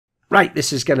Right,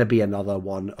 this is going to be another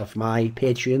one of my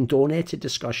Patreon donated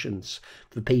discussions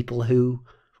for people who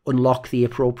unlock the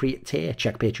appropriate tier.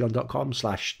 Check patreon.com/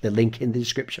 the link in the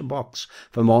description box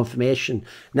for more information.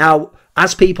 Now,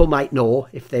 as people might know,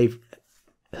 if they've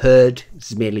heard,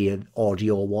 this is mainly an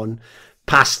audio one,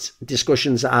 past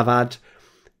discussions that I've had,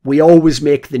 we always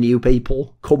make the new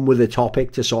people come with a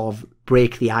topic to sort of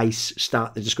break the ice,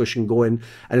 start the discussion going.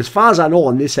 And as far as I know,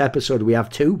 on this episode, we have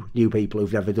 2 new people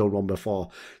who've never done one before.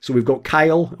 So we've got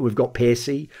Kyle and we've got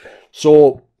Pacy.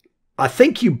 So I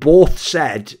think you both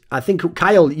said, I think,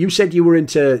 Kyle, you said you were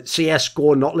into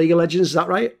CSGO, not League of Legends. Is that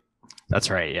right? That's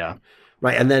right, yeah.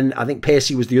 Right, and then I think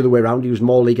Pacy was the other way around. He was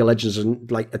more League of Legends and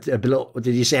like a little,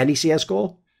 did you say any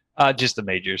CSGO? Just the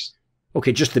majors.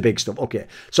 Okay, just the big stuff. Okay.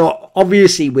 So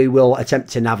obviously we will attempt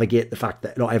to navigate the fact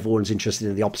that not everyone's interested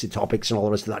in the opposite topics and all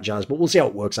the rest of that jazz, but we'll see how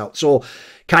it works out. So,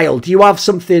 Kyle, do you have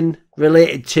something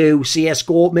related to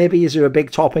CSGO maybe? Is there a big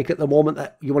topic at the moment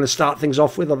that you want to start things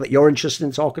off with or that you're interested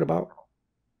in talking about?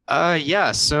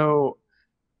 Yeah, so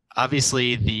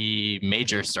obviously the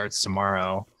major starts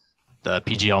tomorrow, the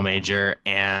PGL major,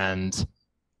 and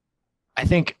I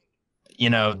think,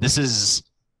 this is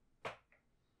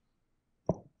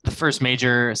the first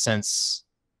major since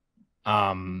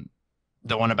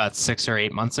the one about 6 or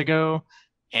 8 months ago.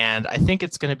 And I think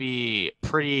it's going to be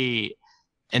pretty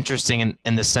interesting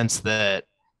in the sense that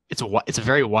it's a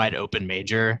very wide open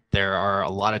major. There are a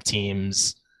lot of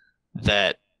teams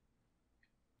that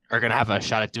are going to have a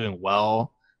shot at doing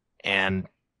well. And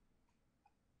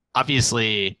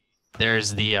obviously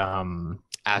there's the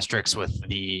asterisks with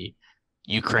the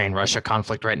Ukraine-Russia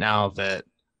conflict right now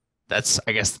that's,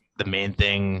 I guess, the main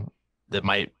thing that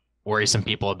might worry some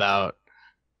people about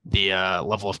the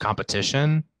level of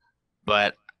competition.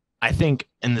 But I think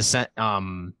in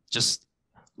the just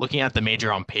looking at the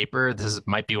major on paper, this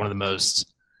might be one of the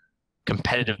most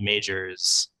competitive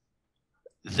majors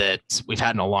that we've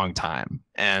had in a long time.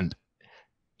 And,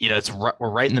 we're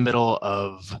right in the middle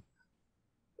of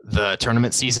the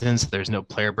tournament season, so there's no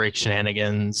player break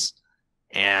shenanigans.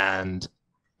 And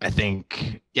I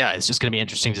think, it's just going to be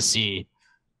interesting to see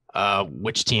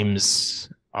which teams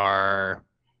came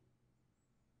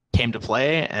to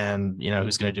play and,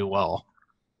 who's going to do well.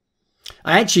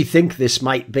 I actually think this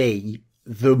might be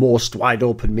the most wide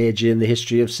open major in the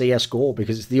history of CSGO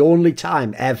because it's the only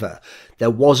time ever there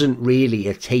wasn't really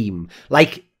a team.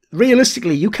 Like,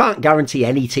 realistically, you can't guarantee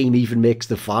any team even makes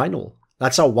the final.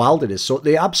 That's how wild it is. So at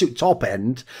the absolute top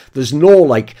end, there's no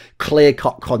like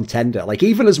clear-cut contender. Like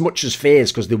even as much as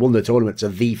FaZe, because they won the tournament, are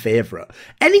the favourite.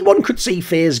 Anyone could see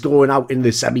FaZe going out in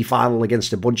the semi-final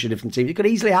against a bunch of different teams. It could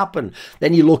easily happen.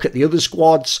 Then you look at the other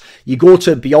squads. You go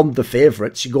to beyond the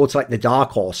favourites. You go to like the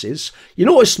dark horses. You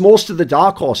notice most of the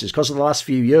dark horses, because of the last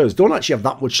few years, don't actually have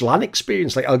that much LAN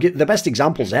experience. Like I'll get the best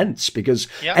examples, Ents, because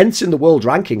Ents in the world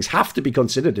rankings have to be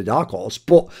considered a dark horse.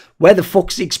 But where the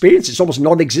fuck's the experience? It's almost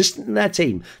non-existent in their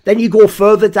team. Then you go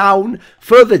further down,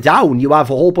 you have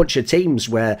a whole bunch of teams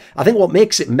where I think what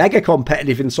makes it mega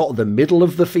competitive in sort of the middle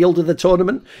of the field of the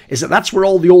tournament is that that's where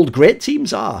all the old great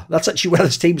teams are. That's actually where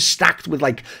there's teams stacked with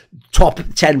like top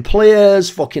 10 players,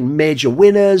 fucking major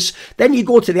winners. Then you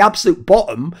go to the absolute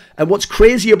bottom, and what's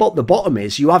crazy about the bottom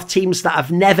is you have teams that have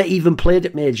never even played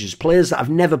at majors, players that have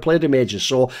never played at majors.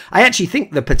 So I actually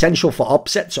think the potential for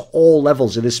upsets at all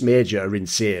levels of this major are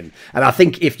insane. And I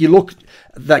think if you look,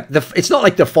 like it's not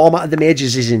like the format of the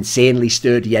majors is insanely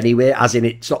sturdy anyway, as in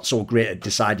it's not so great at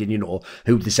deciding,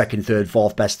 who the second, third,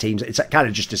 fourth best teams. It kind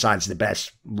of just decides the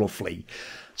best, roughly.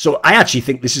 So I actually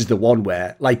think this is the one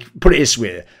where, like, put it this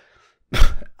way,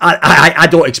 I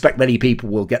don't expect many people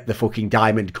will get the fucking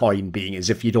diamond coin, being as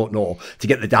if you don't know, to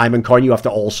get the diamond coin, you have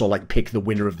to also, like, pick the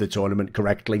winner of the tournament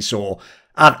correctly. So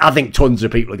I think tons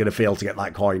of people are going to fail to get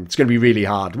that coin. It's going to be really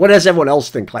hard. What does everyone else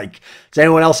think? Like, does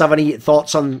anyone else have any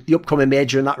thoughts on the upcoming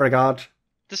major in that regard?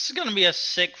 This is going to be a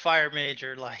sick fire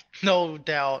major, like, no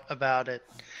doubt about it.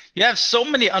 You have so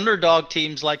many underdog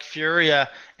teams like Furia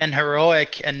and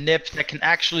Heroic and NiP that can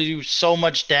actually do so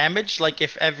much damage, like,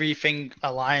 if everything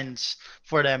aligns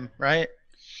for them, right?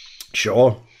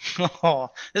 Sure.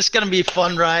 Oh, this is going to be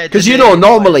fun, right? Because,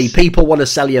 normally people want to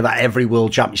sell you that every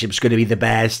world championship is going to be the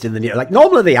best. Like,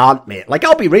 normally they aren't, mate. Like,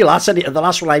 I'll be real. I said it at the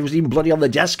last one. I was even bloody on the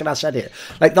desk and I said it.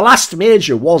 Like, the last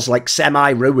major was, like,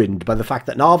 semi-ruined by the fact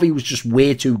that Na'Vi was just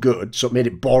way too good, so it made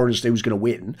it boring as to who was going to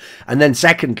win. And then,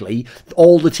 secondly,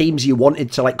 all the teams you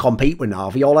wanted to, like, compete with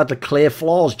Na'Vi all had the clear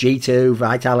flaws. G2,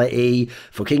 Vitality,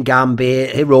 fucking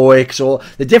Gambit, Heroic. So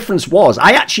the difference was,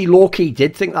 I actually low-key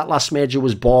did think that last major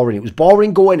was boring. It was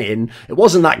boring going going in, it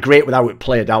wasn't that great with how it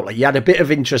played out. Like, you had a bit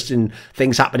of interesting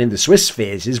things happen in the Swiss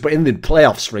phases, but in the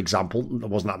playoffs, for example, there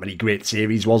wasn't that many great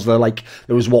series, was there? Like,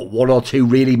 there was, what, one or two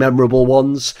really memorable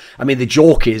ones? I mean, the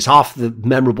joke is half the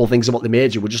memorable things about the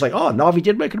major were just like, oh, Na'Vi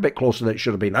did make it a bit closer than it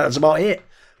should have been. That's about it.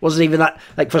 Wasn't even that,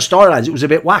 like, for storylines, it was a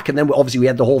bit whack. And then obviously we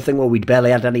had the whole thing where we'd barely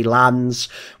had any lands.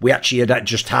 We actually had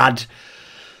just had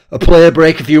a player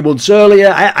break a few months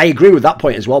earlier. I agree with that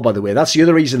point as well, by the way. That's the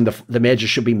other reason the major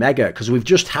should be mega, because we've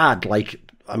just had, like,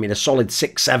 I mean, a solid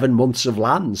 6-7 months of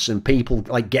lands and people,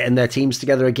 like, getting their teams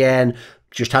together again.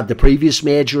 Just had the previous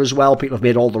major as well. People have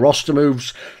made all the roster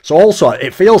moves. So also,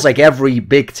 it feels like every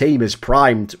big team is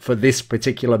primed for this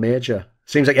particular major.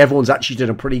 Seems like everyone's actually done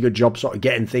a pretty good job sort of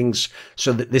getting things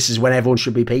so that this is when everyone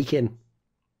should be peaking.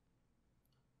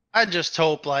 I just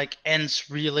hope, like, ENCE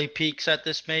really peaks at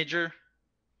this major.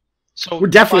 So we'll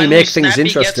definitely make things Snappy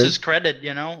interesting. Gets his credit,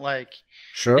 you know, like,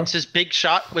 sure, it's his big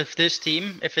shot with this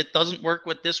team. If it doesn't work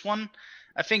with this one,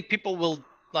 I think people will,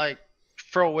 like,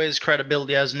 throw away his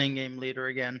credibility as an in-game leader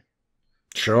again.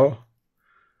 Sure.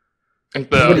 And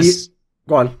go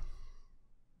on.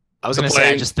 I was going to say,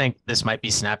 I just think this might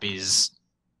be Snappy's.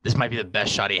 This might be the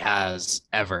best shot he has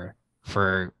ever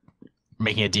for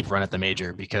making a deep run at the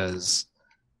major, because,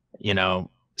 you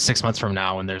know, 6 months from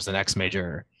now when there's the next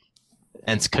major,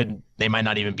 and they might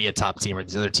not even be a top team, or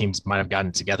these other teams might have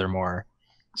gotten together more.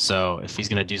 So if he's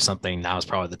going to do something, now is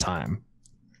probably the time.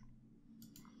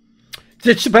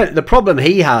 The problem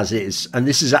he has is, and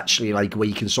this is actually like where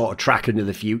you can sort of track into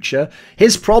the future,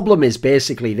 his problem is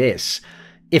basically this.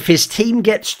 If his team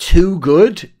gets too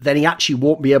good, then he actually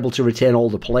won't be able to retain all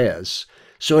the players.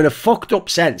 So in a fucked up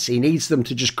sense, he needs them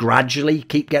to just gradually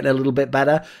keep getting a little bit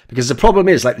better. Because the problem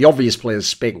is, like, the obvious players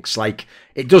Spinks. Like,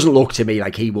 it doesn't look to me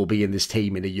like he will be in this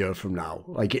team in a year from now.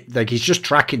 Like he's just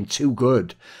tracking too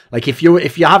good. Like, if you're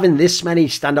having this many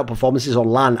stand-up performances on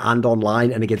LAN and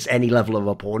online and against any level of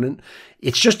opponent,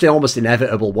 it's just almost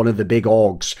inevitable one of the big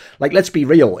orgs. Like, let's be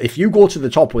real. If you go to the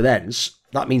top with ENCE,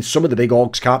 that means some of the big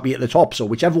orgs can't be at the top. So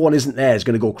whichever one isn't there is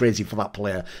going to go crazy for that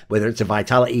player. Whether it's a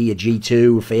Vitality, a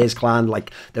G2, a FaZe Clan,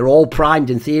 like, they're all primed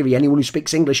in theory. Anyone who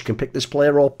speaks English can pick this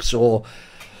player up. So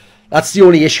that's the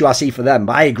only issue I see for them.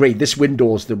 But I agree, this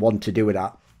window's the one to do it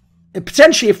at.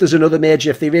 Potentially, if there's another major,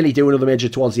 if they really do another major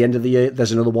towards the end of the year,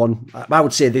 there's another one. I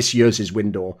would say this year's his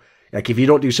window. Like, if you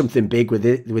don't do something big with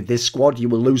this squad, you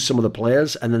will lose some of the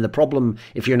players. And then the problem,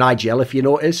 if you're an IGL, if you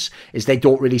notice, is they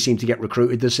don't really seem to get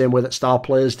recruited the same way that star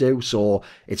players do. So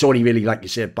it's only really, like you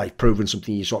said, by proving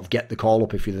something, you sort of get the call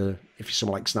up if you're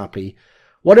someone like Snappy.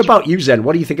 What about you, Zen?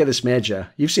 What do you think of this major?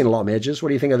 You've seen a lot of majors. What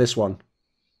do you think of this one?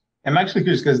 I'm actually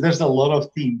curious because there's a lot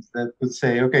of teams that would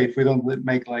say, okay, if we don't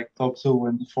make like top 2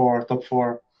 and 4, top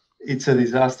 4, it's a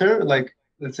disaster. Like,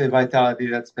 let's say Vitality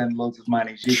that spend loads of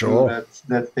money, G2 sure,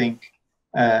 that think,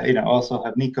 also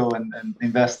have Nico and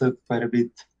invested quite a bit.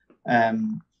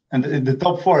 And the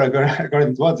top 4,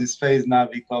 according to odds, is FaZe,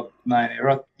 Na'Vi,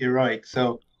 Cloud9, Heroic.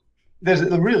 So there's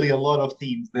really a lot of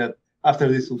teams that after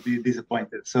this will be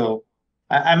disappointed. So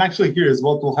I'm actually curious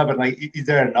what will happen. Like, is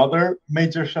there another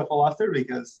major shuffle after?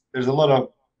 Because there's a lot of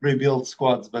rebuilt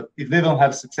squads, but if they don't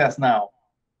have success now,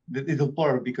 it'll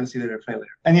probably be considered a failure.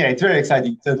 And yeah, it's very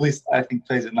exciting. At least I think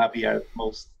FaZe and Na'Vi are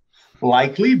most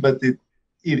likely, but it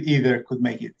either could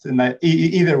make it. And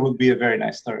either would be a very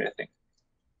nice story, I think.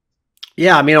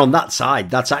 Yeah, I mean, on that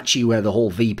side, that's actually where the whole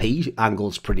VP angle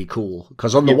is pretty cool.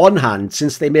 Because on the one hand,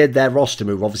 since they made their roster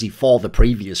move, obviously, for the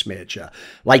previous major,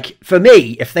 like, for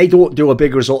me, if they don't do a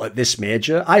big result at this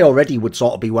major, I already would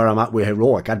sort of be where I'm at with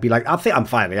Heroic. I'd be like, I think I'm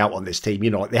finally out on this team.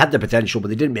 You know, they had the potential, but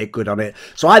they didn't make good on it.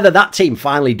 So either that team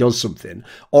finally does something,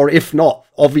 or if not,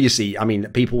 obviously, I mean,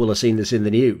 people will have seen this in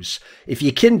the news. If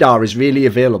your Kindar is really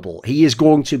available, he is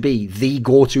going to be the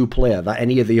go-to player that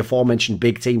any of the aforementioned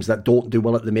big teams that don't do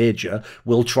well at the major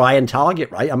will try and target,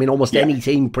 right? I mean, almost any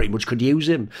team pretty much could use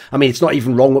him. I mean, it's not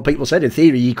even wrong what people said. In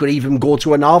theory, you could even go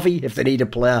to a Na'Vi if they need a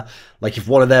player. Like, if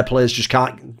one of their players just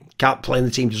can't play in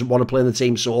the team, doesn't want to play in the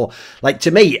team. So, like,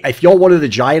 to me, if you're one of the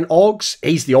giant orgs,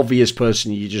 he's the obvious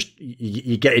person.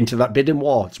 You get into that bidding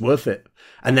war. It's worth it.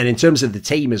 And then in terms of the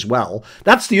team as well,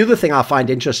 that's the other thing I find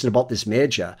interesting about this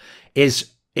major is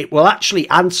it will actually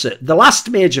answer. The last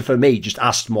major for me just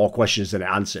asked more questions than it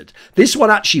answered. This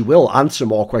one actually will answer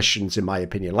more questions, in my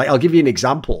opinion. Like, I'll give you an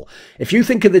example. If you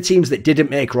think of the teams that didn't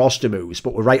make roster moves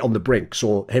but were right on the brink,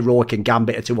 so Heroic and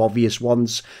Gambit are two obvious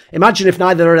ones, imagine if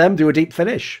neither of them do a deep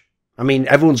finish. I mean,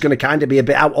 everyone's going to kind of be a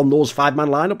bit out on those 5-man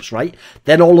lineups, right?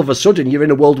 Then all of a sudden, you're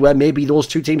in a world where maybe those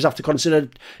two teams have to consider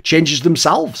changes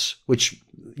themselves, which,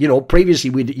 you know, previously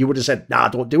you would have said, nah,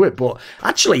 don't do it. But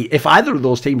actually, if either of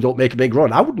those teams don't make a big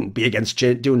run, I wouldn't be against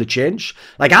doing the change.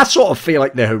 Like, I sort of feel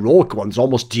like the heroic one's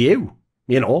almost due,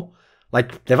 you know?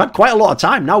 Like, they've had quite a lot of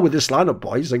time now with this lineup,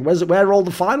 boys. Like, where are all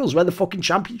the finals? Where are the fucking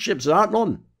championships? There aren't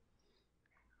none.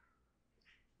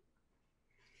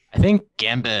 I think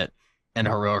Gambit and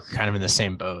Heroic are kind of in the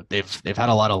same boat. They've had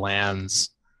a lot of lands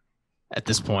at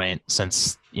this point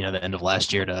since, you know, the end of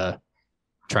last year to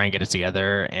try and get it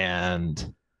together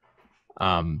and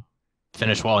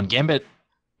finish well. And Gambit,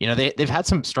 you know, they've had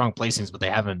some strong placings, but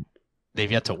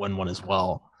they've yet to win one as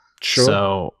well. Sure.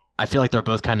 So I feel like they're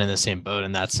both kind of in the same boat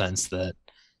in that sense that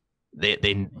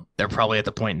they're probably at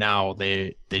the point now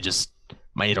they just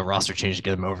might need a roster change to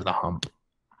get them over the hump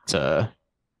to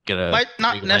get a might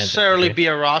not necessarily be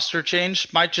a roster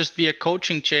change, might just be a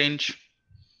coaching change.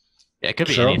 Yeah, it could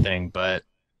be anything, but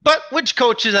which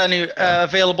coach is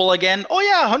available again? Oh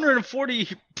yeah, 140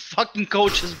 fucking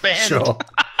coaches banned. Sure.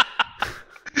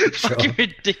 Fucking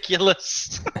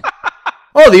ridiculous.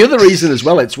 Oh, the other reason as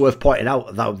well, it's worth pointing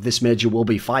out that this major will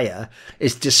be fire,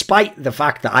 is despite the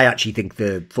fact that I actually think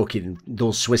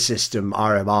those Swiss system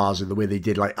RMRs and the way they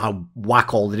did, like how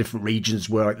whack all the different regions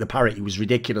were, like the parity was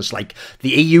ridiculous. Like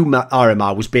the EU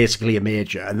RMR was basically a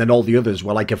major, and then all the others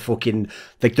were like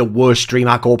like the worst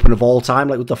DreamHack Open of all time.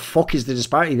 Like, what the fuck is the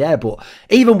disparity there? But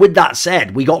even with that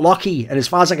said, we got lucky, and as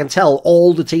far as I can tell,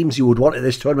 all the teams you would want at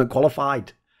this tournament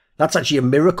qualified. That's actually a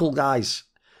miracle, guys.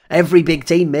 Every big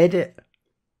team made it.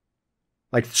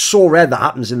 Like, so rare that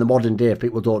happens in the modern day, if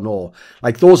people don't know.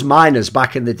 Like, those minors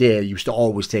back in the day used to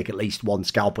always take at least one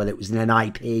scalp, whether it was an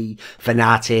NIP,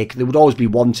 Fnatic. There would always be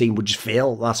one team would just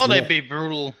fail. They'd be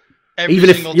brutal. Even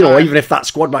if that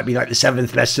squad might be like the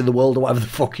 7th best in the world or whatever the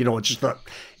fuck, you know, it's just that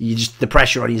the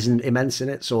pressure on you is immense in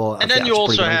it. So, and then you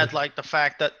also had like the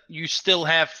fact that you still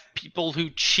have people who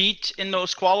cheat in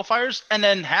those qualifiers, and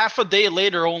then half a day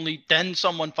later, then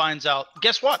someone finds out.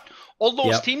 Guess what? All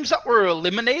those teams that were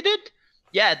eliminated.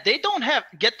 Yeah, they don't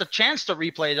get the chance to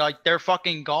replay. Like, they're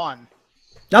fucking gone.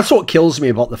 That's what kills me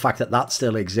about the fact that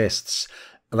still exists.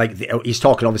 Like, he's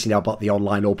talking obviously now about the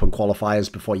online open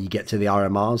qualifiers before you get to the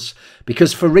RMRs.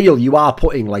 Because for real, you are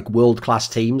putting like world-class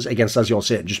teams against, as you're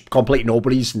saying, just complete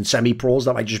nobodies and semi-pros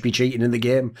that might just be cheating in the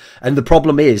game. And the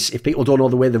problem is, if people don't know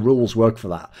the way the rules work for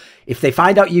that, if they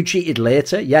find out you cheated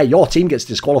later, yeah, your team gets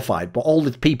disqualified, but all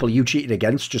the people you cheated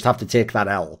against just have to take that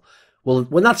L. Well,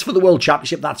 when that's for the World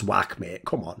Championship, that's whack, mate.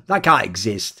 Come on. That can't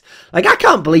exist. Like, I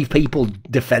can't believe people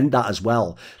defend that as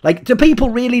well. Like, do people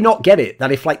really not get it?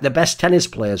 That if, like, the best tennis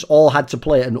players all had to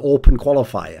play an open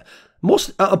qualifier,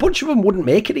 a bunch of them wouldn't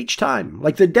make it each time.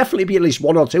 Like, there'd definitely be at least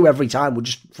one or two every time would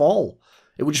just fall.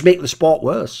 It would just make the sport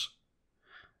worse.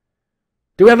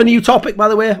 Do we have a new topic, by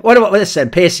the way? What about this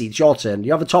then? Pacy, it's your turn. Do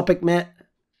you have a topic, mate?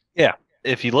 Yeah.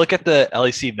 If you look at the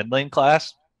LEC mid lane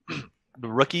class, the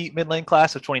rookie mid lane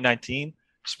class of 2019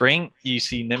 spring, you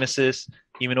see Nemesis,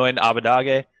 Humanoid, and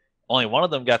Abadage. Only one of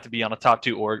them got to be on a top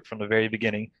 2 org from the very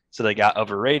beginning, so they got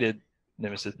overrated,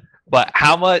 Nemesis. But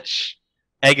how much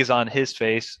egg is on his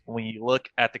face when you look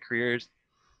at the careers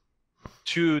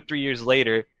 2-3 years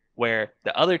later, where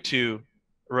the other 2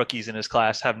 rookies in his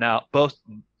class have now both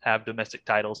have domestic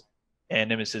titles, and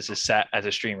Nemesis is sat as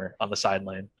a streamer on the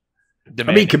sideline. I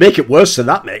mean, you can make it worse than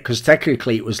that, mate, because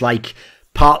technically it was like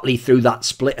partly through that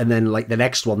split, and then like the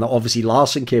next one that obviously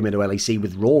Larson came into LEC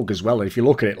with Rogue as well. And if you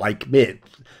look at it, like, mate,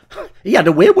 he had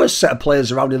a way worse set of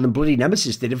players around him than bloody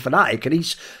Nemesis did in Fnatic, and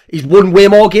he's won way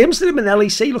more games than him in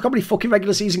LEC. Look how many fucking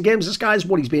regular season games this guy's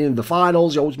won. He's been in the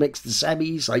finals. He always makes the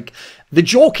semis. Like, the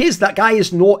joke is that guy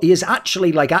is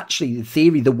actually in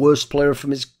theory the worst player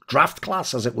from his draft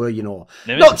class, as it were, you know.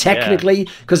 Not technically,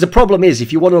 because the problem is,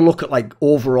 if you want to look at like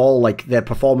overall like their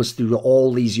performance through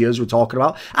all these years we're talking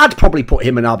about, I'd probably put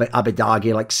him and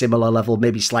Abadage like similar level,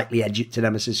 maybe slightly edgy to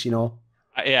Nemesis, you know.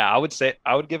 Yeah, I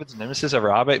would give it to Nemesis over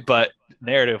Abe, but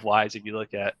narrative wise, if you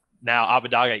look at now,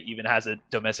 Abadage even has a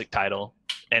domestic title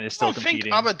and is still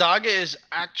competing. I think Abadage is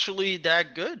actually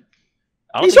that good.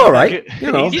 He's all right,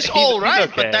 you know. He's all right,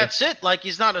 okay. But that's it. Like,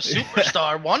 he's not a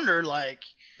superstar wonder, like.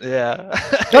 Yeah.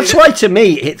 That's why, to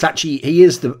me, it's actually, he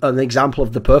is an example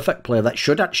of the perfect player that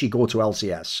should actually go to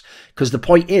LCS. Because the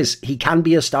point is, he can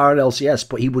be a star in LCS,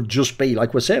 but he would just be,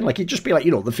 like we're saying, like he'd just be like,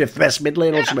 you know, the 5th best mid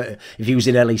lane or something if he was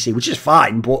in LEC, which is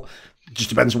fine, but it just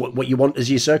depends what you want as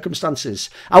your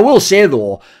circumstances. I will say,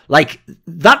 though, like,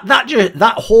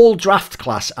 that whole draft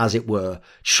class, as it were,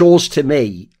 shows to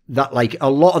me that like a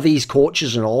lot of these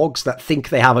coaches and orgs that think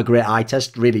they have a great eye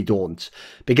test really don't.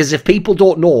 Because if people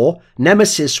don't know,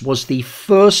 Nemesis was the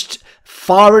first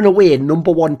far and away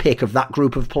 #1 pick of that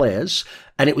group of players,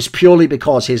 and it was purely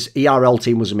because his ERL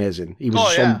team was amazing. He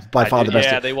was by far the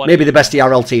best, maybe the best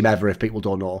ERL team ever, if people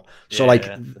don't know. So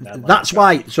that's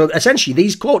why. So essentially,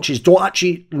 these coaches don't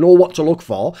actually know what to look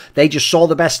for. They just saw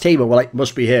the best team and were like,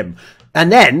 must be him.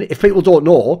 And then, if people don't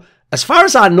know, as far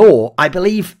as I know, I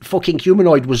believe fucking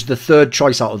Humanoid was the third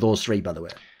choice out of those three, by the way.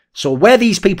 So where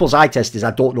these people's eye test is,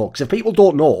 I don't know. Because if people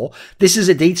don't know, this is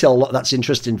a detail that's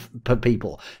interesting for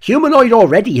people. Humanoid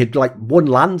already had like won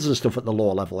lands and stuff at the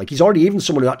lower level. Like he's already even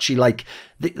someone who actually like,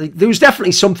 there was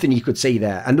definitely something you could see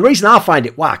there. And the reason I find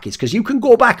it whack is because you can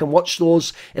go back and watch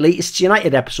those Elitists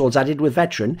United episodes I did with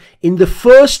Veteran. In the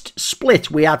first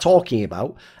split we are talking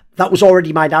about, that was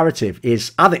already my narrative,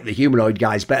 is I think the Humanoid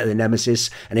guy is better than Nemesis.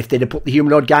 And if they'd have put the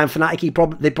Humanoid guy in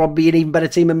Fnatic, they'd probably be an even better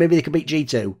team and maybe they could beat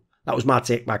G2. That was my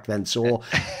take back then. So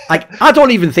I don't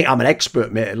even think I'm an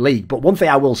expert, mate, at League. But one thing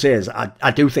I will say is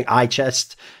I do think eye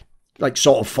test like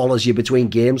sort of follows you between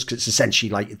games, because it's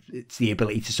essentially like it's the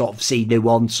ability to sort of see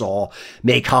nuance or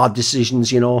make hard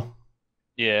decisions, you know?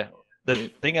 Yeah.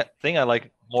 The thing I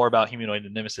like more about Humanoid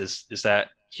than Nemesis is that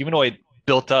Humanoid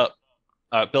built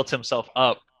himself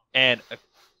up and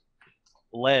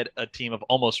led a team of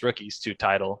almost rookies to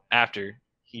title after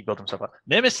he built himself up.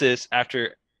 Nemesis,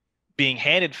 after being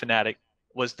handed Fnatic,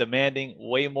 was demanding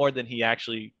way more than he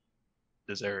actually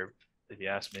deserved, if you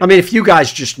ask me. I mean, if you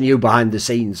guys just knew behind the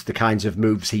scenes the kinds of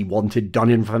moves he wanted done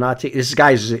in Fnatic, this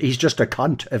guy's, he's just a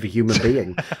cunt of a human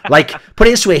being. Like, put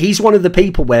it this way, he's one of the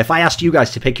people where if I asked you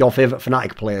guys to pick your favourite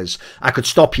Fnatic players, I could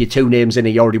stop you 2 names in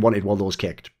and you already wanted one of those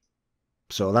kicked.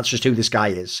 So that's just who this guy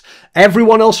is.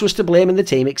 Everyone else was to blame in the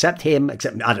team except him,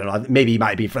 except, I don't know, maybe he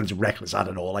might have been friends with Reckless, I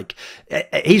don't know. Like,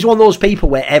 he's one of those people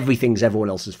where everything's everyone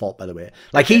else's fault, by the way.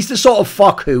 Like, he's the sort of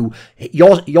fuck who,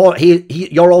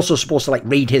 you're also supposed to, like,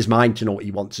 read his mind to know what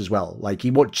he wants as well. Like,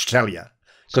 he won't tell you.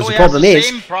 Because the problem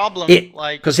is,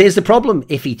 because here's the problem,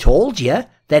 if he told you,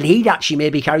 then he'd actually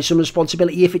maybe carry some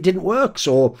responsibility if it didn't work.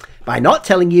 So by not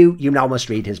telling you, you now must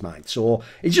read his mind. So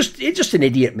it's just an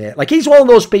idiot, mate. Like, he's one of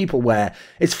those people where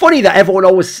it's funny that everyone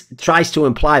always tries to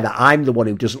imply that I'm the one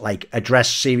who doesn't like address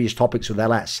serious topics with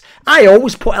LS. I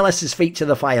always put LS's feet to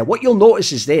the fire. What you'll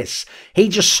notice is this: he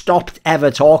just stopped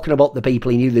ever talking about the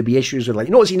people he knew there'd be issues with. Like,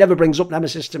 you notice he never brings up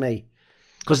Nemesis to me,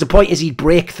 because the point is he'd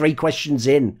break 3 questions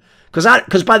in.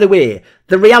 Because, by the way,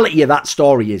 the reality of that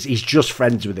story is he's just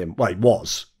friends with him. Well, he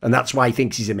was. And that's why he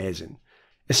thinks he's amazing.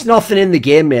 It's nothing in the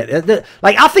game, mate.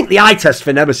 Like, I think the eye test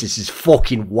for Nemesis is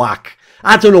fucking whack.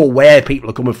 I don't know where people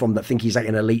are coming from that think he's like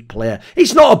an elite player.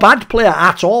 He's not a bad player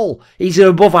at all. He's an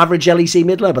above average LEC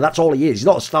mid laner, but that's all he is. He's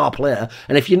not a star player.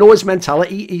 And if you know his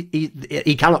mentality,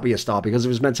 he cannot be a star because of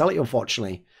his mentality,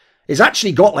 unfortunately. He's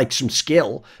actually got like some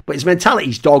skill, but his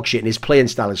mentality's dog shit and his playing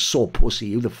style is so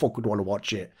pussy. Who the fuck would want to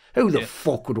watch it? Who the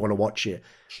fuck would want to watch it?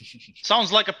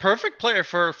 Sounds like a perfect player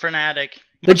for Fnatic.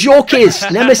 The joke is,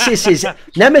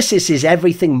 Nemesis is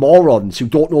everything morons who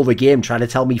don't know the game trying to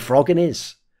tell me Froggen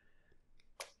is.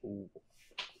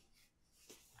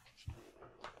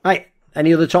 Right,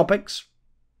 any other topics?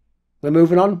 We're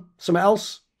moving on. Something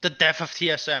else? The death of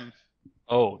TSM.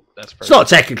 Oh, that's perfect. It's not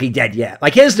technically dead yet.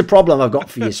 Like, here's the problem I've got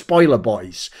for you, spoiler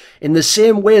boys. In the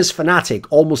same way as Fnatic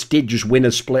almost did just win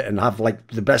a split and have,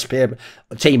 like, the best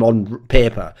team on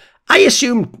paper, I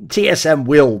assume TSM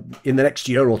will, in the next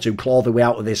year or two, claw their way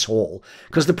out of this hole.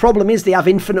 Because the problem is they have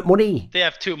infinite money. They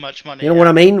have too much money. You know what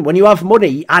I mean? When you have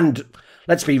money, and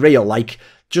let's be real, like,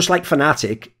 just like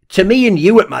Fnatic, to me and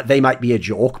you, they might be a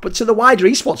joke, but to the wider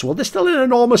esports world, they're still an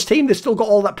enormous team. They've still got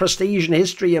all that prestige and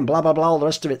history and blah, blah, blah, all the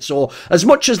rest of it. So as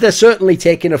much as they're certainly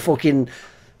taking a fucking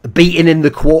beating in the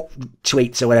quote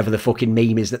tweets or whatever the fucking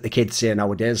meme is that the kids say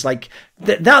nowadays, like,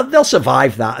 they'll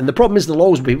survive that. And the problem is there'll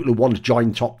always be people who want to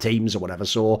join top teams or whatever.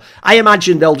 So I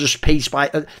imagine they'll just piece by...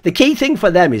 the key thing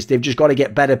for them is they've just got to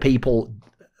get better people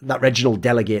that Reginald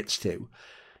delegates to.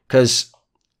 Because...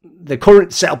 the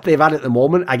current setup they've had at the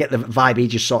moment, I get the vibe he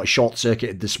just sort of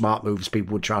short-circuited the smart moves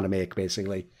people were trying to make,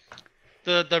 basically.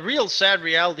 The real sad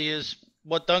reality is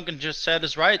what Duncan just said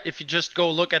is right. If you just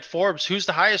go look at Forbes, who's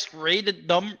the highest rated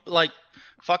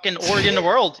fucking org in the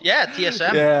world? Yeah,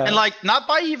 TSM. Yeah. And like not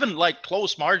by even like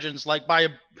close margins, like by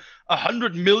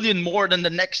 100 million more than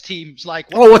the next teams. Like,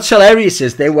 what's hilarious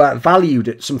is they were valued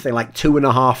at something like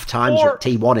 2.5 times what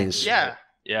T1 is. Yeah.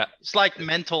 Yeah, it's like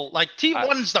mental. Like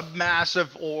T1's the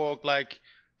massive org. Like,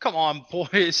 come on,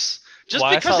 boys. Just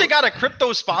because they got a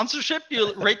crypto sponsorship,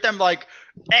 you rate them like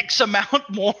X amount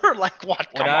more. Like what?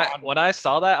 Come on. When I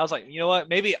saw that, I was like, you know what?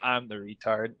 Maybe I'm the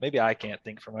retard. Maybe I can't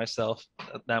think for myself.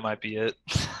 That might be it.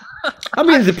 I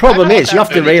mean, the problem is you have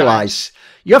to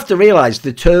realize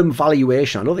the term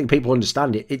valuation. I don't think people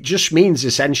understand it. It just means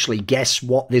essentially guess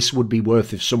what this would be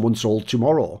worth if someone sold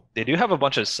tomorrow. They do have a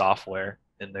bunch of software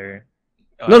in there.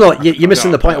 No, you're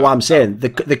missing the point of what I'm saying.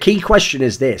 The key question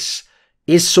is this: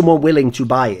 is someone willing to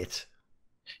buy it?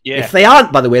 Yeah. If they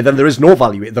aren't, by the way, then there is no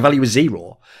value. The value is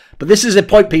zero. But this is a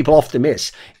point people often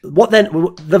miss. What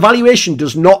then? The valuation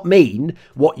does not mean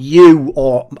what you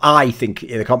or I think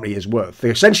the company is worth.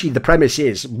 Essentially, the premise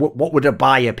is what would a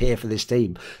buyer pay for this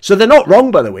team? So they're not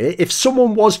wrong, by the way. If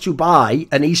someone was to buy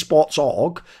an esports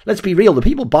org, let's be real, the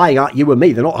people buying aren't you and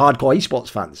me. They're not hardcore esports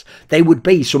fans. They would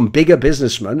be some bigger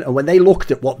businessman. And when they looked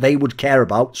at what they would care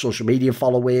about, social media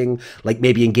following, like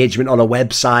maybe engagement on a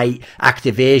website,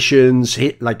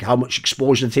 activations, like how much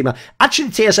exposure the team had, actually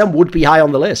TSM would be high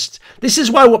on the list. This is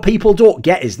why what people don't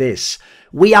get is this.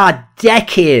 We are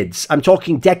decades, I'm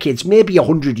talking decades, maybe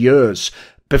 100 years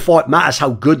before it matters how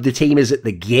good the team is at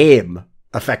the game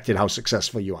affecting how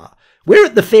successful you are. We're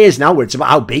at the phase now where it's about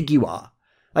how big you are.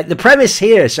 Like the premise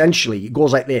here, essentially, it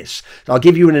goes like this. I'll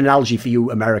give you an analogy for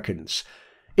you Americans.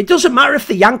 It doesn't matter if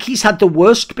the Yankees had the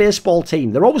worst baseball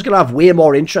team. They're always going to have way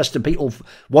more interest in people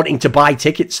wanting to buy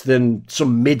tickets than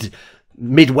some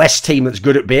Midwest team that's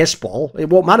good at baseball. It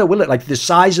won't matter, will it? Like the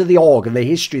size of the org and the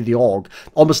history of the org,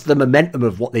 almost the momentum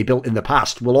of what they built in the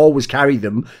past will always carry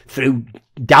them through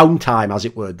downtime, as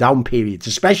it were, down periods,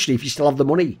 especially if you still have the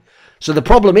money. So the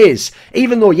problem is,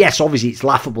 even though, yes, obviously it's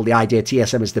laughable, the idea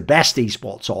TSM is the best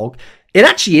esports org, it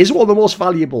actually is one of the most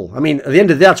valuable. I mean, at the end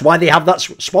of the day, that's why they have that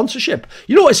sponsorship.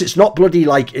 You notice it's not bloody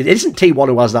like, it isn't T1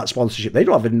 who has that sponsorship. They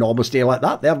don't have an enormous deal like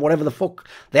that. They have whatever the fuck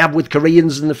they have with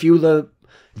Koreans and a few of the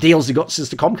deals they got since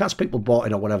the Comcast people bought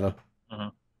it or whatever.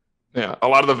 Yeah, a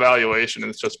lot of the valuation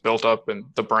is just built up in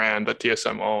the brand that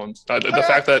TSM owns. The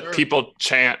fact that people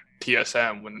chant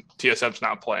TSM when TSM's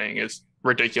not playing is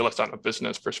ridiculous on a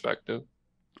business perspective.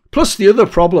 Plus, the other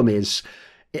problem is,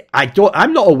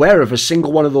 I'm not aware of a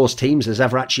single one of those teams that's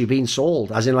ever actually been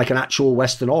sold, as in like an actual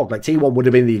Western org. Like T1 would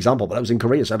have been the example, but that was in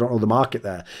Korea, so I don't know the market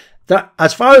there. That,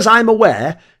 as far as I'm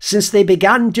aware, since they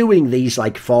began doing these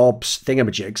like Forbes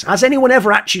thingamajigs, has anyone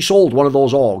ever actually sold one of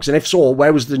those orgs? And if so,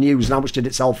 where was the news and how much did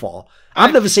it sell for?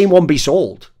 I've never seen one be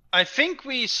sold. I think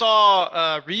we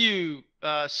saw Ryu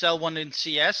sell one in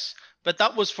CS, but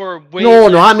that was for way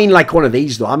No, I mean like one of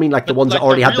these though. I mean like the ones that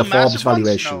already had the Forbes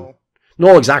valuation.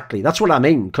 No, exactly. That's what I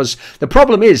mean. Because the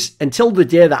problem is, until the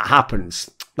day that happens,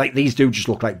 like these do just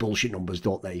look like bullshit numbers,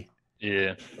 don't they?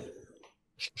 Yeah.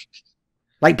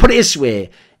 Like, put it this way,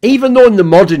 even though in the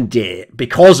modern day,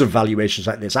 because of valuations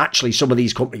like this, actually some of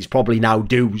these companies probably now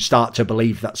do start to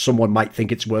believe that someone might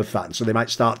think it's worth that, and so they might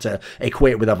start to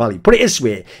equate it with a value. Put it this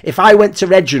way, if I went to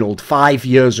Reginald 5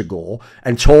 years ago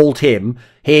and told him,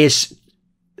 here's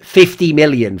 50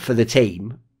 million for the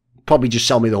team, probably just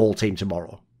sell me the whole team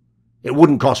tomorrow. It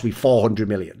wouldn't cost me 400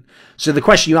 million. So the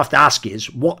question you have to ask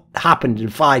is, what happened in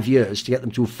 5 years to get them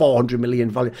to a 400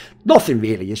 million value? Nothing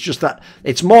really. It's just that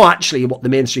it's more actually what the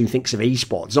mainstream thinks of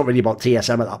esports. It's not really about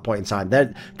TSM at that point in time.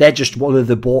 They're just one of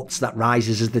the boats that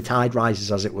rises as the tide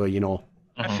rises, as it were, you know.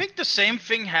 I think the same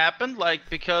thing happened, like,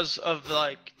 because of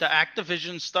like the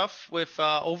Activision stuff with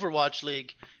Overwatch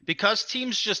League. Because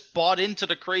teams just bought into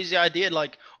the crazy idea,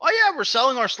 like, oh yeah, we're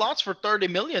selling our slots for 30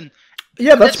 million.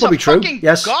 Yeah, that's probably true. It's a fucking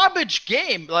yes. garbage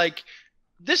game. Like,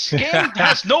 this game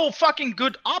has no fucking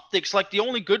good optics. Like, the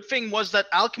only good thing was that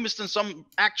Alchemist and some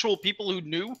actual people who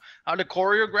knew how to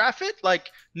choreograph it, like,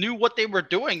 knew what they were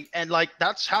doing. And, like,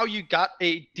 that's how you got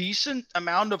a decent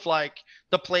amount of, like,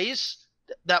 the plays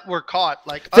that were caught.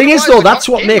 Like, thing is, though, that's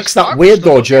what makes that weird,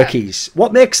 though, Jerkies.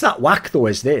 What makes that whack, though,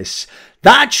 is this.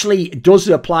 That actually does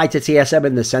apply to TSM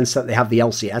in the sense that they have the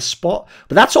LCS spot,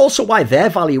 but that's also why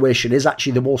their valuation is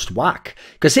actually the most whack.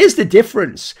 Because here's the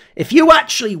difference. If you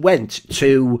actually went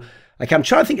to, like, I'm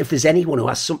trying to think if there's anyone who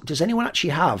has some, does anyone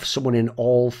actually have someone in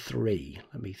all three?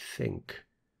 Let me think.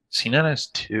 CNET has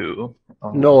two.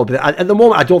 No, but at the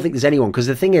moment, I don't think there's anyone, because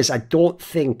the thing is, I don't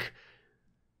think...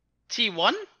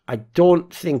 T1? I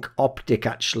don't think Optic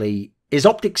actually... Is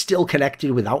Optic still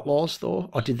connected with Outlaws, though?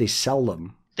 Or did they sell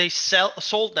them? They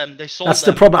sold them. They sold That's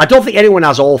them. the problem. I don't think anyone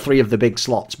has all three of the big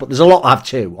slots, but there's a lot that have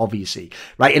two, obviously.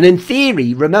 Right? And in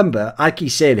theory, remember, like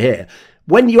he's saying here,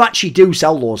 when you actually do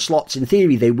sell those slots, in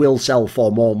theory, they will sell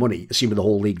for more money, assuming the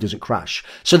whole league doesn't crash.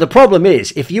 So the problem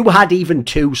is, if you had even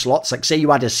two slots, like say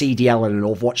you had a CDL and an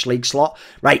Overwatch League slot,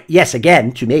 right? Yes,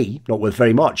 again, to me, not worth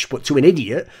very much, but to an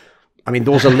idiot, I mean,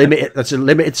 those are limited. That's a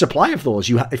limited supply of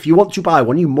those. If you want to buy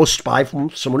one, you must buy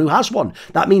from someone who has one.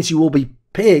 That means you will be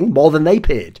paying more than they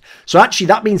paid. So actually,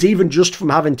 that means even just from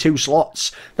having 2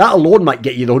 slots, that alone might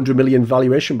get you the 100 million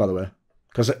valuation, by the way.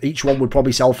 Because each one would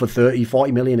probably sell for 30,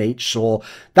 40 million each. So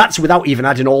that's without even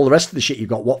adding all the rest of the shit you've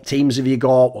got. What teams have you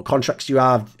got? What contracts do you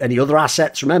have? Any other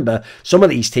assets? Remember, some of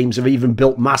these teams have even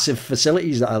built massive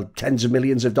facilities that are tens of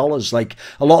millions of dollars. Like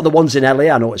a lot of the ones in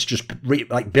LA, I know it's just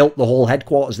built the whole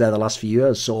headquarters there the last few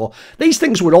years. So these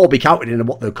things would all be counted in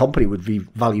what the company would be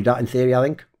valued at in theory, I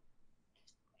think.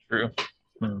 True.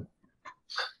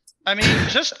 I mean,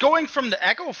 just going from the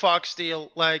Echo Fox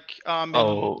deal, like,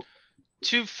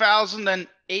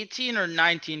 2018 or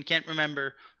 19, can't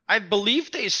remember. I believe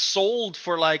they sold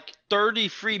for like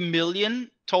 33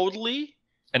 million totally.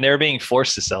 And they were being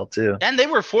forced to sell too. And they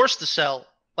were forced to sell.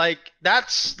 Like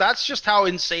that's just how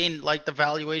insane like the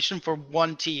valuation for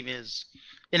one team is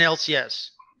in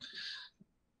LCS.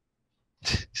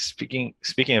 Speaking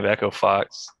of Echo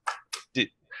Fox,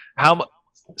 how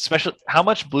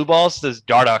much blue balls does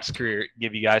Dardoch's career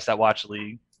give you guys that watch the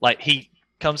league? Like he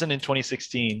comes in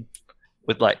 2016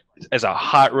 with like as a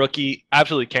hot rookie,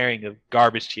 absolutely carrying a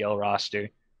garbage TL roster.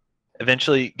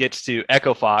 Eventually gets to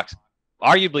Echo Fox,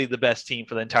 arguably the best team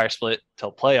for the entire split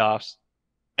till playoffs,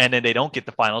 and then they don't get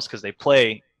the finals because they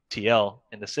play TL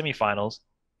in the semifinals.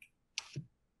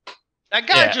 That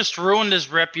guy just ruined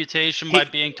his reputation by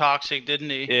being toxic,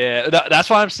 didn't he? Yeah, that's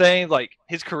why I'm saying like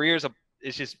his career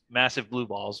is just massive blue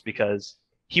balls because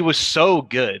he was so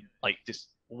good, like just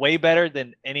way better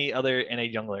than any other NA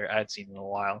jungler I'd seen in a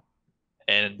while.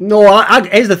 And no,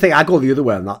 here's the thing. I go the other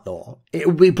way on that though. It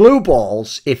would be blue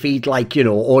balls if he'd like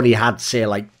only had say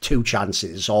like 2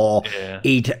 chances, or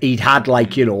he'd had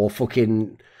like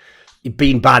fucking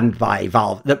been banned by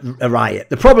Valve,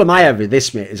 Riot. The problem I have with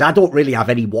this, mate, is I don't really have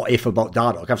any what if about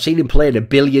Dardoch. I've seen him play in a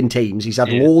billion teams. He's had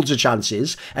loads of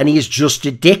chances, and he is just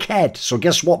a dickhead. So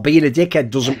guess what? Being a dickhead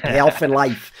doesn't pay off in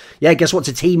life. Yeah, guess what?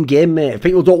 It's a team game, mate. If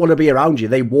people don't want to be around you,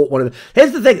 they won't want to.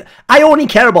 Here's the thing. I only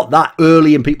care about that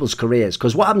early in people's careers,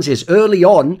 because what happens is early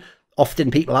on, often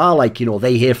people are like,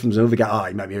 they hear from another guy,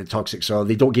 he might be toxic, so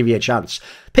they don't give you a chance.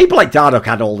 People like Dardoch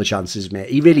had all the chances, mate.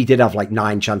 He really did have like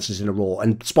 9 chances in a row.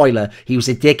 And spoiler, he was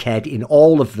a dickhead in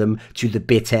all of them to the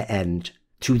bitter end.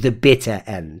 To the bitter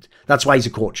end. That's why he's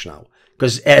a coach now,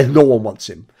 because no one wants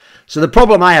him. So the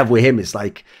problem I have with him is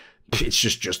like, it's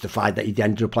just justified that he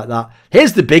ended up like that.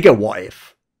 Here's the bigger what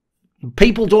if.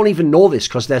 People don't even know this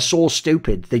because they're so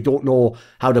stupid. They don't know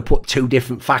how to put 2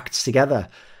 different facts together.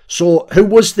 So who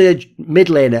was the mid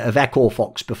laner of Echo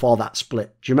Fox before that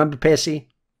split? Do you remember, Pacy?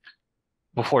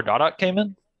 Before Dardoch came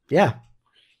in? Yeah.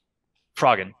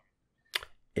 Froggen.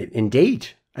 Indeed.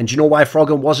 And do you know why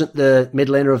Froggen wasn't the mid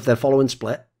laner of the following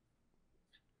split?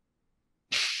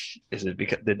 Is it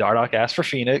because did Dardoch ask for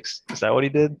Phoenix? Is that what he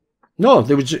did? No,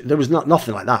 there was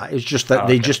nothing like that. It's just that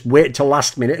they just waited till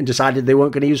last minute and decided they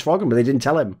weren't going to use Froggen, but they didn't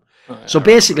tell him. So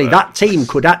basically, that team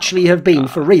could actually have been,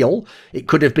 for real, it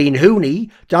could have been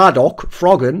Hooney, Dardoch,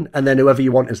 Froggen, and then whoever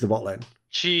you want as the bot lane.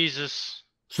 Jesus.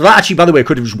 So that actually, by the way,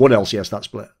 could have just won LCS, that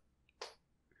split.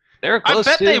 They were close,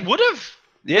 I bet they would have.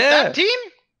 Yeah. That team?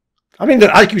 I mean,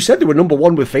 like you said, they were number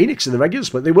 1 with Phoenix in the regular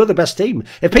split. They were the best team.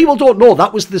 If people don't know,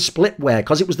 that was the split where,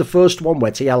 because it was the first one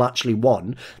where TL actually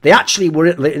won, they actually were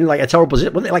in like a terrible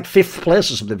position. Weren't they like 5th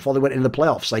place or something before they went in the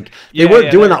playoffs? Like, they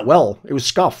weren't doing that well. It was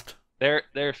scuffed. They're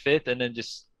 5th, and then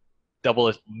just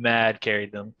double mad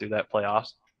carried them through that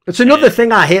playoffs. It's another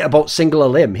thing I hate about single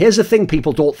limb. Here's the thing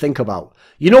people don't think about.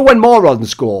 You know when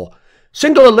morons go,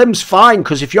 single limb's fine,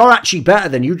 because if you're actually better,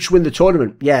 then you just win the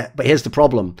tournament. Yeah, but here's the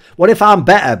problem. What if I'm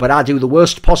better, but I do the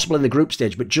worst possible in the group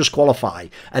stage, but just qualify,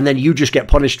 and then you just get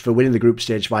punished for winning the group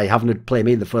stage by having to play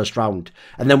me in the first round?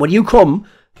 And then when you come,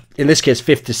 in this case,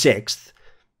 5th to 6th,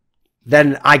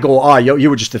 then I go, oh, you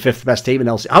were just the 5th best team in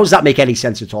LCS. How does that make any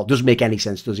sense at all? It doesn't make any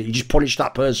sense, does it? You just punish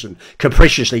that person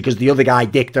capriciously because the other guy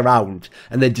dicked around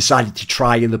and then decided to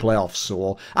try in the playoffs.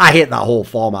 So I hate that whole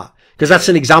format, because that's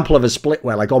an example of a split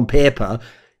where, like, on paper,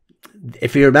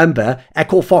 if you remember,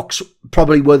 Echo Fox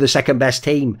probably were the 2nd best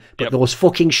team, but those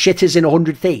fucking shitters in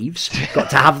 100 Thieves got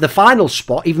to have the final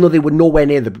spot, even though they were nowhere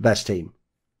near the best team.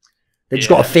 They just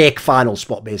got a fake final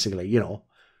spot, basically,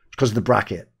 because of the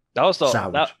bracket. That was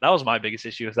that was my biggest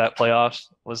issue with that playoffs,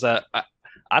 was that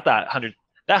I thought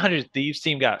 100 Thieves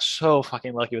team got so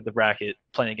fucking lucky with the bracket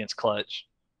playing against Clutch.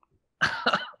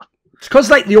 It's because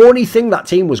like the only thing that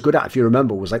team was good at, if you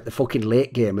remember, was like the fucking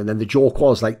late game, and then the joke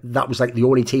was like that was like the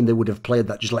only team they would have played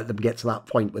that just let them get to that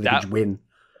point where they could win.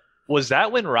 Was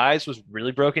that when Rise was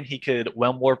really broken? He could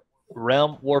realm warp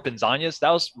and Zanyas. That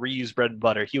was reused bread and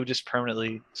butter. He would just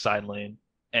permanently side lane,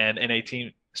 and in a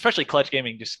team, especially Clutch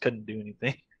Gaming, just couldn't do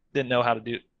anything. Didn't know how to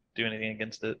do anything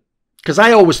against it. Because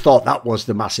I always thought that was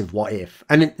the massive what if.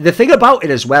 And the thing about it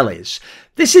as well is,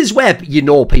 this is where, you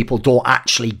know, people don't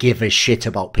actually give a shit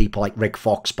about people like Rick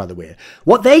Fox, by the way.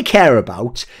 What they care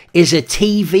about is a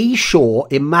TV show,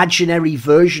 imaginary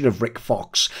version of Rick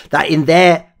Fox, that in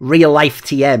their real life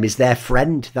TM is their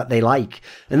friend that they like.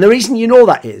 And the reason you know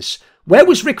that is, where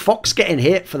was Rick Fox getting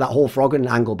hit for that whole Froggen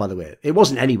angle, by the way? It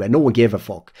wasn't anywhere. No one gave a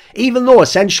fuck. Even though,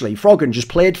 essentially, Froggen just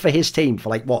played for his team for,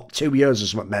 like, what, 2 years or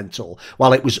something mental,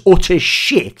 while it was utter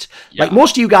shit. Yeah. Like,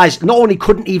 most of you guys not only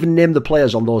couldn't even name the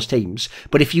players on those teams,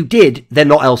 but if you did, they're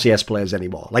not LCS players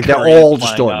anymore. Like, they're all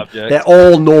just done. Object. They're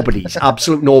all nobodies.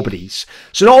 Absolute nobodies.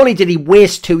 So not only did he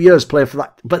waste 2 years playing for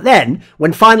that, but then,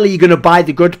 when finally you're going to buy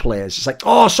the good players, it's like,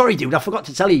 oh, sorry, dude, I forgot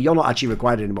to tell you, you're not actually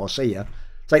required anymore. See ya.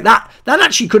 Like that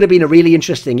actually could have been a really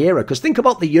interesting era, because think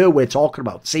about the year we're talking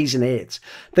about, season 8,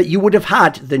 that you would have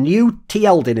had the new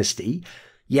TL dynasty,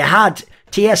 you had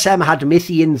TSM had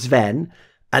Mithy and Sven,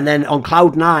 and then on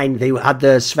Cloud9 they had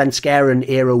the Svenskeren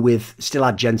era with still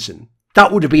had Jensen.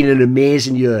 That would have been an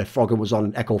amazing year if Froggen was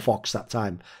on Echo Fox that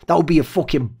time. That would be a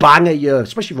fucking banger year,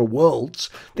 especially for Worlds.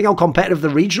 Think how competitive the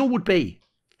regional would be.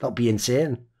 That would be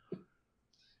insane.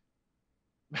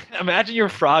 Imagine you're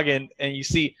Froggen and you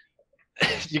see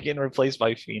you're getting replaced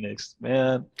by Phoenix,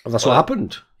 man. Well, that's what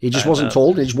happened. He just wasn't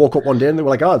told. He just woke up one day and they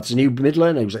were like, oh, it's a new mid laner.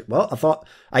 And he was like, well,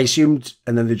 I assumed.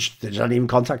 And then they just hadn't even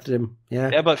contacted him.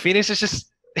 Yeah, but Phoenix is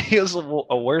just, he was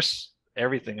a worse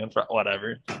everything and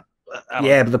whatever.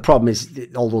 Yeah, but the problem is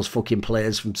all those fucking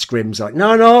players from scrims are like,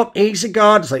 no, he's a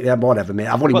god. It's like, yeah, whatever, mate.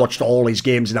 I've only watched all his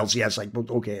games in LCS. Like,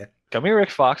 okay. Come here,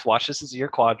 Rick Fox. Watch this as your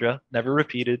quadra. Never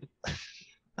repeated.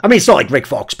 I mean, it's not like Rick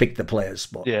Fox picked the players,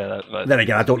 but yeah. Then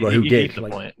again, I don't know who did.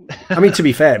 Like, I mean, to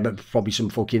be fair, but probably some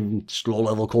fucking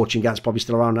low-level coaching guys probably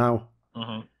still around now.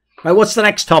 Right, what's the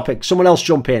next topic? Someone else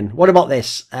jump in. What about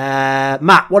this?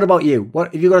 Matt, what about you?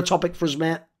 What have you got a topic for us,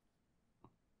 mate?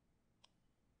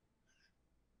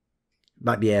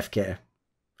 Might be AFK.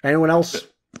 Anyone else?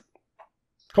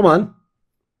 Come on.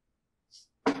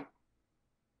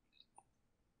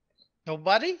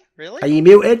 Nobody? Really? Are you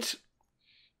muted?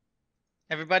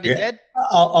 Everybody dead?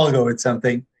 I'll go with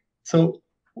something. So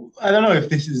I don't know if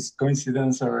this is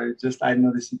coincidence or just I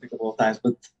noticed it a couple of times,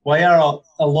 but why are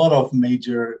a lot of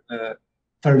major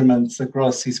tournaments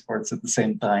across esports at the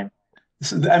same time?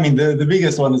 So, I mean, the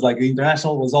biggest one is like the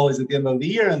international was always at the end of the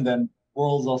year, and then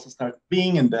Worlds also started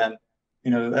being, and then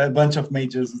a bunch of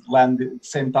majors land at the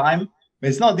same time. But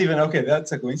it's not even okay.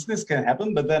 That's a coincidence, can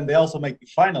happen. But then they also make the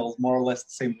finals more or less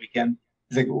the same weekend.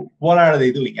 It's like, what are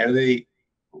they doing?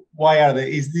 Why are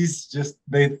they? Is this just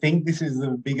they think this is the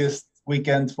biggest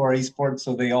weekend for esports,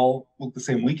 so they all book the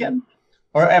same weekend?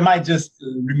 Or am I just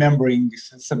remembering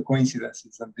some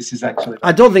coincidences and this is actually...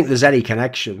 I don't think there's any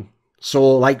connection.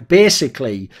 So, like,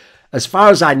 basically, as far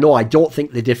as I know, I don't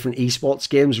think the different esports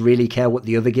games really care what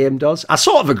the other game does. I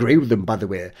sort of agree with them, by the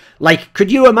way. Like,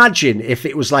 could you imagine if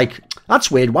it was like,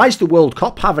 that's weird, why is the World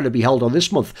Cup having to be held on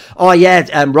this month? Oh,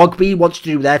 yeah, rugby wants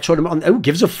to do their tournament on... Who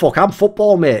gives a fuck? I'm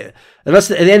football, mate. And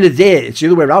that's at the end of the day, it's the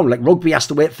other way around. Like, rugby has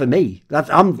to wait for me.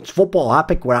 I'm football. I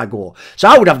pick where I go. So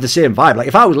I would have the same vibe. Like,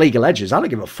 if I was League of Legends, I don't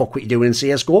give a fuck what you're doing in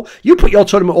CSGO. You put your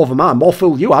tournament over mine, more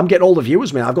fool you. I'm getting all the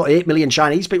viewers, man. I've got 8 million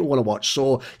Chinese people want to watch.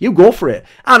 So you go for it.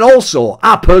 And also,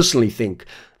 I personally think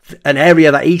an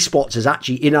area that esports has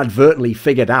actually inadvertently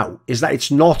figured out is that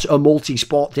it's not a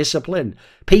multi-sport discipline.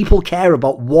 People care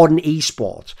about one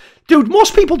esport. Dude,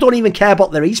 most people don't even care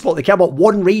about their esport. They care about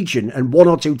one region and 1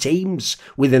 or 2 teams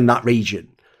within that region.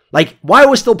 Like, why are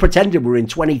we still pretending we're in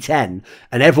 2010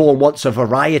 and everyone wants a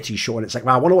variety show? And it's like,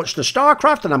 well, I want to watch the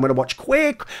StarCraft and I'm going to watch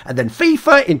Quake and then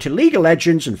FIFA into League of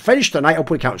Legends and finish the night up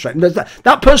with Counter-Strike. And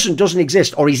that person doesn't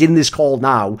exist, or he's in this call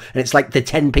now and it's like the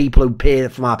 10 people who pay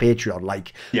from our Patreon.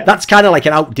 Like, That's kind of like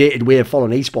an outdated way of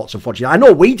following esports, unfortunately. I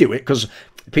know we do it because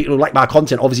people who like my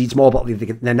content, obviously it's more about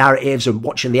the narratives and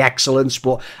watching the excellence,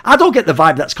 but I don't get the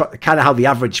vibe that's kind of how the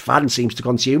average fan seems to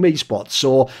consume esports.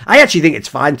 So I actually think it's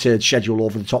fine to schedule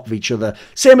over the top of each other.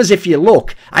 Same as if you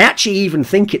look, I actually even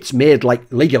think it's made,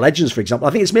 like League of Legends, for example,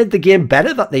 I think it's made the game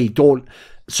better that they don't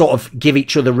sort of give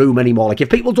each other room anymore. Like, if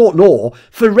people don't know,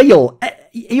 for real,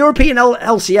 European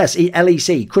LCS,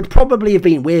 LEC could probably have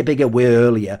been way bigger way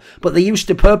earlier, but they used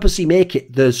to purposely make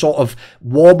it the sort of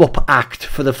warm-up act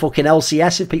for the fucking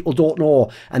LCS, if people don't know,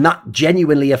 and that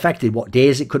genuinely affected what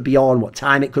days it could be on, what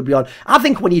time it could be on. I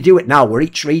think when you do it now, where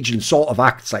each region sort of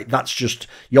acts like that's just,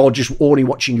 you're just only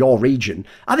watching your region,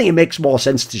 I think it makes more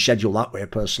sense to schedule that way,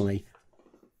 personally.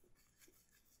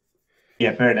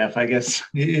 Yeah, fair enough. I guess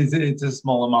it's a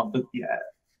small amount, but yeah.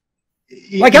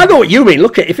 Like, I know what you mean.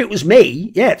 Look, if it was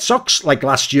me, yeah, it sucks. Like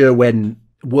last year when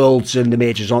Worlds and the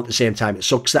majors aren't at the same time. It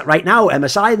sucks that right now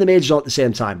MSI and the majors aren't at the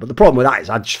same time. But the problem with that is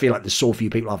I just feel like there's so few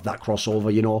people have that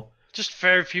crossover, you know. Just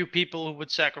very few people who would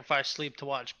sacrifice sleep to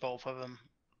watch both of them.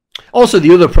 Also,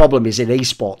 the other problem is in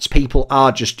esports, people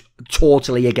are just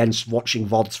totally against watching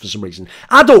VODs for some reason.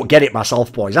 I don't get it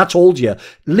myself, boys. I told you,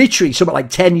 literally something like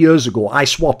 10 years ago, I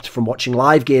swapped from watching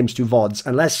live games to VODs,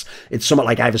 unless it's something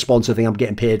like I have a sponsor thing I'm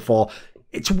getting paid for.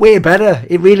 It's way better.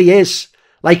 It really is.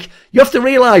 Like, you have to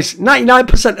realise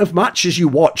 99% of matches you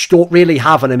watch don't really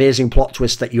have an amazing plot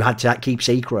twist that you had to keep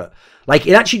secret. Like,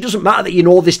 it actually doesn't matter that you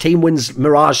know this team wins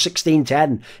Mirage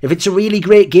 16-10. If it's a really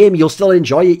great game, you'll still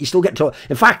enjoy it. You still get to...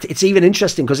 In fact, it's even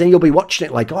interesting because then you'll be watching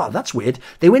it like, oh, that's weird.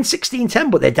 They win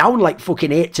 16-10, but they're down like fucking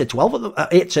 8-12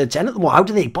 at 8-10 at the moment. How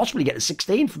do they possibly get to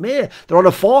 16 from here? They're on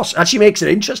a force. It actually makes it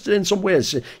interesting in some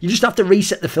ways. You just have to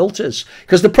reset the filters.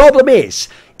 Because the problem is,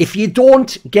 if you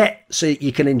don't get so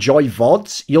you can enjoy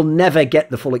VODs, you'll never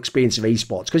get the full experience of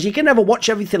esports because you can never watch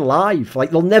everything live. Like,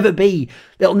 it'll never be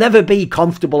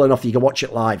comfortable enough that you can watch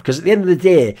it live because at the end of the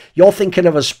day, you're thinking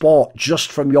of a sport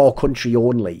just from your country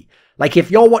only. Like,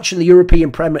 if you're watching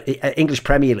the English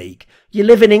Premier League, you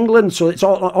live in England, so it's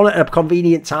on at a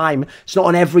convenient time. It's not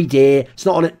on every day. It's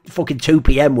not on at fucking 2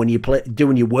 p.m. when you're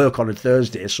doing your work on a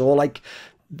Thursday. So, like...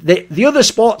 The other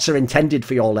sports are intended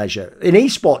for your leisure. In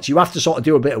esports, you have to sort of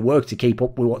do a bit of work to keep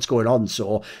up with what's going on.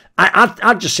 So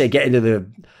I'd just say get into the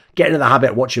habit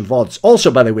of watching VODs. Also,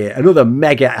 by the way, another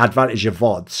mega advantage of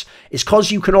VODs is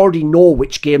because you can already know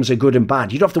which games are good and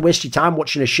bad. You don't have to waste your time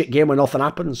watching a shit game where nothing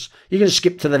happens. You can just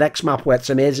skip to the next map where it's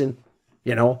amazing,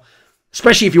 you know.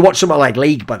 Especially if you watch something like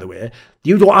League, by the way.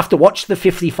 You don't have to watch the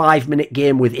 55-minute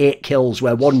game with 8 kills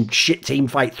where one shit team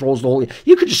fight throws the whole...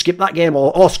 You could just skip that game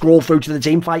or scroll through to the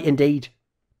team fight, indeed.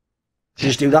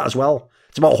 Just do that as well.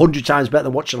 It's about 100 times better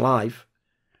than watching live.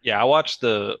 Yeah, I watched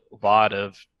the VOD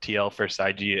of TL versus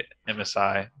IG at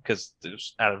MSI because it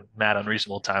was at a mad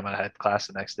unreasonable time. I had class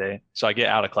the next day. So I get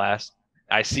out of class.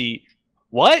 I see...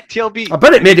 What? TLB? I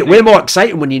bet it made it way more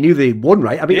exciting when you knew they won,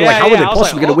 right? I mean, like, how are they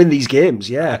possibly going to win these games?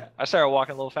 Yeah. I started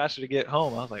walking a little faster to get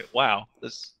home. I was like, wow,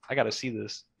 I got to see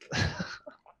this.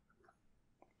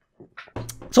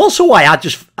 It's also why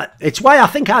I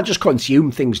think I just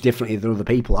consume things differently than other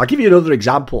people. I'll give you another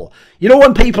example. You know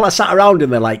when people are sat around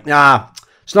and they're like, nah,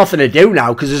 it's nothing to do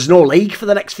now because there's no league for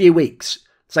the next few weeks.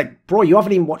 It's like, bro, you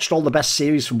haven't even watched all the best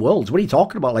series from Worlds. What are you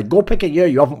talking about? Like, go pick a year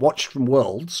you haven't watched from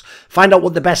Worlds, find out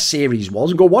what the best series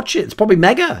was, and go watch it. It's probably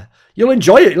mega. You'll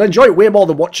enjoy it. You'll enjoy it way more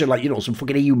than watching, like, you know, some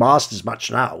fucking EU Masters match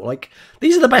now. Like,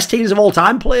 these are the best teams of all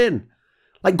time playing.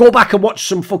 Like, go back and watch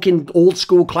some fucking old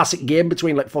school classic game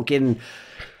between, like, fucking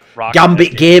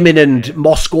Gambit Gaming and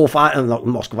Moscow Fight, not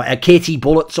Moscow Fight, KT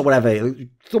Bullets or whatever.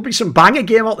 There'll be some banger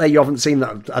game out there you haven't seen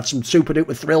that had some super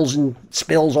duper thrills and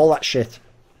spills, all that shit.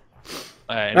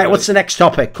 Right, what's the next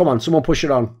topic? Come on, someone push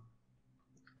it on.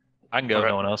 I can go.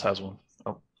 No one else has one.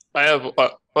 Oh. I have,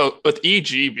 with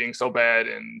EG being so bad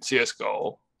in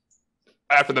CSGO,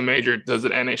 after the major, does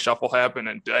an NA shuffle happen?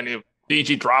 And do any of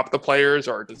EG drop the players,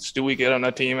 or does Stewie get on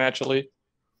a team actually?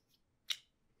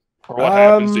 Or what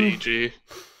happens to EG?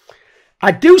 I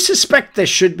do suspect there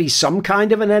should be some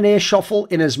kind of an NA shuffle,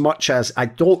 in as much as I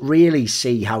don't really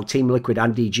see how Team Liquid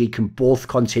and EG can both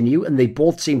continue, and they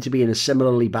both seem to be in a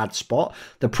similarly bad spot.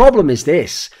 The problem is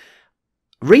this.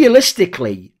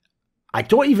 Realistically, I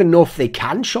don't even know if they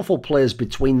can shuffle players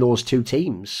between those two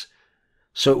teams.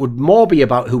 So it would more be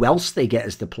about who else they get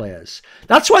as the players.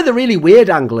 That's why the really weird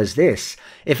angle is this.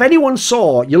 If anyone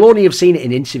saw, you'll only have seen it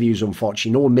in interviews,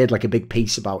 unfortunately. No one made like a big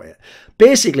piece about it.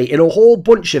 Basically, in a whole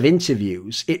bunch of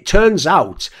interviews, it turns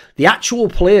out the actual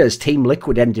players Team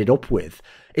Liquid ended up with,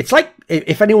 it's like,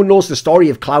 if anyone knows the story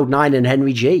of Cloud9 and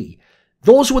Henry G,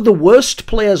 those were the worst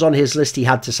players on his list he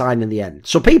had to sign in the end.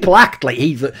 So people act like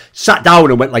he sat down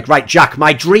and went like, right, Jack,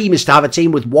 my dream is to have a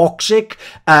team with Woxic,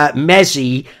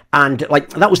 Mezzy, and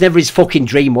like, that was never his fucking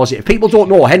dream, was it? If people don't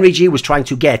know, Henry G was trying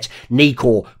to get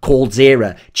Nico,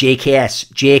 Coldzera,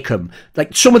 JKS, Jacob,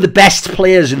 like some of the best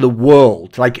players in the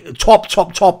world, like top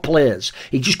players.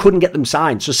 He just couldn't get them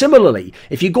signed. So similarly,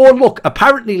 if you go and look,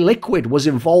 apparently Liquid was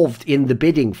involved in the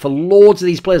bidding for loads of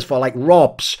these players, for like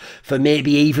Robs, for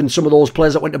maybe even some of those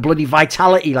players that went to bloody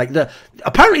Vitality. Like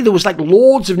apparently there was like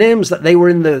loads of names that they were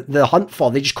in the hunt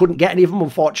for. They just couldn't get any of them,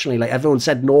 unfortunately. Like everyone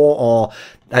said no, or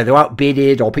they were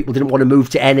outbidded, or people didn't want to move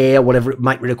to NA or whatever it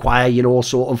might require, you know.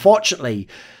 So unfortunately,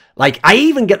 Like, I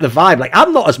even get the vibe, like,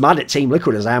 I'm not as mad at Team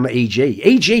Liquid as I am at EG.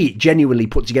 EG genuinely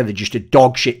put together just a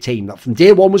dog shit team that from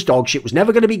day one was dog shit, was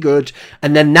never going to be good,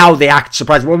 and then now they act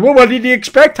surprised. Well, what did you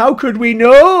expect? How could we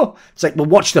know? It's like, well,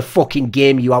 watch the fucking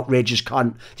game, you outrageous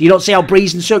cunt. Do you not see how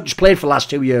Breeze and Cirque just played for the last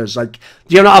 2 years? Like,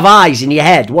 do you not have eyes in your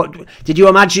head? What did you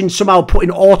imagine somehow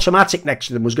putting automatic next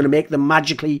to them was going to make them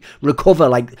magically recover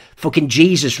like fucking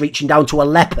Jesus reaching down to a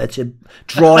leper to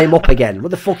draw him up again?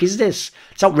 What the fuck is this?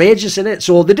 It's outrageous, isn't it?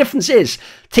 So the difference is,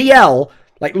 TL,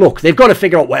 like, look, they've got to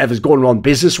figure out whatever's going on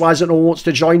business-wise that no one wants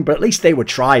to join, but at least they were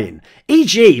trying.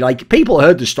 EG, like, people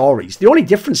heard the stories. The only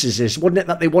difference is, wasn't it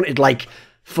that they wanted, like,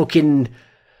 fucking,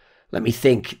 let me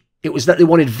think. It was that they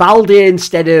wanted Valde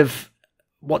instead of,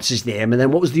 what's his name? And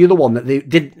then what was the other one that they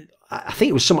did? I think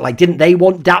it was something like, didn't they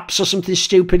want Daps or something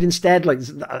stupid instead? Like,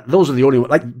 those are the only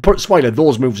ones. Like, spoiler,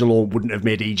 those moves alone wouldn't have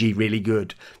made EG really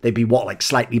good. They'd be, what, like,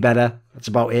 slightly better? That's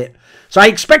about it. So I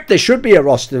expect there should be a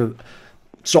roster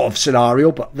sort of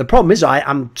scenario, but the problem is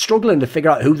I'm struggling to figure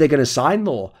out who they're going to sign,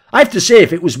 though. I have to say,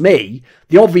 if it was me,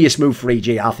 the obvious move for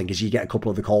EG, I think, is you get a couple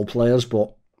of the call players,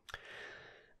 but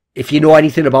if you know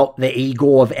anything about the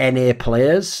ego of NA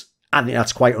players, I think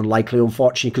that's quite unlikely,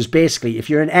 unfortunately, because basically, if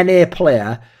you're an NA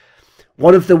player,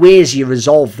 one of the ways you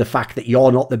resolve the fact that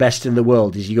you're not the best in the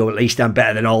world is you go, at least I'm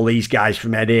better than all these guys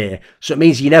from NA. So it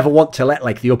means you never want to let,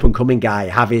 like, the up-and-coming guy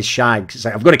have his shine. It's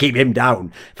like, I've got to keep him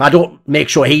down. If I don't make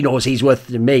sure he knows he's worth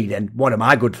than me, then what am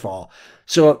I good for?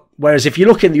 So, whereas if you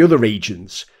look in the other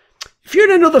regions, if you're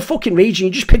in another fucking region,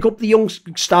 you just pick up the young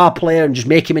star player and just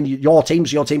make him in your team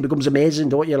so your team becomes amazing,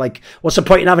 don't you? Like, what's the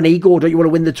point in having ego? Don't you want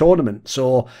to win the tournament?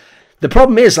 So the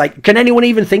problem is, like, can anyone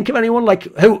even think of anyone? Like,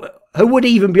 who would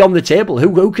even be on the table?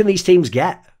 Who can these teams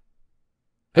get?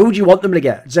 Who would you want them to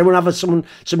get? Does anyone have some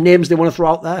names they want to throw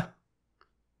out there?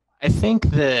 I think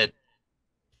that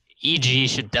EG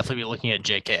should definitely be looking at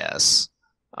JKS.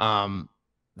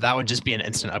 That would just be an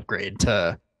instant upgrade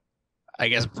to, I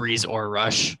guess, Breeze or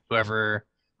Rush, whoever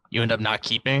you end up not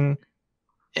keeping.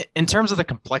 In terms of the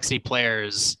complexity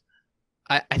players,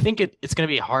 I think it's going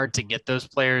to be hard to get those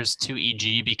players to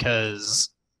EG because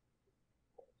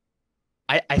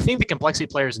I think the complexity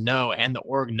players know, and the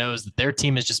org knows, that their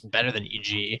team is just better than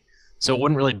EG. So it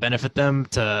wouldn't really benefit them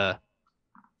to,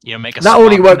 make a. That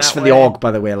only works for the org,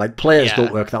 by the way. Like, players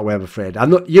don't work that way, I'm afraid.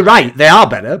 You're right, they are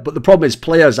better, but the problem is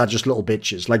players are just little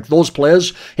bitches. Like, those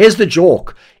players, here's the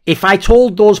joke. If I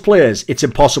told those players it's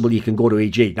impossible you can go to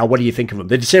EG, now what do you think of them?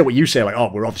 They'd say what you say, like,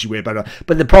 oh, we're obviously way better.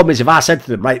 But the problem is, if I said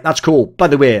to them, right, that's cool. By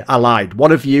the way, I lied.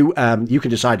 One of you, you can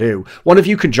decide who. One of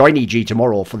you can join EG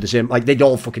tomorrow for the same, like, they'd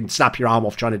all fucking snap your arm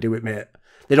off trying to do it, mate.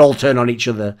 They'd all turn on each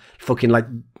other, fucking like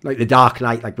the Dark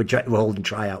Knight, like we're holding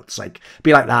tryouts. Like,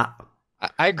 be like that.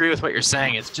 I agree with what you're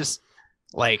saying. It's just,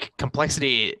 like,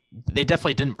 complexity, they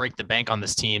definitely didn't break the bank on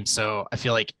this team. So I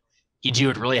feel like EG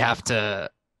would really have to,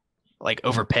 like,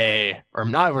 overpay, or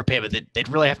not overpay, but they'd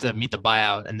really have to meet the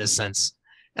buyout in this sense.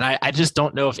 And I just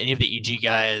don't know if any of the EG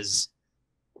guys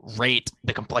rate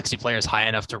the complexity players high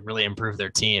enough to really improve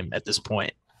their team at this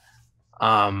point.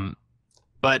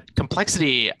 But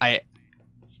complexity, I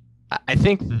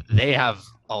think they have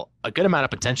a good amount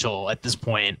of potential at this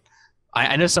point.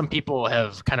 I know some people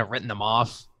have kind of written them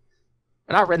off.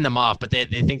 Not written them off, but they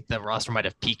think the roster might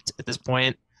have peaked at this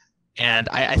point. And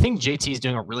I think JT is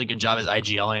doing a really good job as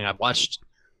IGLing. I've watched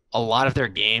a lot of their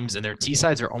games, and their T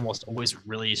sides are almost always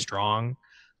really strong.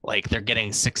 Like, they're getting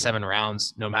 6-7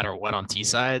 rounds no matter what on T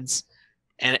sides.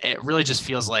 And it really just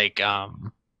feels like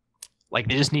they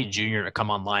just need Junior to come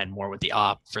online more with the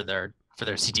op for their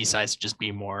CT sides to just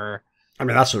be more, I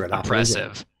mean, that's already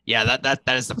impressive. Yeah,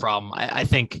 that is the problem. I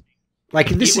think, like,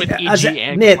 this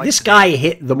this guy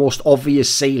hit the most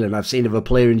obvious ceiling I've seen of a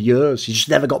player in years. He just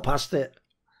never got past it.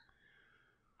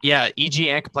 Yeah, EG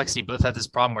and Complexity both have this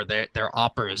problem where their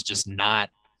opper is just not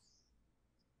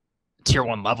tier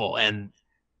 1 level. And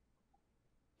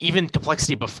even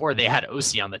Complexity before, they had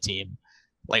OC on the team.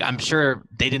 Like, I'm sure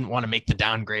they didn't want to make the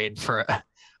downgrade for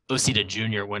OC to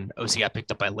Junior when OC got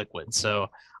picked up by Liquid. So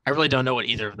I really don't know what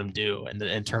either of them do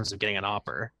in terms of getting an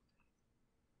opper.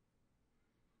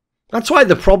 That's why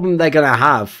the problem they're going to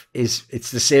have is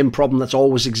it's the same problem that's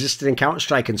always existed in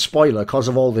Counter-Strike. And spoiler, because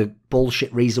of all the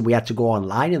bullshit reason we had to go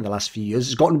online in the last few years,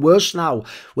 it's gotten worse now,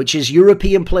 which is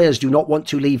European players do not want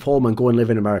to leave home and go and live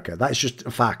in America. That is just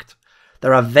a fact.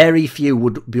 There are very few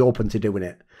would be open to doing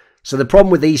it. So the problem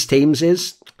with these teams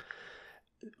is,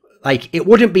 like, it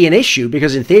wouldn't be an issue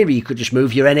because in theory you could just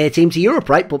move your NA team to Europe,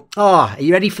 right? But, are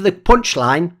you ready for the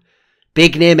punchline?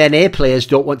 Big name NA players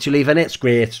don't want to leave NA. It's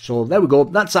great. So there we go.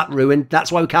 That's that ruined. That's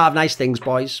why we can't have nice things,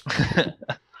 boys.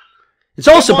 It's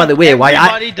also, by the way, why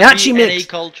it actually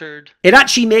cultured. It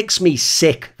actually makes me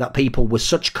sick that people were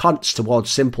such cunts towards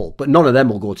Simple, but none of them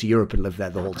will go to Europe and live there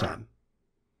the whole time.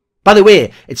 By the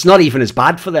way, it's not even as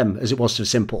bad for them as it was for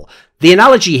Simple. The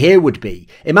analogy here would be,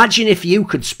 imagine if you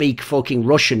could speak fucking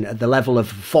Russian at the level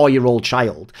of a 4-year-old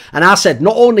child, and I said,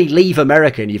 not only leave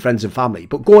America and your friends and family,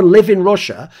 but go and live in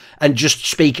Russia and just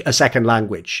speak a second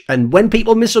language. And when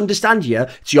people misunderstand you,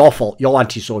 it's your fault. You're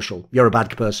antisocial. You're a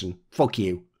bad person. Fuck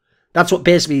you. That's what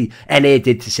basically NA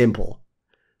did to Simple.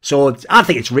 So I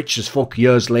think it's rich as fuck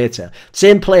years later.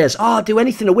 Same players. Oh, do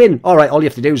anything to win. All right, all you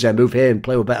have to do is move here and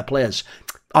play with better players.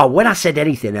 Oh, when I said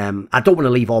anything, I don't want to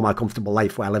leave all my comfortable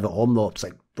life where I live at home, though. It's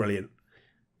like, brilliant.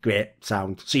 Great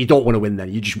sound. So you don't want to win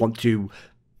then. You just want to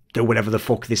do whatever the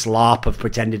fuck this LARP of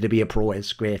pretending to be a pro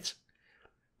is. Great.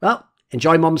 Well,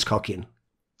 enjoy Mom's cocking.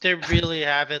 They really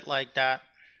have it like that.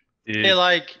 Dude. They're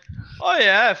like, oh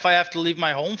yeah, if I have to leave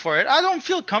my home for it, I don't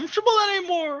feel comfortable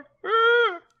anymore.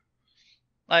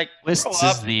 Like,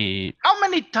 how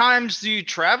many times do you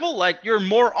travel? Like, you're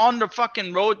more on the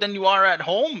fucking road than you are at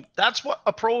home. That's what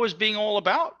a pro is being all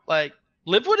about. Like,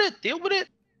 live with it, deal with it.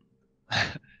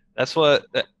 That's what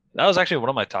that was actually one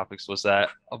of my topics, was that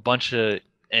a bunch of,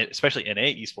 especially NA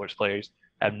esports players,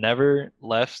 have never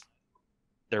left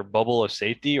their bubble of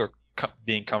safety or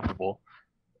being comfortable.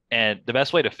 And the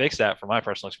best way to fix that, from my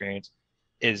personal experience,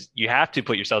 is you have to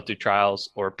put yourself through trials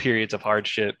or periods of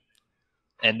hardship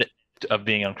and of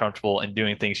being uncomfortable and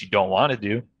doing things you don't want to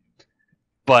do.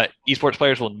 But esports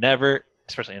players will never,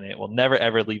 especially in it, will never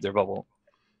ever leave their bubble.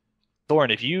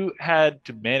 Thorin, if you had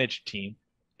to manage a team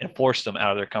and force them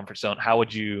out of their comfort zone, how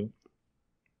would you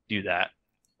do that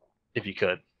if you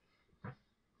could?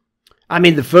 I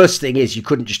mean, the first thing is you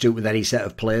couldn't just do it with any set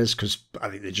of players, because I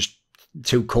think they're just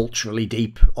too culturally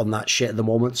deep on that shit at the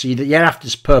moment. So you have to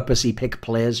just purposely pick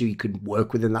players who you can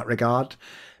work with in that regard.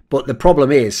 But the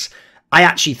problem is, I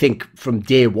actually think from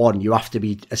day one, you have to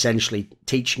be essentially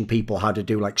teaching people how to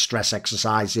do like stress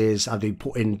exercises, how to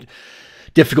put in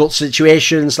difficult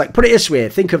situations. Like, put it this way,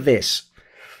 think of this.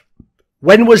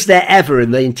 When was there ever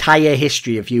in the entire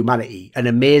history of humanity an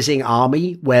amazing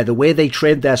army where the way they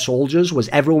trained their soldiers was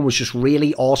everyone was just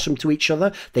really awesome to each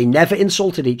other? They never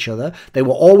insulted each other. They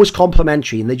were always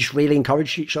complimentary and they just really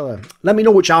encouraged each other. Let me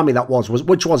know which army that was.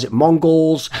 Which was it?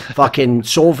 Mongols? Fucking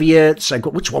Soviets? Like,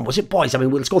 which one was it, boys? I mean,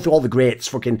 let's go through all the greats.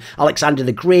 Fucking Alexander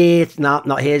the Great.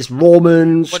 Not his.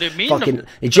 Romans. What do you mean? Fucking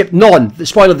Egypt. None. The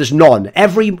spoiler, there's none.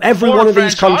 Every one of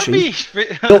these countries.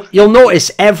 You'll notice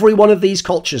every one of these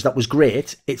cultures that was great,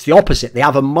 it's the opposite. They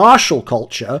have a martial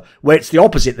culture where it's the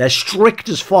opposite. They're strict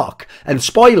as fuck. And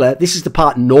spoiler, this is the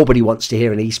part nobody wants to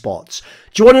hear in esports.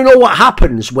 Do you want to know what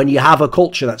happens when you have a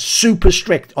culture that's super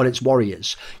strict on its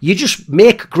warriors? You just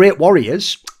make great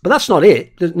warriors, but that's not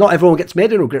it. Not everyone gets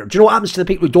made into a great. Do you know what happens to the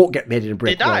people who don't get made into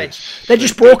great warriors? They're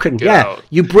just broken. Yeah.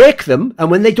 You break them,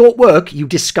 and when they don't work, you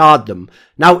discard them.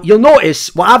 Now, you'll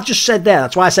notice what I've just said there.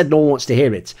 That's why I said no one wants to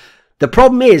hear it. The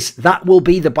problem is that will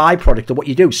be the byproduct of what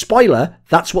you do. Spoiler,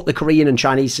 that's what the Korean and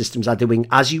Chinese systems are doing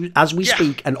as we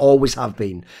speak and always have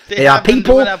been. They are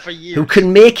people who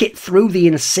can make it through the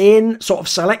insane sort of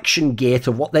selection gate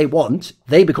of what they want.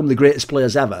 They become the greatest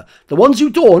players ever. The ones who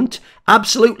don't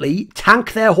absolutely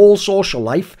tank their whole social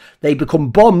life. They become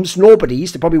bums,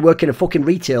 nobodies. They probably work in a fucking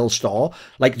retail store.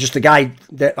 Like just a guy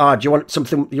that, do you want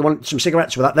something? You want some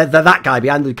cigarettes with that? They're that guy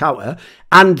behind the counter.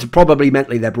 And probably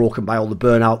mentally they're broken by all the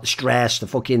burnout, the stress, the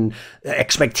fucking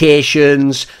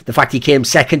expectations, the fact he came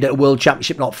second at a world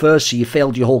championship, not first, so you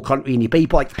failed your whole country and your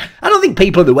people. Like, I don't think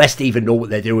people in the West even know what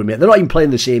they're doing, mate. They're not even playing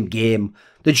the same game.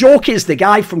 The joke is the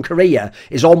guy from Korea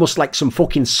is almost like some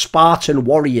fucking Spartan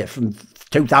warrior from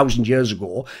 2,000 years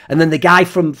ago. And then the guy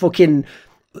from fucking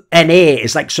NA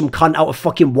is like some cunt out of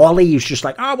fucking Wally who's just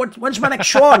like, when's my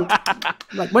next one?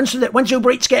 Like, when's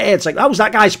Uber Eats get here? It's like, how's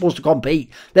that guy supposed to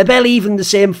compete? They're barely even the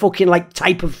same fucking like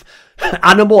type of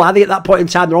animal, are they, at that point in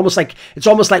time? They're almost like, it's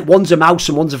almost like one's a mouse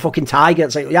and one's a fucking tiger.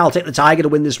 It's like, yeah, I'll take the tiger to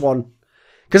win this one.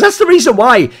 Because that's the reason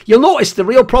why. You'll notice the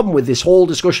real problem with this whole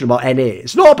discussion about NA.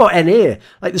 It's not about NA.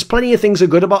 Like, there's plenty of things that are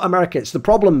good about America. It's the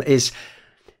problem is,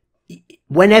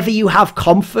 whenever you have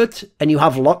comfort and you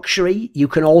have luxury, you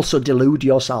can also delude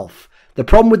yourself. The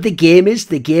problem with the game is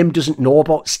the game doesn't know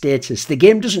about status. The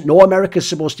game doesn't know America's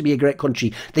supposed to be a great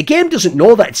country. The game doesn't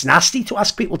know that it's nasty to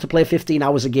ask people to play 15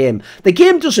 hours a game. The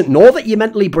game doesn't know that you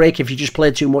mentally break if you just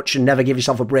play too much and never give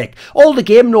yourself a break. All the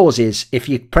game knows is if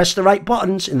you press the right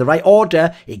buttons in the right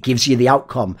order, it gives you the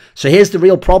outcome. So here's the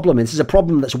real problem. This is a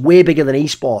problem that's way bigger than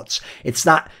esports. It's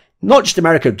that not just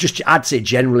America, just I'd say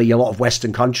generally a lot of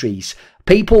Western countries,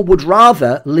 people would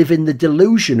rather live in the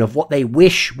delusion of what they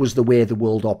wish was the way the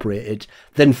world operated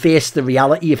than face the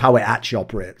reality of how it actually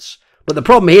operates. But the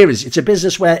problem here is it's a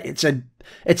business where it's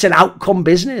an outcome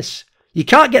business. You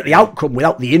can't get the outcome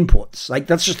without the inputs. Like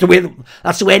that's just the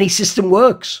way any system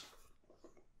works.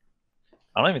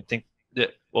 I don't even think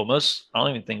that. Well, I don't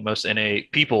even think most NA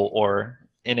people or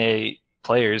NA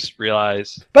players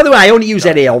realize. By the way, I only use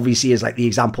NA obviously as like the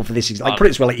example for this. Like put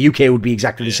it as well, like UK would be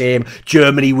exactly the same.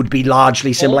 Germany would be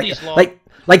largely similar.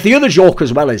 Like the other joke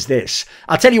as well is this.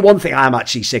 I'll tell you one thing I'm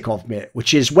actually sick of, mate,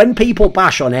 which is when people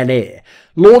bash on NA,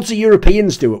 loads of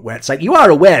Europeans do it where it's like, you are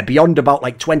aware beyond about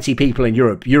like 20 people in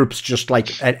Europe, Europe's just like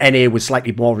an NA with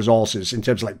slightly more resources in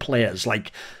terms of like players.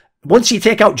 Like once you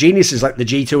take out geniuses like the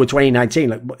G2 of 2019,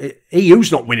 like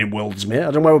EU's not winning worlds, mate. I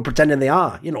don't know why we're pretending they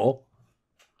are, you know.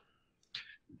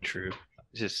 True.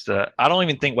 Just I don't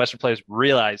even think Western players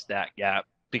realize that gap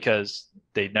because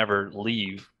they never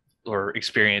leave or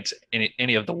experience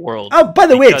any of the world. Oh, by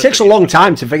the way, it takes a long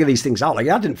time to figure these things out. Like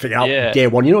I didn't figure out day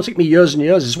one. You know, it took me years and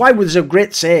years. It's why there's a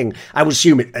great saying. I would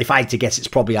assume if I had to guess, it's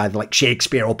probably either like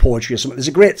Shakespeare or poetry or something. There's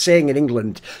a great saying in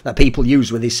England that people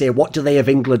use where they say, "What do they of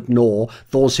England know?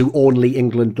 Those who only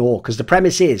England know." Because the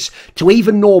premise is to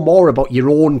even know more about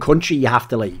your own country, you have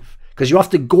to leave. Because you have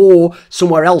to go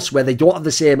somewhere else where they don't have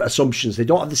the same assumptions, they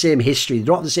don't have the same history, they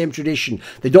don't have the same tradition,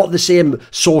 they don't have the same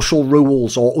social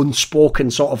rules or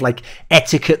unspoken sort of like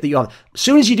etiquette that you have. As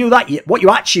soon as you do that, what you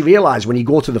actually realise when you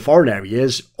go to the foreign area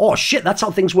is, oh shit, that's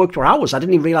how things worked for ours. I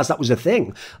didn't even realise that was a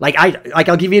thing.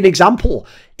 I'll give you an example.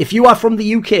 If you are from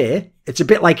the UK, it's a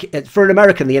bit like, for an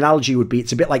American, the analogy would be,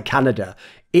 it's a bit like Canada.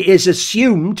 It is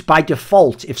assumed by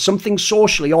default, if something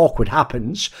socially awkward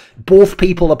happens, both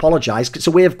people apologise. It's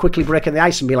a way of quickly breaking the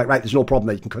ice and being like, right, there's no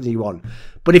problem, you can continue on.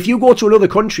 But if you go to another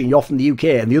country and you're from the UK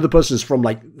and the other person's from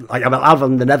I'll have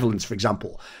in the Netherlands, for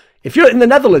example. If you're in the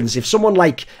Netherlands, if someone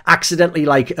like accidentally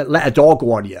like let a dog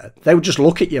go on you, they would just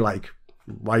look at you like,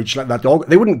 why did you let that dog?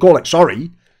 They wouldn't go like,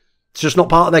 sorry. It's just not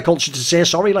part of their culture to say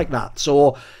sorry like that.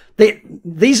 So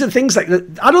these are things like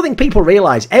that. I don't think people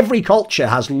realise every culture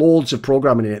has loads of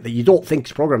programming in it that you don't think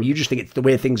is programming. You just think it's the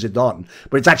way things are done.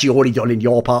 But it's actually already done in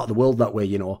your part of the world that way,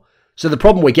 you know. So the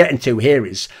problem we're getting to here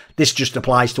is this just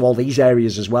applies to all these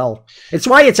areas as well. It's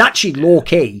why it's actually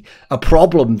low-key a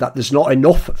problem that there's not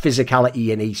enough physicality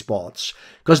in esports.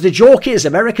 Because the joke is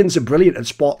Americans are brilliant at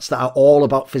sports that are all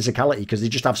about physicality because they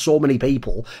just have so many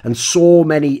people and so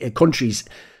many countries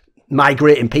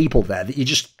migrating people there that you're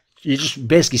just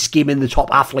basically skimming the top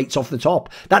athletes off the top.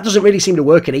 That doesn't really seem to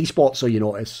work in esports, so you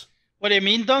notice. What do you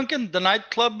mean, Duncan? The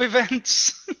nightclub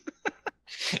events?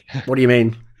 What do you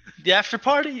mean? The after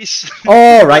parties.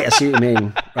 Oh, right. I see what you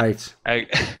mean. Right.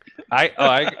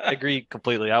 I agree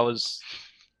completely. I was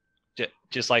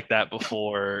just like that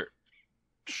before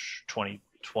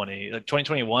 2020. Like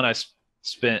 2021, I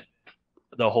spent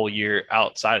the whole year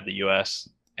outside of the U.S.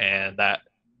 and that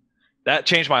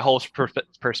changed my whole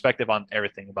perspective on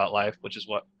everything about life, which is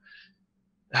what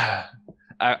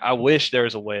I wish there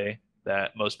was a way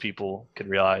that most people could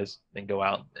realize and go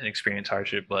out and experience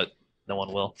hardship, but no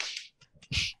one will.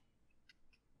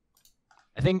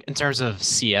 I think in terms of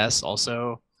CS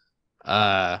also,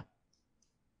 with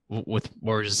what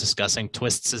we're just discussing,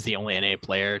 Twists is the only NA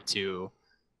player to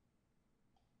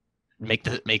make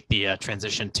the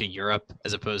transition to Europe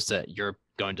as opposed to Europe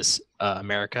going to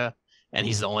America. And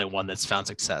he's the only one that's found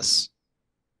success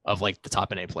of like the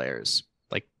top NA players,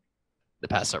 like the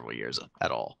past several years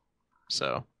at all.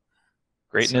 So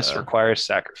greatness requires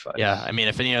sacrifice. Yeah. I mean,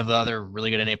 if any of the other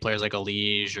really good NA players like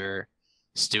Elige or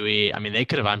Stewie, I mean, they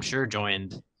could have, I'm sure,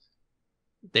 joined.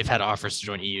 They've had offers to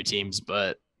join EU teams,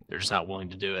 but they're just not willing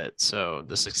to do it. So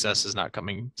the success is not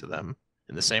coming to them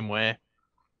in the same way.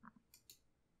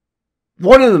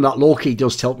 One of them that low-key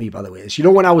does tilt me, by the way, is, you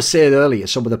know, when I was saying earlier,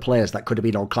 some of the players that could have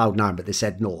been on Cloud9, but they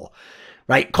said no,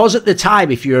 right? Because at the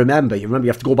time, if you remember you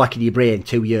have to go back in your brain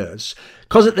 2 years.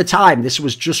 Because at the time, this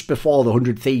was just before the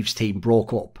 100 Thieves team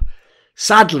broke up.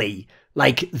 Sadly,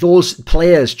 like, those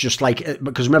players just like,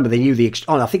 because remember, they knew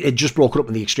I think they just broke up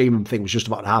when the Extreme thing was just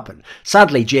about to happen.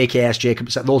 Sadly, JKS, Jacob,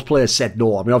 those players said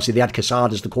no. I mean, obviously, they had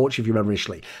Cassard as the coach, if you remember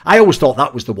initially. I always thought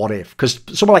that was the what if, because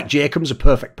someone like Jacob's a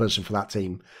perfect person for that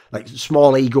team. Like,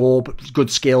 small ego, but good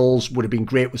skills, would have been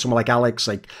great with someone like Alex.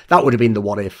 Like, that would have been the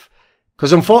what if.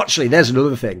 Because unfortunately, there's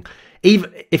another thing.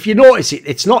 Even if you notice it,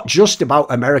 it's not just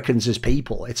about Americans as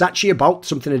people. It's actually about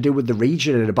something to do with the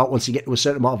region and about once you get to a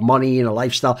certain amount of money and a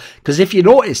lifestyle. Because if you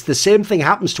notice, the same thing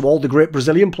happens to all the great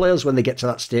Brazilian players when they get to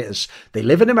that status. They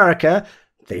live in America.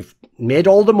 They've made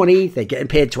all the money, they're getting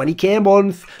paid 20k a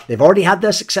month, they've already had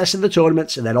their success in the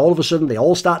tournaments, and then all of a sudden they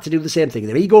all start to do the same thing.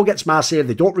 Their ego gets massive,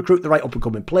 they don't recruit the right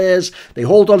up-and-coming players, they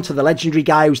hold on to the legendary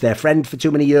guy who's their friend for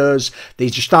too many years, they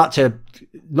just start to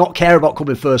not care about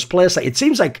coming first place. Like, it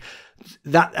seems like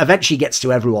that eventually gets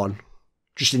to everyone,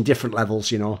 just in different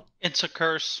levels, you know. It's a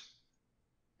curse.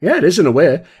 Yeah, it is in a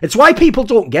way. It's why people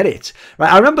don't get it.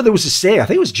 Right? I remember there was a saying, I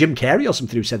think it was Jim Carrey or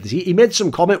something who said this. He made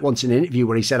some comment once in an interview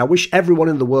where he said, I wish everyone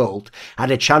in the world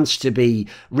had a chance to be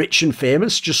rich and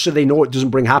famous just so they know it doesn't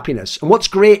bring happiness. And what's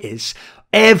great is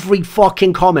every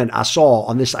fucking comment I saw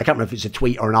on this, I can't remember if it's a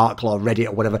tweet or an article or Reddit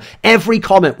or whatever, every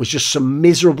comment was just some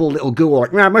miserable little ghoul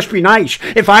like, it must be nice.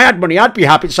 If I had money, I'd be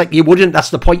happy. It's like, you wouldn't. That's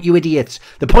the point, you idiot.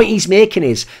 The point he's making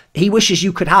is he wishes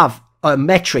you could have a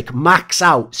metric max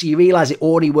out, so you realize it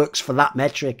only works for that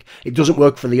metric. It doesn't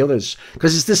work for the others,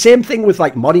 because it's the same thing with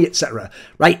like money, etc.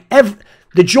 Right?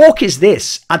 The joke is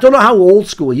this. I don't know how old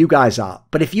school you guys are,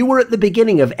 but if you were at the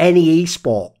beginning of any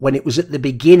esport, when it was at the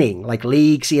beginning, like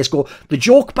League, CSGO, the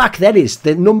joke back then is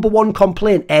the number one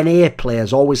complaint NA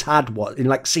players always had, what in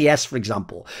like CS, for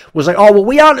example, was like, oh, well,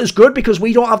 we aren't as good because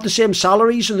we don't have the same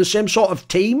salaries and the same sort of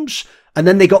teams. And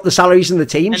then they got the salaries and the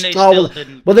teams. And they still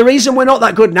didn't. Well, the reason we're not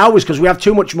that good now is because we have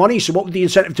too much money. So what would the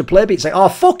incentive to play be? It's like, oh,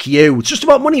 fuck you. It's just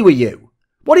about money with you.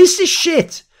 What is this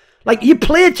shit? Like, you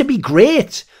play to be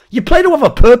great. You play to have a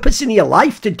purpose in your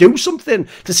life, to do something,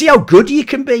 to see how good you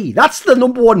can be. That's the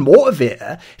number one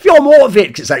motivator. If you're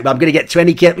motivated, it's like, well, I'm going to get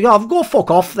 20k. Oh, go fuck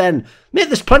off then. Mate,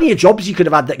 there's plenty of jobs you could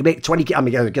have had that can make 20k. I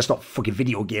mean, I guess not fucking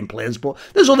video game players, but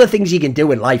there's other things you can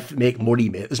do in life to make money,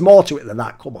 mate. There's more to it than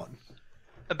that. Come on.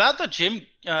 About the Jim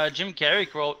Carrey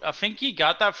quote, I think he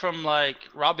got that from like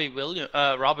Robin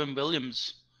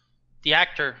Williams, the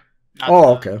actor.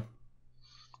 Okay.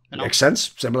 You know? Makes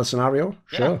sense. Similar scenario.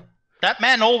 Yeah. Sure. That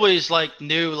man always like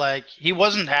knew like he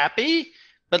wasn't happy,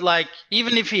 but like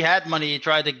even if he had money, he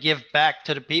tried to give back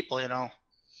to the people, you know.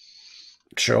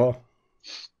 Sure.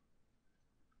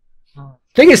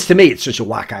 Thing is, to me, it's such a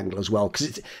whack angle as well,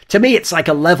 because to me, it's like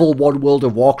a level 1 World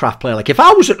of Warcraft player. Like, if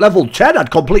I was at level 10,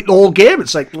 I'd complete the whole game.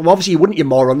 It's like, well, obviously you wouldn't, you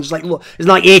moron. It's like, look, it's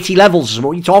like 80 levels.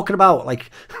 What are you talking about? Like,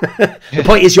 the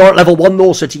point is you're at level 1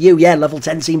 though, so to you, yeah, level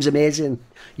 10 seems amazing.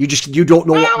 You don't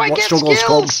know what struggles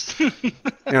come. You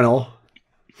know.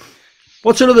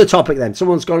 What's another topic then?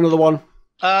 Someone's got another one?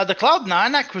 The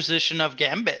Cloud9 acquisition of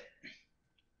Gambit.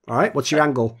 All right, what's your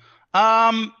angle?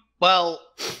 Well,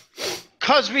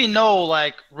 because we know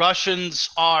like Russians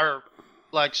are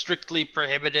like strictly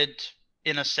prohibited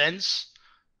in a sense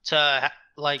to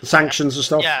like sanctions and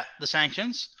stuff. Yeah, the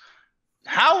sanctions.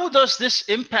 How does this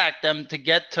impact them to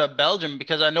get to Belgium?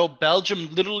 Because I know Belgium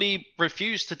literally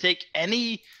refused to take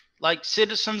any like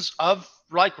citizens of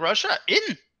like Russia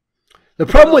in. The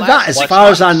problem with that, as far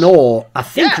as I know, I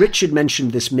think Richard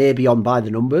mentioned this maybe on By the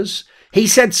Numbers. He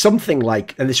said something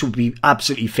like, and this would be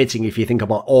absolutely fitting if you think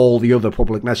about all the other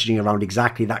public messaging around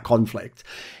exactly that conflict.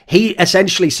 He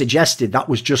essentially suggested that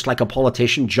was just like a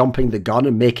politician jumping the gun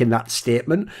and making that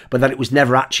statement, but that it was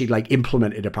never actually like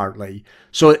implemented apparently.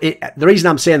 So the reason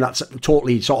I'm saying that's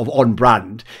totally sort of on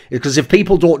brand is because if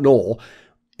people don't know,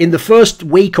 in the first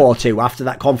week or two after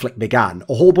that conflict began,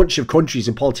 a whole bunch of countries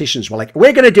and politicians were like,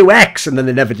 we're going to do X, and then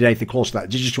they never did anything close to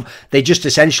that. They just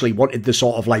essentially wanted the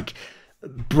sort of like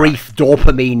brief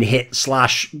dopamine hit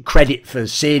 / credit for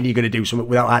saying you're going to do something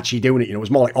without actually doing it. You know, it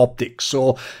was more like optics.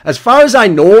 So as far as I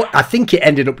know, I think it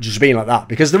ended up just being like that,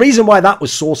 because the reason why that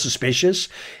was so suspicious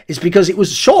is because it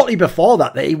was shortly before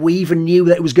that we even knew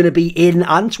that it was going to be in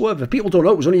Antwerp. If people don't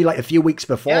know, it was only like a few weeks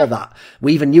before that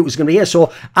we even knew it was going to be here.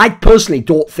 So I personally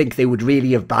don't think they would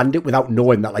really have banned it without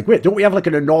knowing that. Like, wait, don't we have like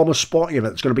an enormous sporting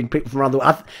event that's going to bring people from around the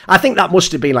world? I think that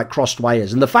must have been like crossed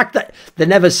wires. And the fact that there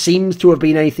never seems to have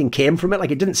been anything came from it, like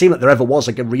it didn't seem like there ever was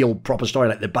like a real proper story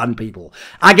like they banned people.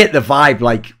 I get the vibe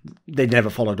like they never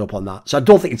followed up on that. So I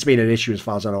don't think it's been an issue as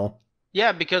far as I know.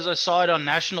 Yeah, because I saw it on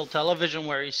national television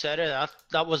where he said it.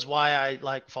 That was why I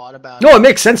like thought about it. No, it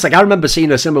makes sense. Like I remember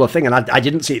seeing a similar thing, and I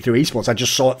didn't see it through esports. I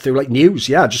just saw it through like news.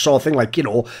 Yeah, I just saw a thing like, you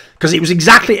know, because it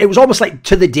was almost like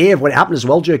to the day of when it happened as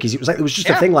well, Jerkies. It was like there was just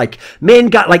a thing like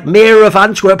mayor of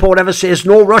Antwerp or whatever says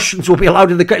no Russians will be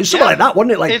allowed in the country. Something like that,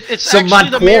 wasn't it? Like it's some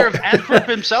actually the mayor of Antwerp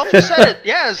himself who said it.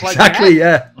 Yeah, it's like exactly.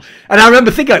 Yeah, and I remember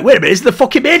thinking like, wait a minute, is the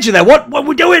fucking major there? What are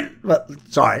we doing? But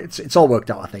sorry, it's all worked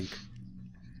out, I think.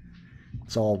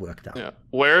 It's all worked out. Yeah.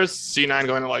 Where's C9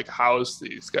 going to like house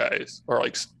these guys or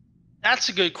like That's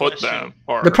a good put question. them.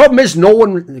 Or The problem is no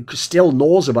one still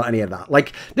knows about any of that.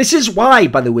 Like, this is why,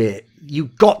 by the way, you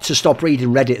got to stop reading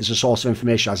Reddit as a source of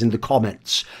information, as in the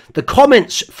comments. The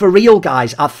comments, for real,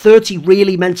 guys, are 30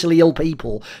 really mentally ill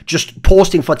people just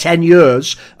posting for 10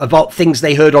 years about things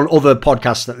they heard on other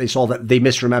podcasts that they saw that they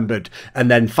misremembered, and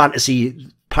then fantasy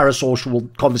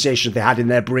parasocial conversations they had in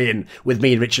their brain with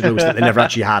me and Richard Lewis that they never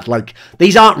actually had. Like,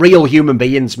 these aren't real human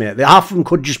beings, mate. Half of them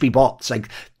could just be bots. Like,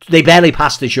 they barely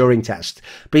passed the Turing test.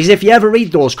 Because if you ever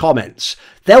read those comments,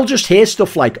 they'll just hear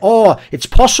stuff like, oh, it's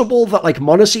possible that, like,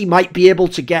 Monasy might be able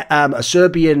to get a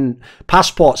Serbian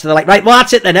passport. So they're like, right, well,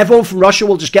 that's it then. Everyone from Russia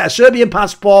will just get a Serbian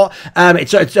passport.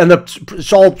 Problem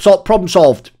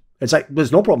solved. It's like,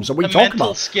 there's no problem. So what are you talking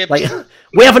about? Like,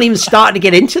 we haven't even started to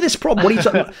get into this problem. What are you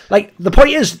talking about? Like, the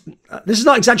point is, this is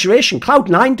not exaggeration.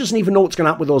 Cloud9 doesn't even know what's going to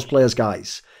happen with those players,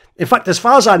 guys. In fact, as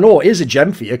far as I know, it is a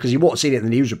gem for you, because you won't have seen it in the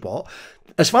news report.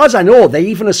 As far as I know, they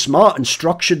even are smart and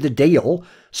structured the deal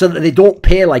so that they don't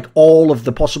pay, like, all of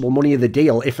the possible money of the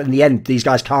deal if, in the end, these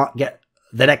guys can't get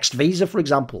the next visa, for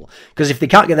example. Because if they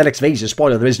can't get the next visa,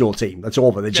 spoiler, there is no team. That's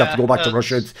over. They just have to go back to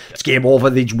Russia. It's game over.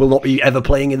 They will not be ever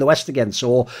playing in the West again.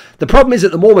 So the problem is,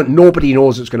 at the moment, nobody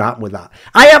knows what's going to happen with that.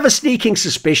 I have a sneaking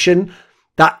suspicion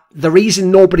that the reason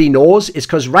nobody knows is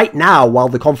because right now, while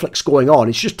the conflict's going on,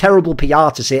 it's just terrible PR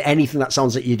to say anything that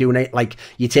sounds like you're doing it, like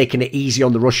you're taking it easy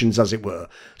on the Russians, as it were.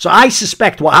 So I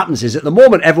suspect what happens is, at the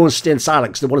moment, everyone's staying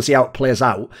silent because they want to see how it plays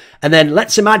out. And then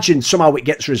let's imagine somehow it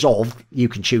gets resolved. You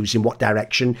can choose in what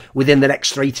direction within the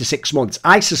next 3 to 6 months.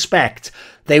 I suspect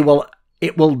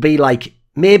it will be like,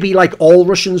 maybe like all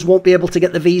Russians won't be able to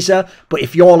get the visa, but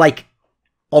if you're like,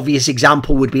 obvious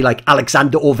example would be like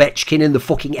Alexander Ovechkin in the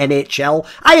fucking NHL.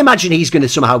 I imagine he's going to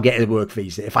somehow get a work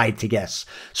visa, if I had to guess.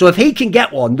 So if he can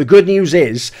get one, the good news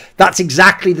is that's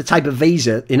exactly the type of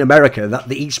visa in America that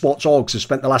the esports orgs have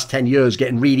spent the last 10 years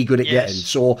getting really good at getting.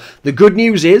 So the good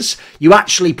news is you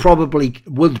actually probably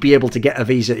would be able to get a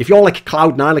visa. If you're like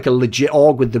Cloud9, like a legit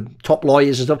org with the top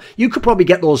lawyers and stuff, you could probably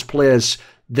get those players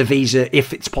the visa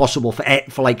if it's possible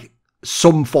for like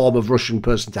some form of Russian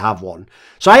person to have one.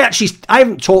 So I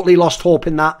haven't totally lost hope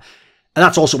in that. And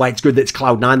that's also why it's good that it's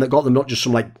Cloud9 that got them, not just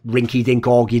some like rinky-dink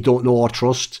org you don't know or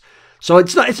trust. So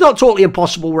it's not totally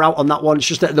impossible we're out on that one. It's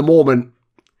just that at the moment,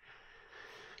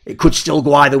 it could still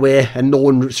go either way and no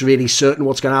one's really certain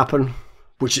what's going to happen,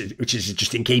 which is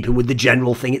just in keeping with the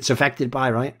general thing it's affected by,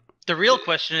 right? The real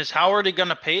question is, how are they going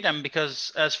to pay them?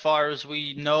 Because as far as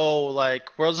we know,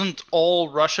 like, wasn't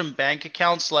all Russian bank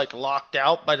accounts like locked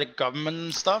out by the government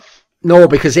and stuff? No,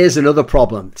 because here's another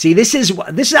problem. See, this is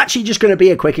actually just going to be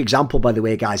a quick example, by the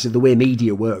way, guys, of the way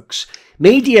media works.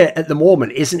 Media at the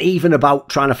moment isn't even about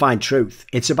trying to find truth.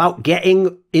 It's about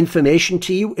getting information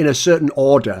to you in a certain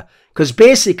order. Because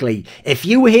basically, if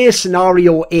you hear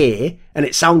scenario A and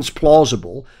it sounds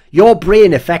plausible, your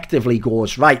brain effectively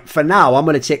goes, right, for now, I'm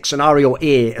going to take scenario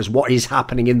A as what is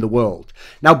happening in the world.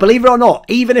 Now, believe it or not,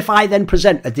 even if I then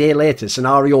present a day later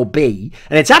scenario B,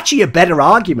 and it's actually a better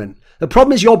argument, the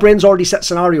problem is your brain's already set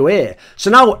scenario A.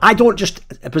 So now I don't just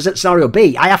present scenario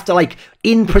B. I have to, like,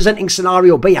 in presenting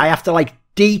scenario B, I have to, like,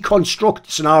 deconstruct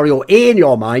scenario A in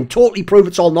your mind, totally prove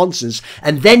it's all nonsense,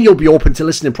 and then you'll be open to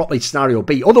listening properly to scenario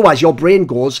B. Otherwise, your brain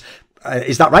goes,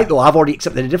 is that right though? I've already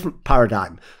accepted a different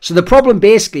paradigm. So the problem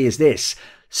basically is this.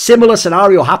 Similar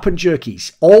scenario happened,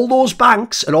 jerkies. All those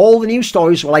banks and all the news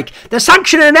stories were like, they're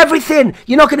sanctioning everything.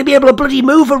 You're not going to be able to bloody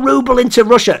move a ruble into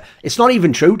Russia. It's not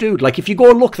even true, dude. Like, if you go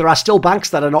and look, there are still banks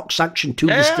that are not sanctioned to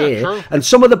this day. True. And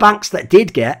some of the banks that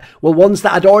did get were ones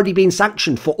that had already been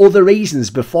sanctioned for other reasons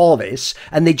before this.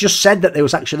 And they just said that they were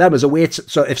sanctioning them as a way to,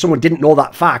 so if someone didn't know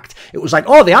that fact, it was like,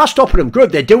 oh, they are stopping them.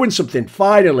 Good, they're doing something,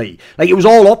 finally. Like, it was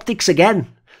all optics again.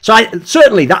 So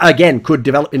certainly that, again, could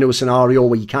develop into a scenario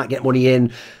where you can't get money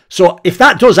in. So if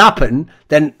that does happen,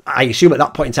 then I assume at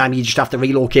that point in time, you just have to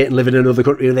relocate and live in another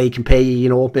country where they can pay you, you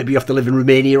know, maybe you have to live in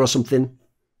Romania or something.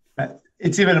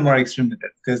 It's even more extreme than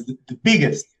that, because the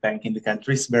biggest bank in the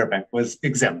country, Sberbank, was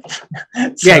exempt. So,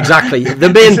 yeah, exactly.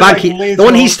 The main bank, like the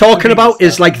one he's talking about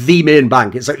is like the main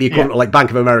bank. It's like the equivalent of like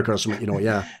Bank of America or something, you know,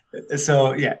 yeah.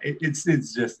 So, yeah, it's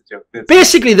just a joke.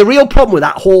 Basically, the real problem with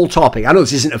that whole topic, I know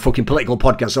this isn't a fucking political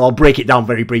podcast, so I'll break it down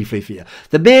very briefly for you.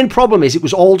 The main problem is it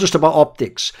was all just about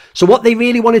optics. So what they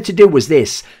really wanted to do was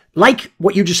this. like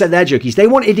what you just said there, Jerkies, they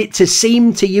wanted it to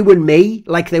seem to you and me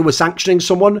like they were sanctioning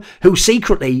someone who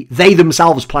secretly they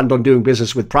themselves planned on doing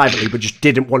business with privately, but just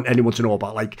didn't want anyone to know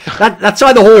about. Like that's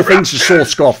why the whole thing's just so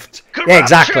scoffed. Yeah,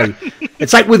 exactly.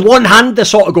 It's like with one hand they're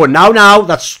sort of going, now,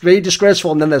 that's really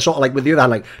disgraceful, and then they're sort of like with the other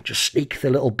hand, like, just sneak the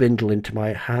little bindle into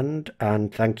my hand,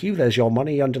 and thank you. There's your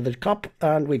money under the cup,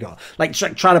 and we go. Like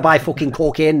trying to buy fucking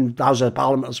cocaine, House of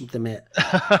Parliament or something, mate.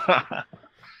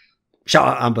 Shout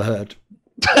out Amber Heard.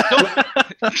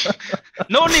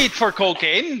 No need for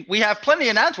cocaine. We have plenty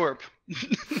in Antwerp.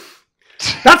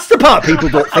 That's the part people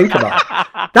don't think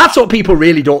about. That's what people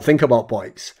really don't think about,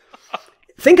 boys.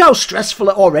 Think how stressful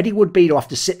it already would be to have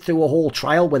to sit through a whole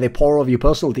trial where they pour over your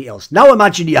personal details. Now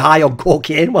imagine you're high on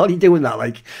cocaine while you're doing that.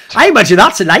 Like, I imagine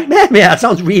that's a nightmare, man. That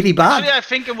sounds really bad. Actually, I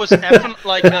think it was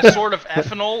like a sort of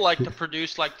ethanol, like to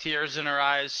produce like tears in her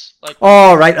eyes. Like,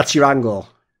 oh, right, that's your angle.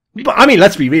 But I mean,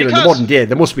 let's be real. In the modern day,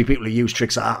 there must be people who use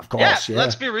tricks like that, of course. Yeah,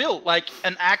 let's be real. Like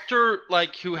an actor,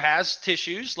 like who has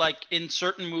tissues, like in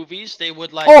certain movies, they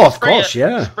would like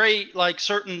spray like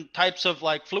certain types of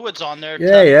like fluids on there.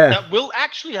 That will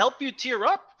actually help you tear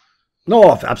up.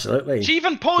 No, absolutely. She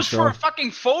even posed for a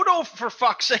fucking photo, for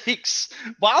fuck's sakes,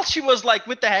 while she was like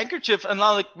with the handkerchief, and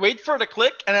I like wait for the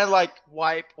click, and then like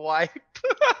wipe,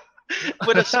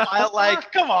 with a smile. Like,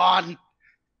 come on.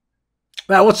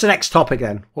 Well, what's the next topic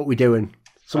then? What are we doing?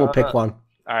 Someone pick one.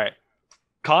 All right.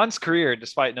 Khan's career,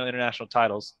 despite no international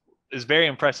titles, is very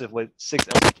impressive with 6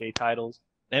 LCK titles,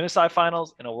 an MSI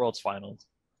finals, and a Worlds finals,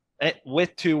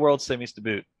 with 2 World semis to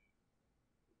boot.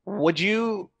 Would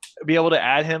you be able to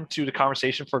add him to the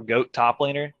conversation for GOAT top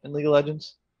laner in League of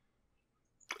Legends?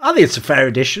 I think it's a fair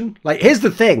addition. Like, here's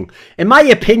the thing. In my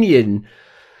opinion,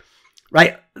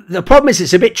 right, the problem is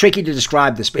it's a bit tricky to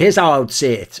describe this, but here's how I would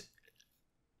say it.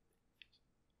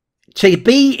 To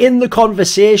be in the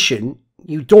conversation,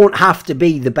 you don't have to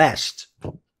be the best.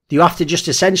 You have to just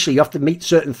essentially, you have to meet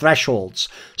certain thresholds.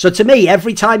 So to me,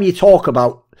 every time you talk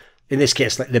about, in this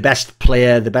case, like the best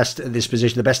player, the best at this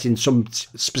position, the best in some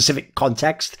specific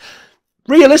context,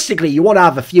 realistically, you want to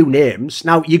have a few names.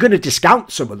 Now, you're going to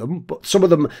discount some of them, but some of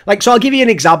them, like, so I'll give you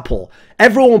an example.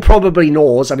 Everyone probably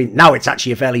knows, I mean, now it's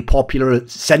actually a fairly popular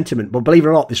sentiment, but believe it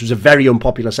or not, this was a very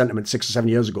unpopular sentiment 6 or 7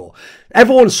 years ago.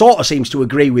 Everyone sort of seems to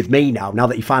agree with me now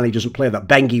that he finally doesn't play, that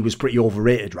Bengi was pretty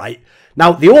overrated, right?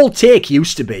 Now, the old take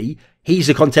used to be, he's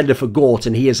a contender for GOAT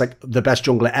and he is like the best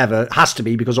jungler ever. Has to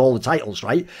be because of all the titles,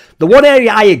 right? The one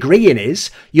area I agree in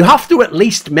is you have to at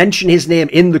least mention his name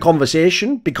in the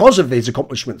conversation because of his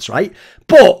accomplishments, right?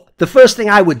 But the first thing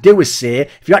I would do is say,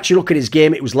 if you actually look at his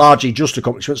game, it was largely just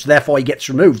accomplishments, so therefore he gets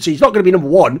removed. So he's not going to be number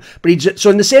one, but so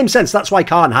in the same sense, that's why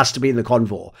Khan has to be in the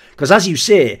convo. Because as you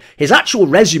say, his actual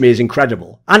resume is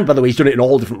incredible. And by the way, he's done it in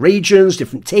all different regions,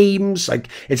 different teams. Like,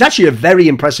 it's actually a very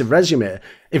impressive resume.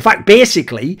 In fact,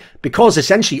 basically, because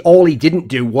essentially all he didn't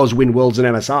do was win Worlds and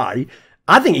MSI,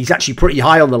 I think he's actually pretty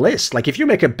high on the list. Like, if you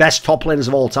make a best top laners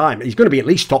of all time, he's going to be at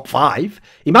least top 5.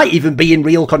 He might even be in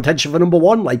real contention for number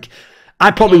 1. Like, I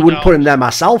probably wouldn't put him there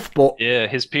myself, but yeah,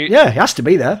 his period. Yeah, he has to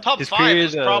be there. Top his 5 period,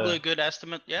 is probably a good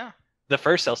estimate. Yeah. The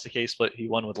first LCK split he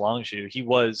won with Longzhu, he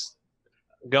was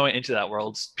going into that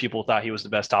Worlds. People thought he was the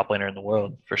best top laner in the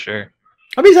world for sure.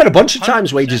 I mean, he's had a bunch of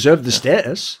times where he deserved the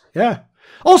status. Yeah.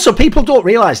 Also, people don't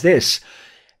realize this.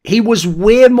 He was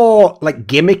way more like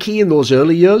gimmicky in those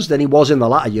early years than he was in the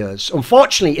latter years.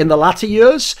 Unfortunately, in the latter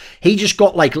years, he just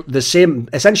got like the same,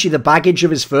 essentially the baggage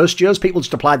of his first years. People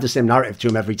just applied the same narrative to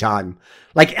him every time.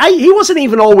 Like, he wasn't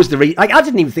even always the like, I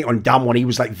didn't even think on damn one he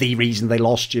was like the reason they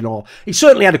lost, you know. He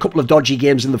certainly had a couple of dodgy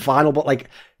games in the final, but like,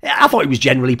 I thought he was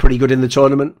generally pretty good in the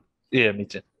tournament. Yeah, me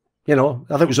too. You know,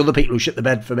 I think it was other people who shit the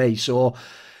bed for me. So,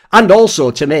 and also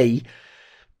to me,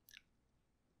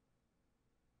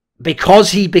 because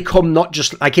he become not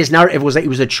just like his narrative was that he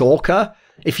was a choker.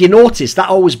 If you notice, that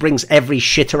always brings every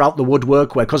shitter out the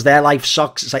woodwork where, because their life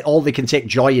sucks, it's like all they can take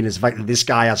joy in is the fact that this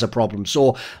guy has a problem.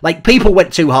 So, like, people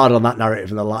went too hard on that narrative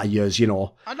in the latter years, you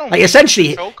know. Like,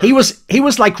 essentially, he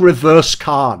was like reverse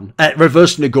Khan,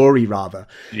 reverse Nagori, rather.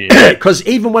 Because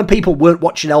even when people weren't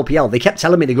watching LPL, they kept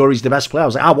telling me Nagori's the best player. I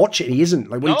was like, I watch it, and he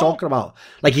isn't. Like, what are you talking about?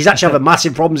 Like, he's actually having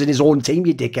massive problems in his own team,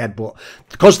 you dickhead. But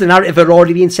because the narrative had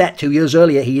already been set 2 years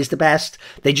earlier, he is the best,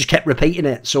 they just kept repeating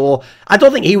it. So, I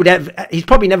don't think he would ever, he's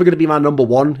probably never going to be my number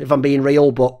 1 if I'm being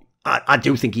real, but I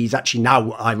do think he's actually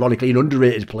now, ironically, an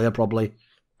underrated player, probably.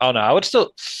 Oh no, I would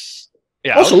still.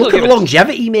 Yeah. Also, look at the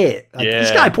longevity, mate. Like,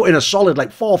 this guy put in a solid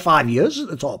like 4 or 5 years at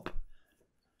the top.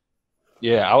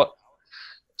 Yeah,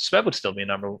 Smeb would still be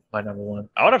my number 1.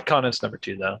 I would have Khan as number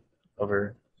 2 though,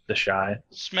 over the Shy.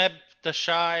 Smeb, the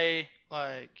Shy,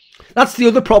 Like, That's the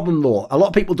other problem, though. A lot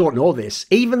of people don't know this.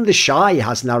 Even the Shy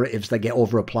has narratives that get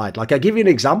over-applied. Like, I'll give you an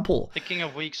example. picking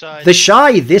of weak side. The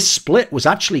Shy, this split was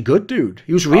actually good, dude.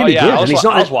 He was really good. I was, And he's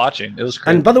not, I was watching. It was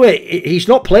crazy. and by the way, he's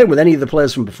not playing with any of the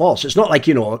players from before, so it's not like,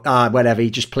 whatever, he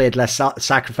just played less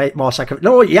sacrifice, more sacrifice.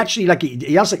 No, he actually, like,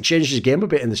 he has, like, changed his game a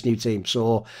bit in this new team.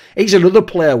 So he's another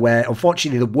player where,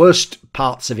 unfortunately, the worst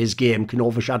parts of his game can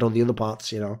overshadow the other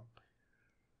parts,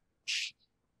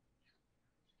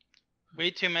 Way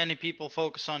too many people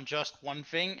focus on just one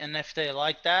thing, and if they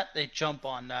like that, they jump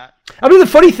on that. I mean, the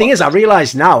funny thing is, I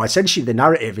realise now, essentially the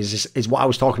narrative is what I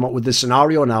was talking about with the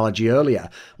scenario analogy earlier.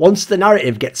 Once the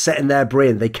narrative gets set in their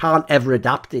brain, they can't ever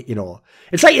adapt it,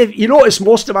 It's like, if you notice,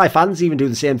 most of my fans even do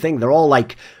the same thing. They're all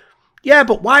like, yeah,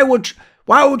 but why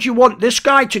would you want this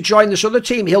guy to join this other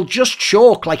team? He'll just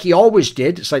choke like he always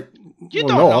did. It's like, You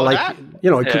don't know that.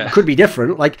 It could be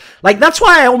different. Like that's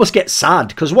why I almost get sad,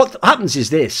 because what happens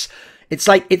is this. It's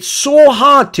like, it's so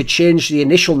hard to change the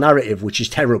initial narrative, which is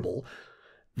terrible.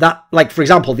 That, like, for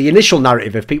example, the initial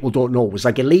narrative, if people don't know, was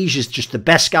like, Elige is just the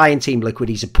best guy in Team Liquid.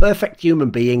 He's a perfect human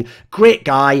being, great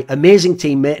guy, amazing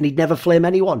teammate, and he'd never flame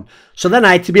anyone. So then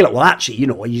I had to be like, well, actually,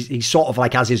 he's sort of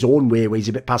like has his own way where he's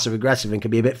a bit passive-aggressive and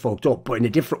can be a bit fucked up, but in a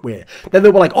different way. Then they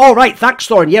were like, all right, thanks,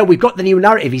 Thorin. Yeah, we've got the new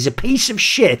narrative. He's a piece of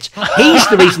shit. He's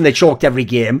the reason they choked every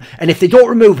game. And if they don't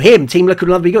remove him, Team Liquid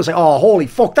will never be good. It's like, oh, holy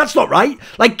fuck, that's not right.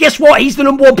 Like, guess what? He's the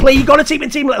number one player. You got a team in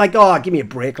Team Liquid. Like, oh, give me a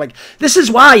break. Like, this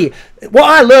is why, what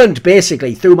I learned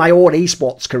basically through my own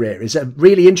esports career is a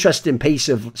really interesting piece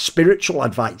of spiritual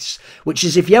advice, which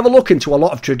is, if you ever look into a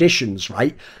lot of traditions,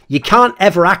 right, you can't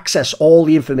ever access all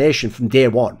the information from day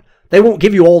one. They won't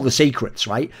give you all the secrets,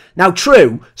 right? Now,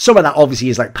 true, some of that obviously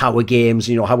is like power games,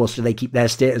 how else do they keep their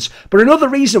status? But another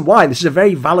reason why, this is a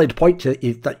very valid point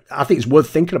that I think is worth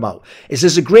thinking about, is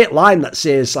there's a great line that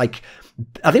says, like,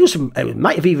 I think it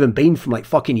might have even been from like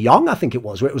fucking Young, I think it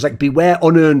was, where it was like, beware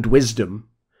unearned wisdom.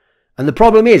 And the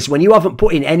problem is, when you haven't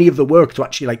put in any of the work to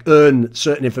actually like earn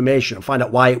certain information and find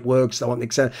out why it works, that won't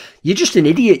make sense, you're just an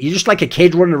idiot. You're just like a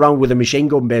kid running around with a machine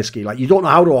gun, basically. Like, you don't know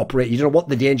how to operate. You don't know what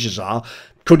the dangers are.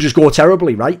 Could just go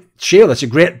terribly, right? Sure, that's a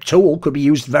great tool. Could be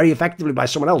used very effectively by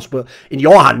someone else. But in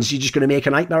your hands, you're just going to make a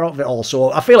nightmare out of it all.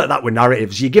 So I feel like that with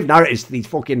narratives. You give narratives to these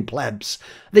fucking plebs.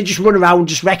 They just run around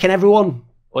just wrecking everyone.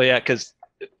 Well, yeah, because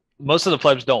most of the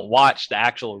plebs don't watch the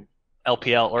actual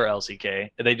LPL or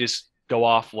LCK. They just go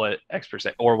off what experts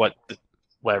say or what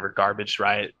whatever garbage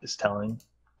Riot is telling.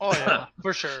 Oh yeah,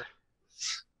 for sure.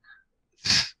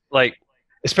 Like,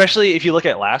 especially if you look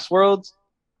at Last Worlds,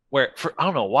 where I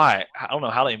don't know why, I don't know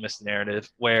how they missed the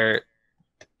narrative, where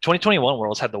 2021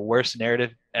 Worlds had the worst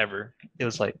narrative ever. It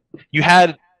was like, you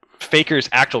had Faker's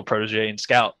actual protege and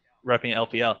Scout repping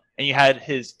LPL, and you had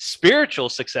his spiritual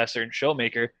successor and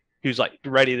Showmaker, who's like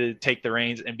ready to take the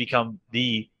reins and become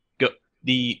the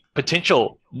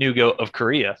potential new GOAT of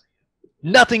Korea.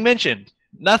 Nothing mentioned.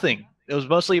 Nothing. It was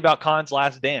mostly about Khan's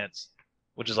last dance,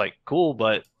 which is like cool,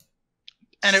 but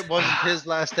and it wasn't his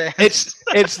last dance.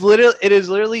 It is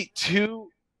literally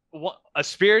a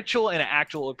spiritual and an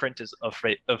actual apprentice of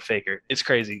Faker. It's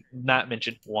crazy. Not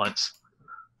mentioned once.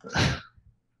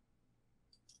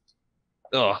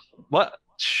 Oh, what?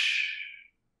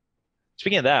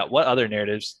 Speaking of that, what other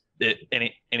narratives?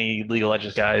 Any League of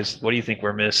Legends guys? What do you think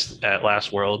were missed at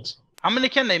Last Worlds? How many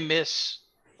can they miss?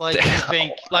 Like, you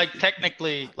think, like,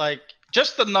 technically, like,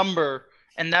 just the number,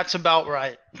 and that's about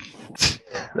right.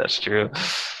 That's true.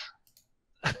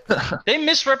 They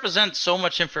misrepresent so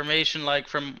much information, like,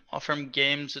 from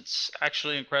games. It's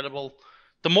actually incredible.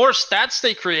 The more stats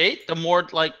they create, the more,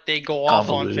 like, they go off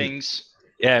on things.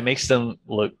 Yeah, it makes them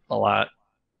look a lot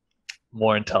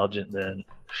more intelligent than,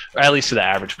 or at least to the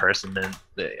average person, than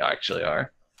they actually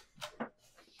are.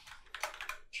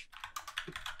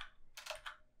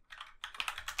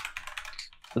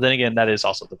 But then again, that is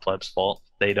also the plebs' fault.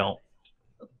 They don't.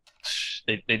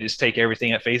 They just take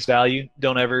everything at face value.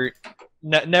 Don't ever,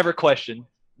 never question.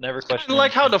 Never question.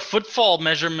 Like how the footfall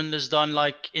measurement is done,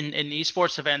 like in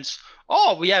esports events.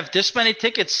 Oh, we have this many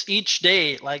tickets each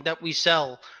day, like that we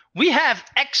sell. We have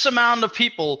X amount of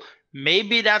people.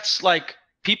 Maybe that's like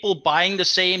people buying the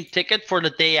same ticket for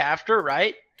the day after,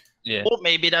 right? Yeah. Or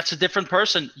maybe that's a different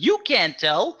person. You can't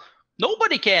tell.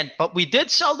 Nobody can. But we did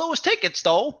sell those tickets,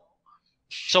 though.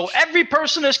 So every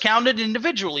person is counted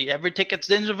individually. Every ticket's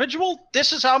individual.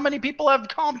 This is how many people have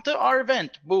come to our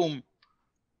event. Boom.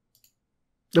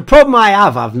 The problem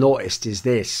I've noticed is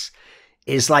this.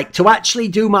 is like to actually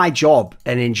do my job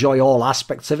and enjoy all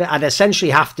aspects of it, I'd essentially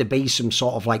have to be some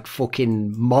sort of like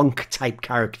fucking monk type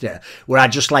character where I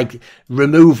just like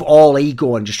remove all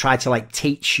ego and just try to like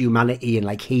teach humanity and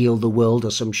like heal the world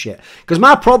or some shit. Because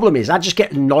my problem is I just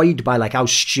get annoyed by like how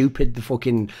stupid the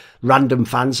fucking random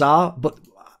fans are. But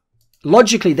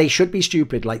logically, they should be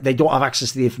stupid. Like, they don't have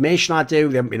access to the information I do.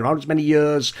 They haven't been around as many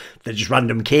years. They're just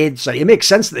random kids. Like, it makes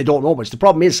sense that they don't know much. The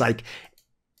problem is, like,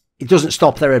 it doesn't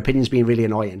stop their opinions being really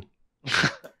annoying.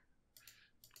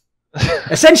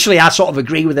 Essentially, I sort of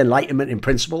agree with enlightenment in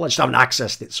principle. I just haven't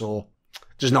accessed it, so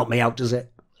it does not me out, does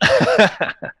it?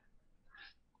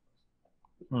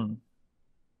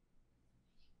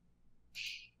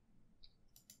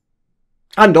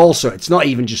 And also, it's not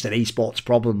even just an esports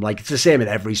problem. Like, it's the same in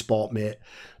every sport, mate.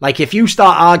 Like, if you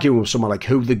start arguing with someone like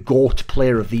who the GOAT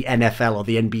player of the NFL or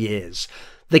the NBA is,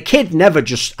 the kid never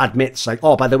just admits, like,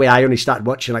 oh, by the way, I only started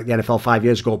watching like the NFL 5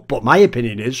 years ago, but my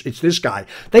opinion is it's this guy.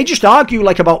 They just argue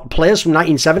like about players from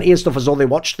 1970 and stuff as though they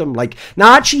watched them. Like,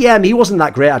 nah, actually, he wasn't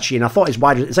that great, actually, and I thought his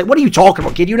wide. It's like, what are you talking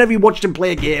about, kid? You never even watched him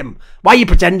play a game. Why are you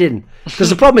pretending? Because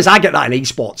the problem is I get that in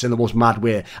esports in the most mad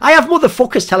way. I have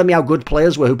motherfuckers telling me how good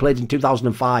players were who played in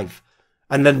 2005.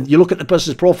 And then you look at the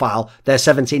person's profile, they're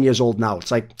 17 years old now.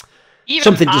 It's like, even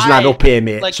something doesn't add up here,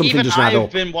 mate. Like, something even doesn't add up.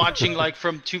 I've been watching like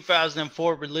from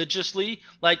 2004 religiously.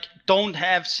 Like,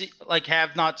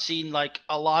 have not seen like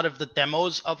a lot of the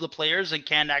demos of the players and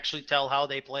can't actually tell how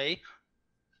they play.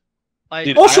 Like,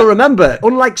 dude, also remember,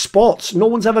 unlike sports, no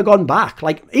one's ever gone back.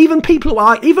 Like, even people who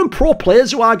are, even pro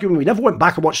players who argue, we never went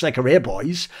back and watched their career,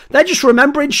 boys. They're just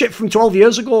remembering shit from 12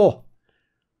 years ago.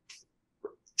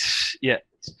 Yeah,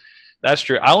 that's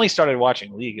true. I only started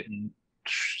watching League in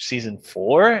season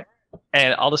 4.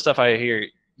 And all the stuff I hear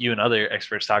you and other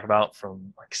experts talk about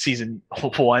from like season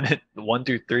 1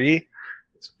 through 3,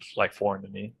 it's like foreign to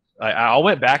me. I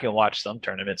went back and watched some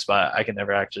tournaments, but I can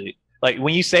never actually, like,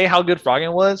 when you say how good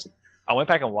Froggen was, I went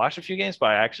back and watched a few games,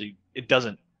 but it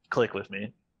doesn't click with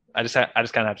me. I just kind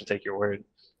of have to take your word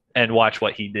and watch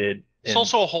what he did. It's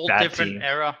also a whole different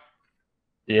era.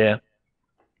 Yeah.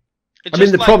 I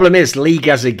mean, the problem is League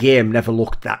as a game never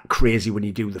looked that crazy when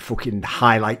you do the fucking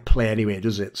highlight play anyway,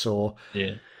 does it? So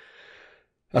yeah,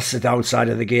 that's the downside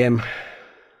of the game.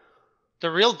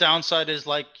 The real downside is,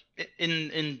 like,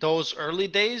 in those early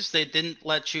days, they didn't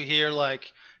let you hear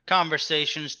like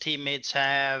conversations teammates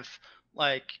have,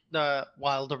 like,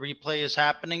 while the replay is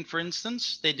happening, for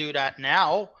instance. They do that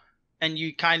now, and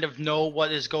you kind of know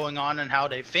what is going on and how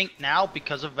they think now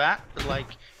because of that. But, like,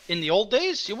 in the old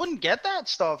days, you wouldn't get that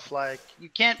stuff. Like, you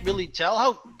can't really tell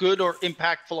how good or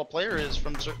impactful a player is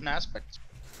from certain aspects.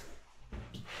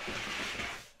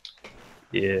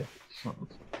 Yeah.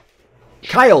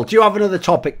 Kyle, do you have another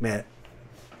topic, mate?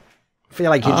 I feel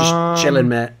like you're just chilling,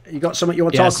 mate. You got something you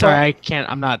want to talk sorry, about? I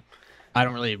can't. I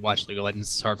don't really watch League of Legends.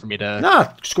 It's hard for me to.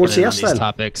 Nah, just go to CS these then.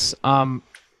 Topics.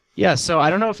 Yeah. So I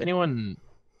don't know if anyone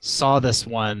saw this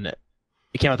one.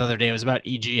 It came out the other day. It was about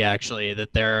EG, actually,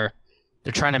 that they're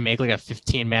trying to make like a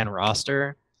 15-man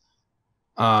roster.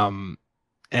 And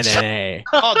NA.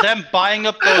 Oh, them buying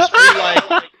up those free,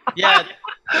 like, yeah.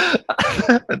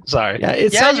 Sorry. Yeah,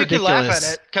 it sounds you ridiculous. can laugh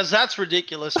at it because that's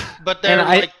ridiculous. But they're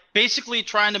like basically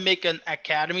trying to make an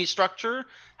academy structure,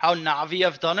 how Na'Vi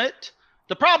have done it.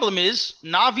 The problem is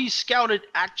Na'Vi scouted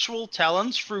actual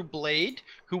talents through Blade,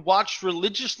 who watched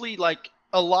religiously like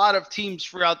a lot of teams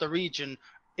throughout the region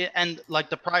and like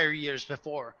the prior years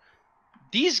before.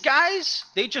 These guys,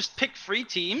 they just pick 3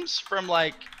 teams from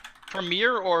like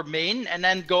Premier or Main and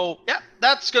then go, yeah,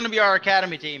 that's going to be our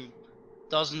academy team.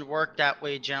 Doesn't work that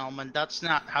way, gentlemen. That's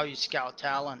not how you scout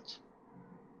talent.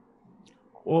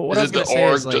 Well, what I was going to say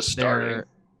is like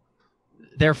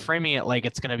they're framing it like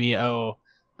it's going to be a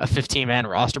 15-man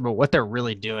roster, but what they're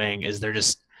really doing is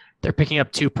they're picking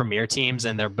up 2 Premier teams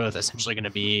and they're both essentially going to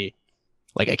be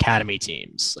like academy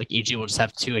teams. Like EG will just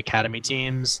have 2 academy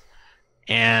teams,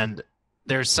 and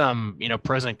there's some,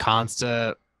 pros and cons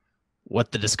to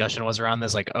what the discussion was around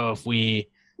this. Like, if we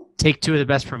take 2 of the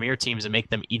best Premier teams and make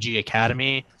them EG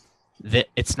Academy, that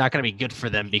it's not going to be good for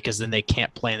them because then they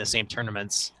can't play in the same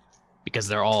tournaments because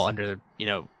they're all under,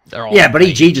 they're all. Yeah, but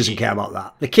EG doesn't care about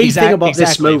that. The key thing about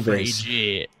this move is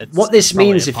what this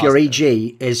means if you're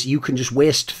EG is you can just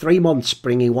waste 3 months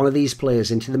bringing one of these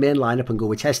players into the main lineup and go,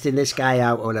 we're testing this guy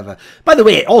out or whatever. By the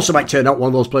way, it also might turn out one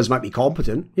of those players might be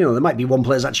competent. There might be one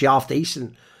player's actually half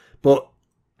decent. But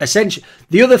essentially,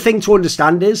 the other thing to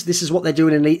understand is this is what they're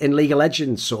doing in League of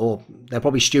Legends. So they're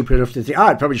probably stupid enough to think,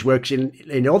 it probably just works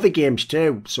in other games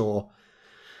too. So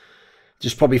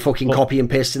just probably fucking copy and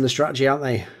pasting the strategy, aren't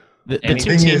they? The 2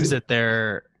 teams that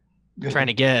they're trying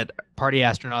to get, Party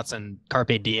Astronauts and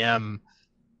Carpe Diem,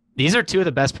 these are two of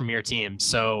the best premier teams.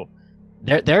 So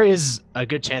there is a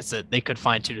good chance that they could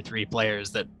find 2 to 3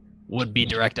 players that would be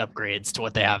direct upgrades to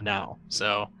what they have now.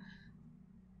 So,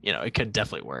 it could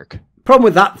definitely work. Problem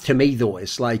with that to me though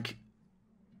is like,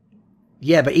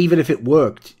 yeah, but even if it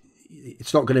worked,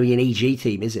 it's not going to be an EG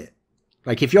team, is it?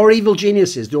 Like, if you're Evil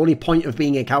Geniuses, the only point of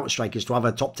being a Counter-Strike is to have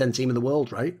a top 10 team in the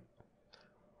world, right?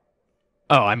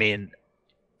 Oh, I mean,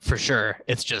 for sure.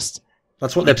 It's just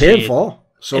that's what they're paying for.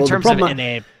 So in terms of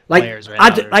NA players,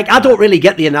 right I don't really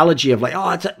get the analogy of like,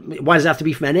 why does it have to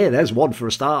be from NA? There's one for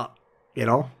a start,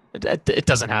 It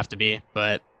doesn't have to be,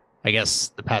 but I guess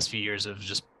the past few years of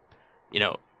just,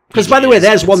 Because, by the way,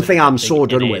 there's one thing I'm so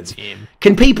done with.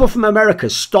 Can people from America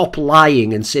stop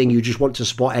lying and saying you just want to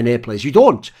support NA players? You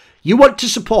don't. You want to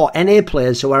support NA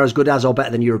players who are as good as or better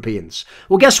than Europeans.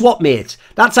 Well, guess what, mate?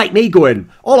 That's like me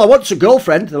going, all I want's a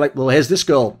girlfriend. They're like, well, here's this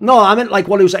girl. No, I meant like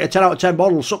one who's like a 10 out of 10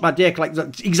 model, suck my dick. Like,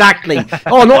 exactly.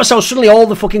 Oh, notice how suddenly all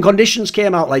the fucking conditions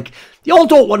came out. Like, you all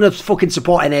don't want to fucking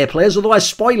support NA players. Otherwise,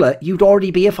 spoiler, you'd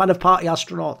already be a fan of Party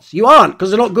Astronauts. You aren't,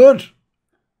 because they're not good.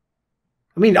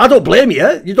 I mean, I don't blame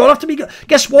you. You don't have to be good.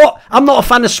 Guess what? I'm not a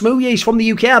fan of Smoothie. He's from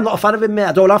the UK. I'm not a fan of him, mate.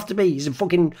 I don't have to be. He's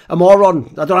a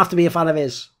moron. I don't have to be a fan of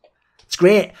his. It's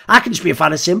great. I can just be a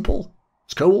fan of Simple.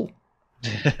 It's cool.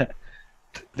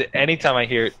 Anytime I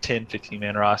hear 10,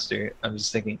 15-man roster, I'm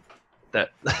just thinking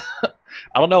that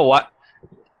I don't know what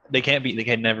they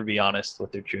can never be honest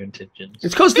with their true intentions.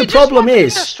 It's because the problem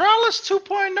is Astralis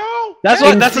 2.0.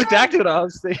 That's exactly what I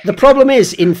was thinking. The problem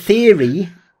is, in theory,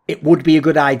 it would be a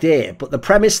good idea, but the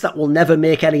premise that will never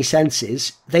make any sense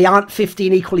is they aren't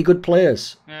 15 equally good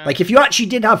players. Yeah. Like, if you actually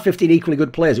did have 15 equally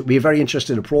good players, it would be a very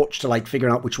interesting approach to like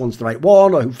figuring out which one's the right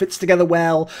one or who fits together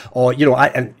well, or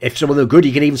and if some of them are good,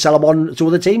 you can even sell them on to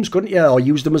other teams, couldn't you? Or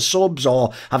use them as subs,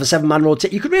 or have a 7-man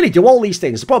rotate. You could really do all these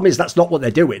things. The problem is that's not what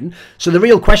they're doing. So the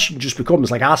real question just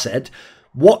becomes, like I said,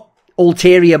 what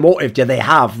ulterior motive do they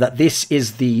have that this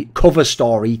is the cover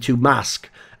story to mask?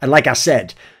 And like I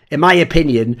said, in my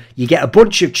opinion, you get a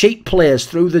bunch of cheap players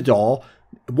through the door.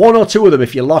 1 or 2 of them,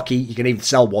 if you're lucky, you can even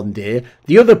sell one day.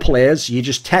 The other players, you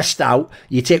just test out.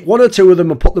 You take 1 or 2 of them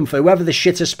and put them for whoever the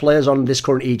shittest players on this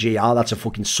current EG are. That's a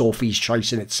fucking Sophie's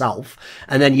choice in itself.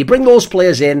 And then you bring those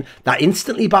players in. That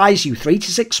instantly buys you 3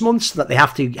 to 6 months that they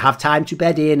have to have time to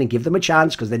bed in and give them a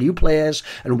chance because they're new players.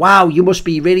 And wow, you must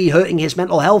be really hurting his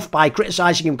mental health by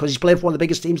criticising him because he's playing for one of the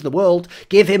biggest teams in the world.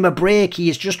 Give him a break. He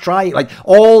is just trying. Like,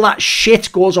 all that shit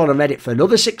goes on Reddit for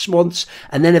another 6 months.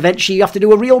 And then eventually you have to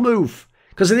do a real move.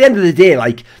 Because at the end of the day,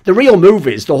 like, the real move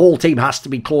is the whole team has to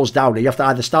be closed down. You have to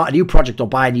either start a new project or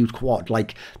buy a new quad.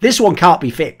 Like, this one can't be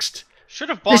fixed. Should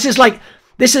have bought.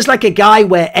 This is like a guy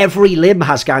where every limb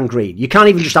has gangrene. You can't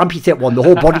even just amputate one. The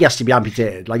whole body has to be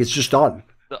amputated. Like, it's just done.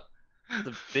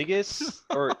 The biggest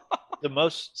or the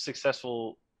most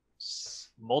successful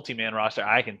multi-man roster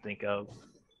I can think of,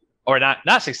 or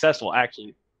not successful,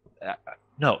 actually.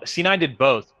 No, C9 did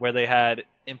both, where they had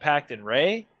Impact and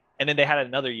Ray. And then they had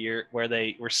another year where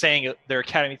they were saying their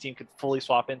academy team could fully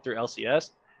swap in through LCS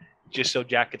just so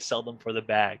Jack could sell them for the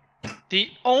bag.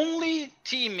 The only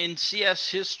team in CS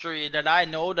history that I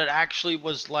know that actually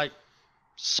was like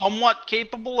somewhat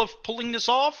capable of pulling this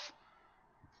off,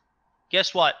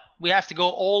 guess what? We have to go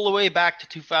all the way back to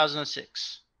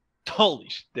 2006. Holy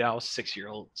shit. Yeah, I was 6 years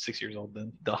old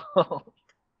then.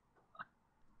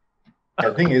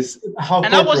 The thing is, how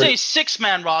and that was a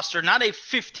 6-man roster, not a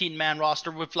 15-man roster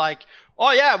with like,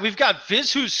 oh yeah, we've got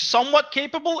Viz who's somewhat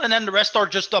capable, and then the rest are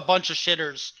just a bunch of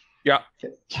shitters. Yeah.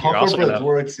 How corporate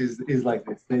works is like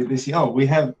this. They see, oh, we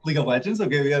have League of Legends.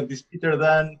 Okay, we have this Peter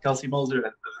Dan, Kelsey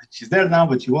Moser. She's there now,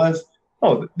 but she was.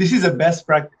 Oh, this is a best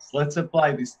practice. Let's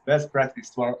apply this best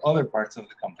practice to our other parts of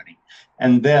the company.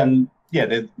 And then, yeah,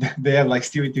 they have like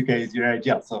Stewie 2K,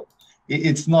 Zyrathenia. So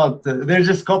it's not, they're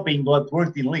just copying what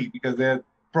worked in League because they're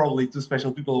probably 2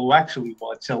 special people who actually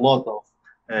watch a lot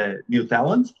of new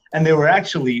talent. And they were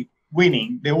actually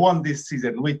winning. They won this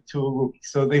season with 2 rookies.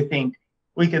 So they think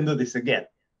we can do this again.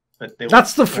 But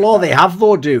that's the flaw they have,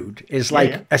 though, dude, is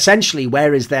like, essentially,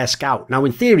 where is their scout? Now,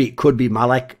 in theory, it could be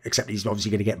Malek, except he's obviously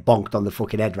going to get bonked on the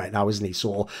fucking head right now, isn't he?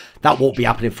 So that won't be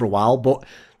happening for a while. But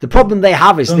the problem they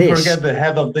have is Don't forget the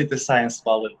head of data science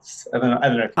balance.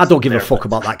 I don't give a fuck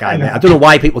about that guy, mate. I don't know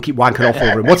why people keep wanking off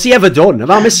over him. What's he ever done? Have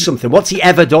I missed something? What's he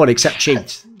ever done except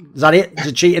cheat? Is that it? Is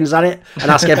it cheating? Is that it?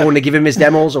 And ask everyone to give him his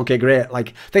demos? Okay, great. Like,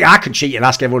 I think I can cheat and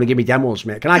ask everyone to give me demos,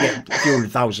 mate. Can I get a few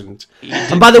 100,000?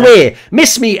 And by the way,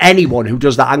 miss me anyone who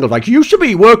does that angle. Like, you used to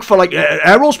be work for, like,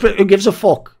 Aerospace. Who gives a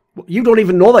fuck? You don't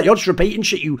even know that. You're just repeating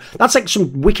shit. That's like some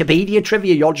Wikipedia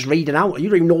trivia you're just reading out. You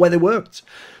don't even know where they worked.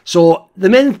 So the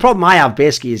main problem I have,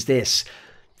 basically, is this.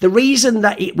 The reason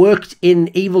that it worked in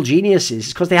Evil Geniuses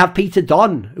is because they have Peter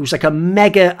Dunn, who's like a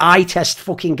mega eye test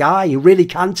fucking guy who really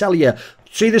can tell you,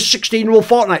 see this 16-year-old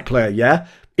Fortnite player, yeah?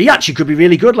 He actually could be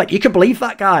really good. Like, you can believe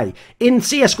that guy. In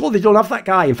CSGO, they don't have that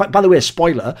guy. In fact, by the way,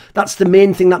 spoiler, that's the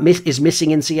main thing that is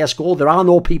missing in CSGO. There are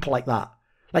no people like that.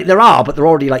 Like, there are, but they're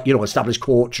already, like, you know, established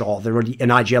coach, or they're already an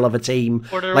IGL of a team.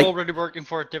 Or they're like, already working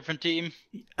for a different team.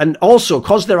 And also,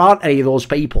 because there aren't any of those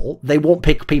people, they won't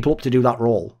pick people up to do that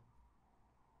role.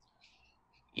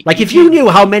 Like, if you knew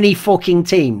how many fucking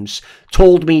teams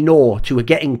told me no to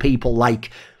getting people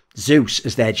like Zeus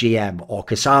as their GM or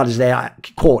Kassad as their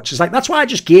coach, it's like, that's why I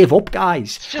just gave up,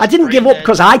 guys. I didn't give up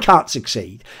because I can't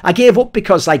succeed. I gave up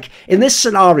because, like, in this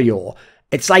scenario,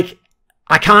 it's like,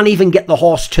 I can't even get the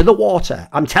horse to the water.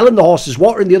 I'm telling the horse there's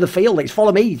water in the other field. Like,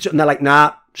 follow me. And they're like,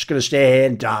 nah, just going to stay here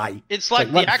and die. It's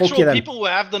like the actual people who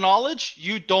have the knowledge,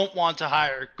 you don't want to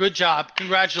hire. Good job.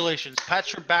 Congratulations.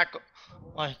 Pat your back.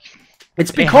 Like,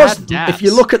 it's because if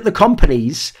you look at the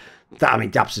companies, I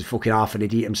mean, Daps is fucking half an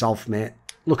idiot himself, mate.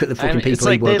 Look at the fucking people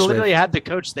he works with. They literally had the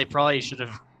coach they probably should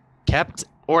have kept,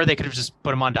 or they could have just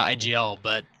put him onto IGL,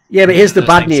 but... Yeah, but here's the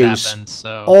bad news. Happened,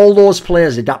 so. All those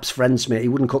players are Dap's friends, mate. He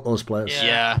wouldn't cut those players.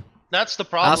 Yeah. That's the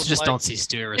problem. I also just don't see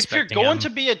Stu respecting If you're going to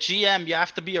be a GM, you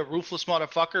have to be a ruthless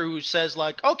motherfucker who says,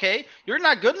 like, okay, you're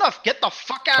not good enough. Get the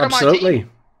fuck out of my team. Absolutely.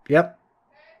 Yep.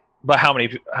 But how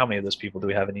many of those people do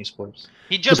we have in esports?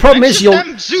 He just the problem is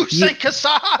Zeus and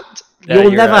Kassad.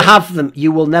 You'll never have them.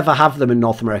 You will never have them in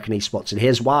North American esports, and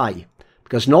here's why.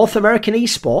 Because North American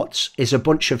esports is a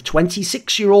bunch of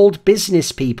 26-year-old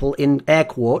business people, in air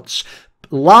quotes,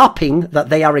 LARPing that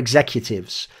they are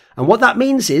executives. And what that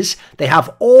means is they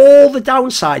have all the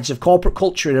downsides of corporate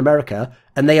culture in America,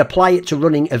 and they apply it to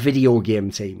running a video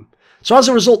game team. So as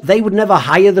a result, they would never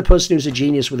hire the person who's a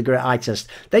genius with a great eye test.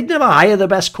 They'd never hire the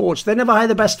best coach. They'd never hire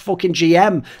the best fucking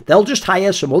GM. They'll just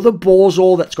hire some other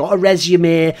bozo that's got a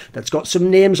resume, that's got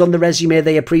some names on the resume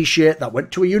they appreciate, that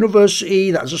went to a university,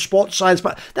 that has a sports science,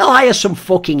 but they'll hire some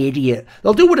fucking idiot.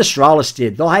 They'll do what Astralis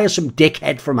did. They'll hire some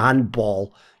dickhead from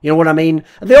handball. You know what I mean?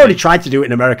 And they already tried to do it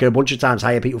in America a bunch of times,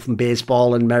 hire people from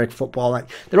baseball and American football. Like,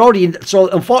 they're already, so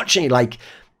unfortunately, like,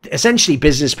 essentially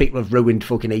business people have ruined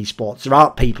fucking esports. There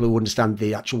aren't people who understand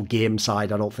the actual game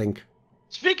side, I don't think.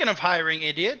 Speaking of hiring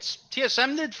idiots,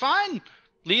 TSM did fine.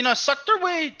 Lena sucked her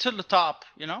way to the top,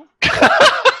 you know?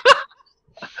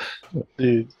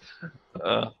 Dude.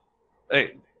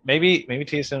 Hey, maybe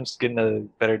TSM's getting a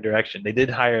better direction. They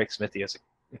did hire Smithy as an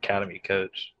academy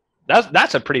coach.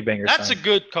 That's a pretty banger. That's a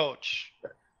good coach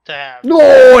to have. No,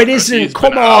 it isn't.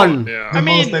 Come on. Yeah. I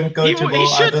mean,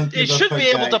 he should be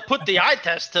able to put the eye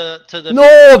test to the...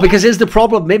 No, because here's the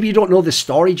problem. Maybe you don't know the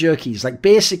story, Jerkies. Like,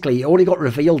 basically, it only got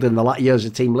revealed in the latter years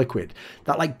of Team Liquid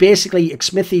that, like, basically,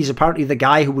 Smithy's apparently the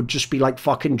guy who would just be, like,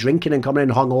 fucking drinking and coming in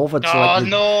hungover to, like,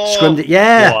 no.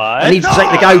 Yeah. What? And he's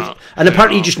like the guy, and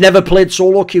apparently he just never played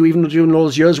solo queue even during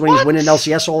those years when he was winning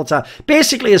LCS all the time.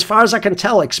 Basically, as far as I can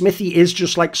tell, like, Smithy is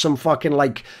just, like, some fucking,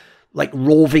 like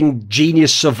roving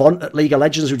genius savant at League of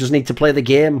Legends who doesn't need to play the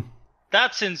game.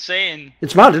 That's insane.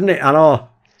 It's mad, isn't it? I know.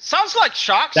 Sounds like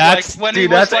Shocks, like when he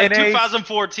was like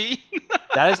 2014.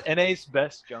 That is NA's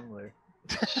best jungler.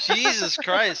 Jesus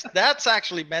Christ, that's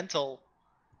actually mental.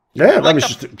 Yeah, like that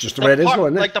was just the way it is,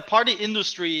 isn't it? Like the party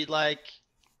industry, like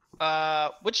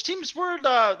which teams were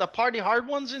the party hard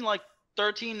ones in like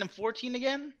 13 and 14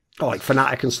 again? Oh, like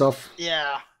Fnatic and stuff.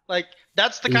 Yeah, like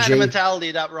that's the kind of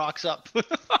mentality that rocks up.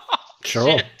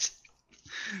 Sure. Shit.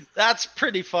 That's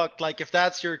pretty fucked. Like if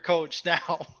that's your coach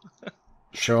now.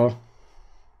 Sure.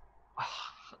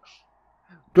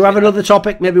 Do we have another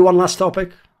topic? Maybe one last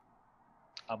topic?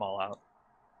 I'm all out.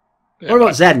 What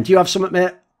about Zen? Do you have something,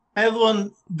 mate? I have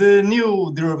one. The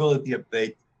new durability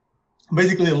update.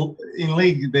 Basically, in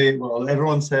League,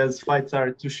 everyone says fights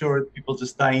are too short, people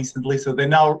just die instantly. So they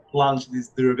now launch this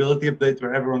durability update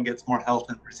where everyone gets more health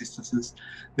and resistances.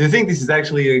 Do you think this is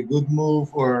actually a good move,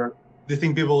 or do you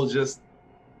think people just,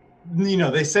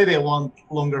 they say they want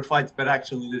longer fights, but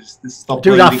actually they just stop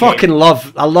playing the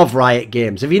game? I love Riot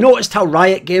Games. Have you noticed how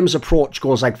Riot Games' approach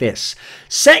goes like this?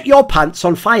 Set your pants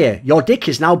on fire. Your dick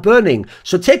is now burning.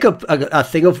 So take a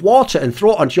thing of water and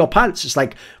throw it onto your pants. It's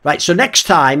like, right, so next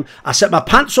time I set my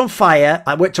pants on fire,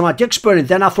 I wait till my dick's burning,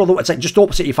 then I throw the water. It's like, just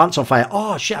opposite your pants on fire.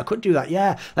 Oh, shit, I could do that,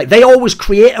 yeah. Like, they always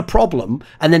create a problem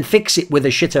and then fix it with a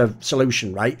shitter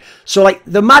solution, right? So, like,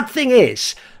 the mad thing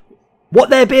is, what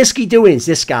they're basically doing is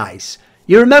this, guys.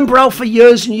 You remember how for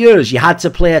years and years you had to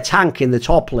play a tank in the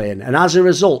top lane, and as a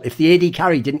result, if the AD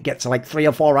carry didn't get to like 3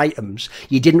 or 4 items,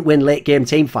 you didn't win late game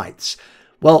team fights.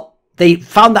 Well, they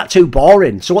found that too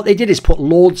boring. So what they did is put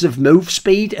loads of move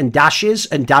speed and dashes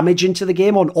and damage into the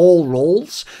game on all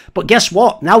rolls. But guess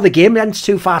what? Now the game ends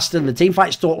too fast and the team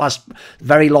fights don't last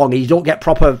very long and you don't get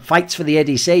proper fights for the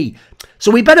ADC.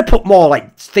 So we better put more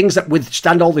like things that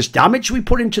withstand all this damage we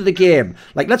put into the game.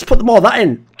 Like, let's put more of that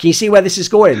in. Can you see where this is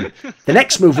going? The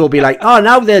next move will be like, oh,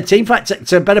 now the team fight,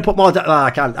 so better put more. I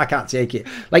can't take it.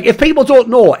 Like, if people don't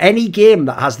know, any game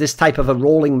that has this type of a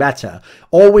rolling meta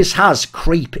always has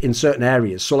creep in certain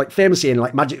areas. So, like, famously in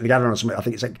like Magic the Gathering or something, I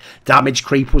think it's like damage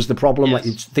creep was the problem. Yes.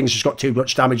 Like, things just got too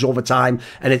much damage over time,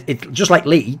 and it just like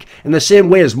League, in the same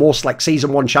way as most like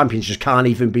Season 1 champions just can't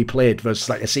even be played versus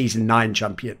like a Season 9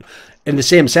 champion. In the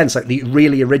same sense, like the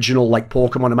really original like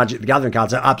Pokemon and Magic the Gathering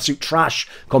cards are absolute trash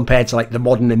compared to like the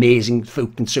modern amazing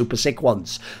fucking super sick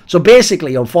ones. So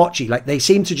basically, unfortunately, like they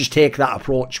seem to just take that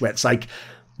approach where it's like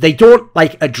they don't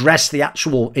like address the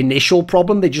actual initial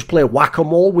problem. They just play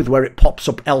whack-a-mole with where it pops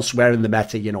up elsewhere in the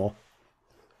meta, you know.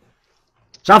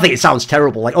 So I think it sounds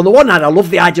terrible. Like, on the one hand, I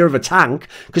love the idea of a tank,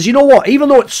 because you know what? Even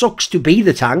though it sucks to be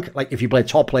the tank, like if you play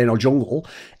top lane or jungle,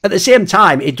 at the same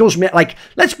time, it does make, like,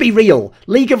 let's be real.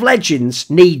 League of Legends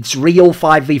needs real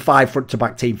 5v5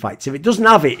 front-to-back team fights. If it doesn't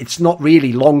have it, it's not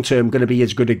really long-term going to be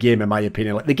as good a game, in my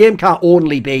opinion. Like, the game can't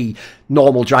only be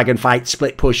normal dragon fight,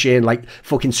 split pushing, like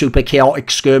fucking super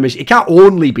chaotic skirmish. It can't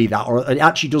only be that, or it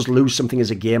actually does lose something as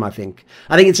a game, I think.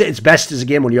 I think it's best as a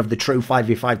game when you have the true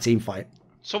 5v5 team fight.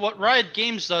 So what Riot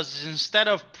Games does is instead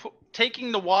of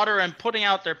taking the water and putting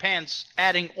out their pants,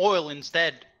 adding oil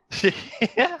instead.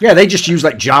 Yeah, they just use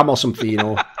like jam or something, you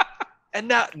know.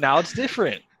 And now it's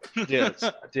different. Dude,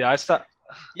 I stopped.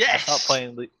 Yes. I stopped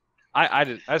playing League.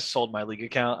 I sold my League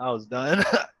account. I was done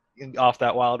off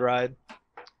that wild ride.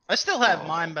 I still have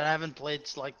mine, but I haven't played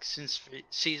like since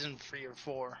season 3 or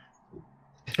 4.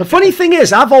 The funny thing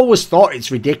is, I've always thought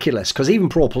it's ridiculous because even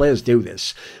pro players do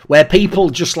this, where people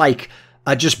just like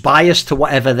are just biased to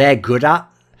whatever they're good at.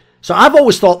 So I've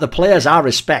always thought the players I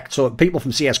respect, so people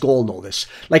from CSGO know this.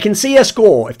 Like in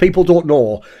CSGO, if people don't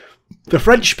know, the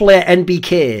French player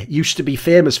NBK used to be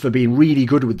famous for being really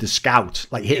good with the scout,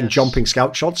 like hitting jumping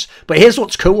scout shots. But here's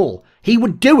what's cool. He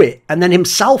would do it and then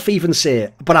himself even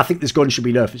say, but I think this gun should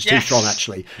be nerfed. It's too strong,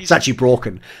 actually. It's actually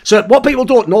broken. So what people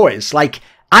don't know is, like,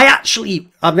 I've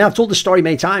told the story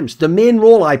many times. The main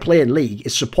role I play in League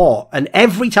is support, and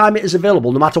every time it is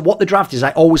available, no matter what the draft is,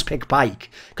 I always pick Pyke.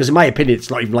 Because in my opinion, it's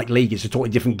not even like League. It's a totally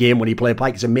different game when you play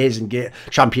Pyke. It's an amazing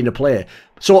champion to play.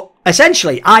 So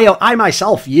essentially, I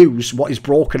myself use what is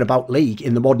broken about League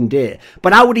in the modern day.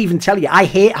 But I would even tell you, I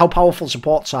hate how powerful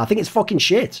supports are. I think it's fucking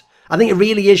shit. I think it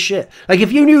really is shit. Like,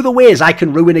 if you knew the ways I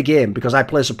can ruin a game because I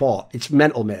play support, it's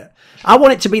mental, mate. I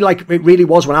want it to be like it really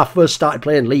was when I first started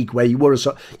playing League, where you were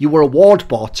a ward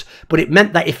bot, but it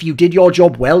meant that if you did your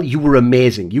job well, you were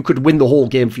amazing. You could win the whole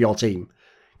game for your team.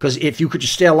 Because if you could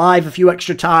just stay alive a few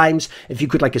extra times, if you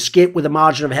could like escape with a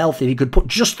margin of health, if you could put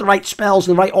just the right spells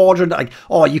in the right order, and like,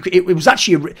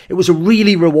 it was a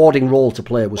really rewarding role to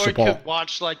play with support. Or you could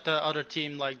watch like the other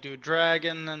team like do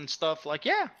dragon and stuff. Like,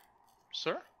 yeah,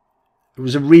 sir. It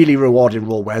was a really rewarding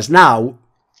role, whereas now,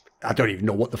 I don't even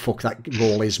know what the fuck that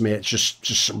role is, mate. It's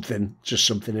just something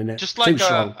in it. Just like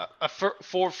a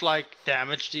fourth like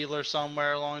damage dealer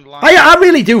somewhere along the line. I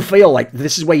really do feel like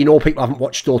this is where you know people haven't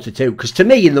watched Dota 2, because to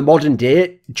me, in the modern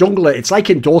day, jungler, it's like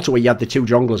in Dota where you had the two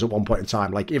junglers at one point in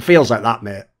time. Like, it feels like that,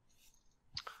 mate.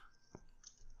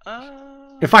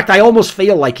 In fact, I almost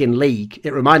feel like in League,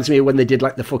 it reminds me of when they did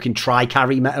like the fucking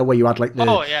tri-carry meta where you had like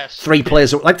the 3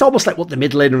 players. Like, it's almost like what the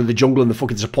mid laner and the jungler and the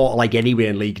fucking support are like anyway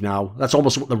in League now. That's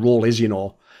almost what the role is, you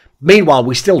know. Meanwhile,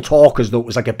 we still talk as though it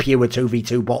was like a pure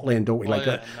 2v2 bot lane, don't we?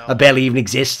 It barely even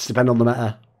exists, depending on the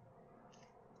meta.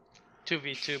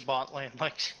 2v2 bot lane.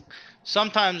 Like,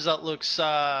 sometimes that looks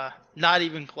not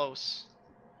even close.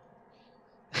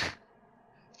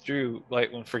 Drew,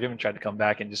 like when Forgiven tried to come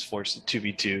back and just force the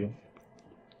 2v2.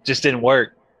 Just didn't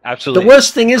work. Absolutely. The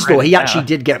worst thing is, though, he actually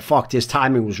did get fucked. His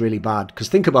timing was really bad. Because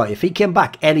think about it. If he came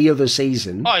back any other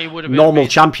season, he would have been normal amazing.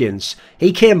 Champions,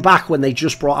 he came back when they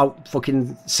just brought out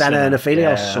fucking Senna and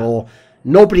Aphelios. Yeah. So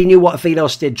nobody knew what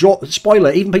Aphelios did.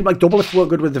 Spoiler, even people like Doublelift weren't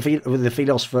good with the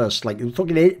Aphelios first. Like, it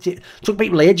took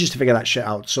people ages to figure that shit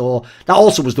out. So that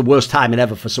also was the worst timing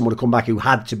ever for someone to come back who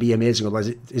had to be amazing.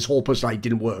 Otherwise, his whole personality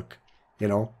didn't work. You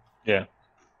know? Yeah.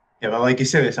 Yeah, but like you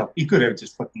said yourself, he could have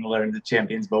just fucking learned the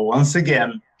champions, but once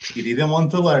again, he didn't want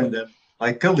to learn them.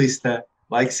 Like Kalista,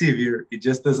 like Sivir, he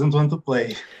just doesn't want to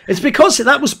play. It's because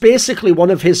that was basically one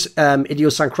of his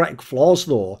idiosyncratic flaws,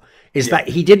 though, is that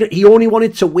he only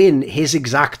wanted to win his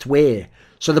exact way.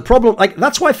 So the problem, like,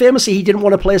 that's why famously he didn't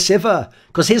want to play Sivir,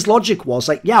 because his logic was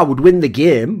like, yeah, I would win the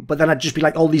game, but then I'd just be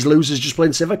like, all these losers just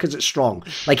playing Sivir because it's strong.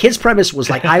 Like, his premise was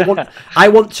like, I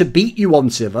want to beat you on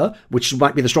Sivir, which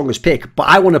might be the strongest pick, but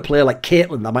I want to play like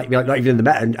Caitlyn, that might be like not even in the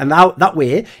meta, and now that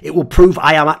way it will prove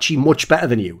I am actually much better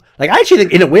than you. Like, I actually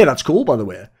think in a way that's cool, by the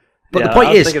way. But the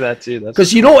point is,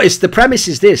 because you notice the premise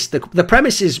is this, the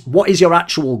premise is, what is your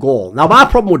actual goal? Now, my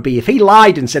problem would be, if he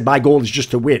lied and said my goal is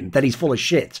just to win, then he's full of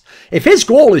shit. If his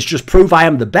goal is just prove I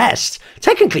am the best,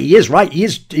 technically he is right, he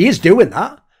is doing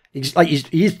that.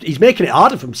 He's making it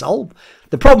harder for himself.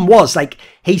 The problem was, like,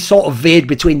 he sort of veered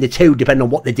between the two depending on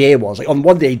what the day was. Like, on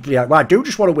one day he'd be like, well, I do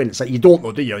just want to win. It's like, you don't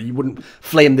know, do you? You wouldn't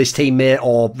flame this teammate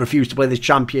or refuse to play this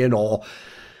champion or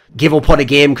give up on a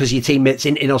game because your teammate's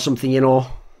in or something, you know?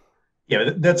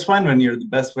 Yeah, that's fine when you're the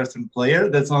best Western player.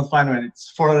 That's not fine when it's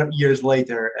 4 years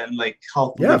later and like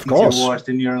half the of course you watched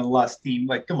and you're on the last team.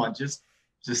 Like, come on, just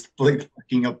play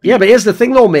fucking up. Yeah, but here's the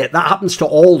thing though, mate. That happens to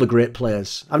all the great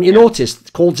players. I mean, you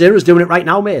noticed Cold Zero's doing it right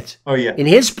now, mate. Oh yeah. In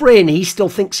his brain, he still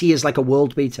thinks he is like a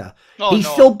world beater.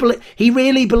 He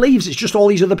really believes it's just all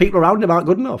these other people around him aren't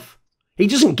good enough. He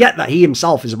doesn't get that he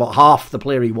himself is about half the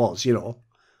player he was, you know.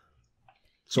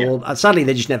 So sadly,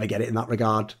 they just never get it in that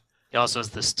regard. He also has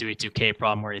the Stewie 2K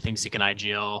problem where he thinks he can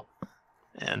IGL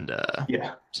and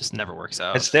just never works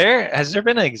out. Has there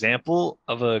been an example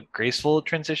of a graceful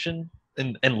transition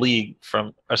in League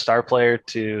from a star player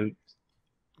to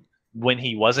when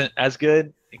he wasn't as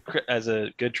good, as a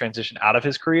good transition out of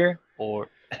his career? Or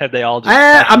have they all just...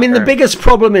 I mean, the biggest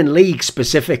problem in League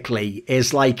specifically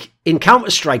is, like, in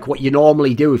Counter-Strike, what you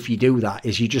normally do if you do that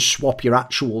is you just swap your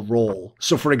actual role.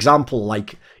 So, for example,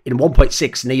 like, in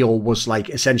 1.6, Neo was, like,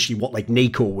 essentially what, like,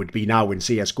 Nico would be now in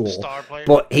CSGO.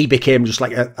 But he became just,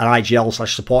 like, an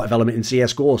IGL/supportive element in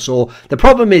CSGO. So, the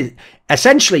problem is,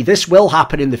 essentially, this will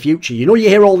happen in the future. You know, you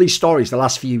hear all these stories the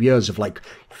last few years of, like,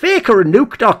 Faker and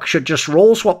NukeDuck should just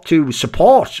role swap to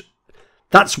support.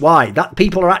 That's why that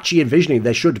people are actually envisioning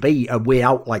there should be a way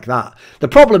out like that. The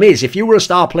problem is, if you were a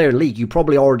star player in League, you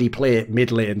probably already play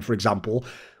mid lane, for example.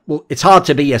 Well, it's hard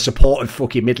to be a supportive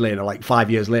fucking mid laner like 5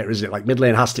 years later, isn't it? Like, mid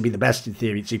lane has to be the best in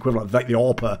theory. It's the equivalent of like the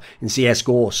AWPer in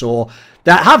CSGO. So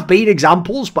there have been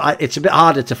examples, but it's a bit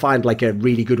harder to find like a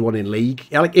really good one in League.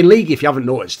 Like in League, if you haven't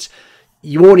noticed,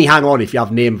 you only hang on if you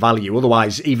have name value.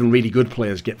 Otherwise, even really good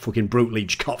players get fucking brutally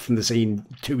cut from the scene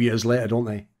 2 years later, don't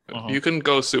they? You can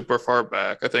go super far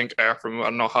back. I think Afram, I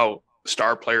don't know how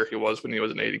star player he was when he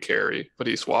was an 80 carry, but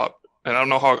he swapped. And I don't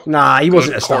know how he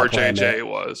wasn't a star player, JJ mate.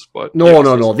 was, but no.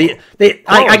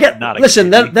 I get. Listen,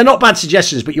 they're not bad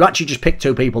suggestions, but you actually just picked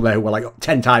two people there who were like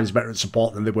 10 times better at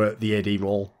support than they were at the AD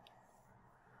role.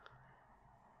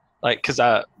 Like, because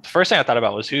the first thing I thought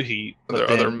about was who he.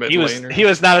 Other mid laners. He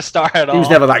was not a star at all. He was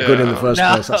never that good in the first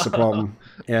place. That's the problem.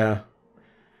 Yeah.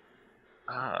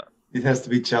 It has to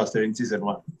be Chaucer in season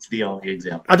 1. It's the only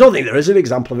example. I don't think there is an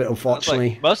example of it, unfortunately.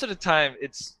 Like, most of the time,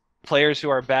 it's players who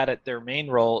are bad at their main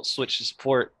role switch to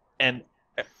support, and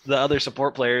the other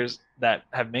support players that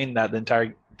have mained that the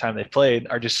entire time they've played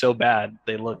are just so bad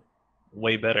they look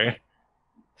way better.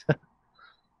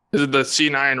 Is it the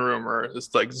C9 rumor?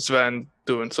 It's like Sven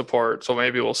doing support, so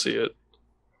maybe we'll see it.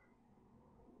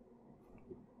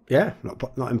 Yeah,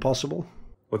 not impossible.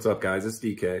 What's up, guys? It's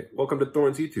DK. Welcome to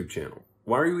Thorin's YouTube channel.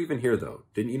 Why are you even here, though?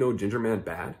 Didn't you know Ginger Man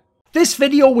bad? This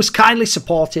video was kindly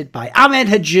supported by Ahmed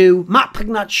Hadjou, Matt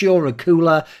Pugnatio,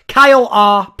 Rajcula, Kyle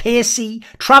R, Pacy,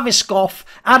 Travis Goff,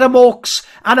 Adam Ochs,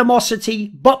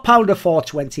 Animosity,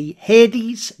 BotPounder420,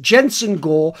 Hades, Jensen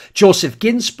Goh, Joseph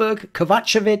Ginsburg,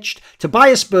 Kovacevicd,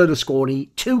 Tobias Bernasconi,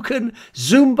 Tooorin,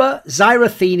 Zoomba,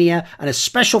 Zyrathenia, and a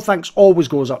special thanks always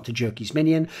goes out to Jerky's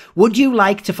Minion. Would you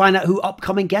like to find out who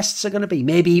upcoming guests are going to be?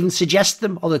 Maybe even suggest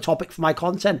them on the topic for my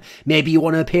content. Maybe you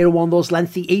want to appear in one of those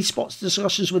lengthy esports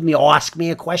discussions with me, or ask me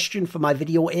a question for my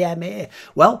video AMA.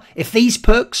 Well, if these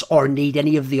perks, or indeed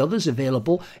any of the others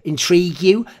available, intrigue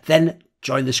you, then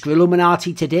join the Screw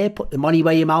Illuminati today. Put the money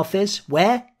where your mouth is.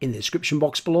 Where? In the description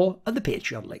box below and the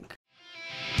Patreon link.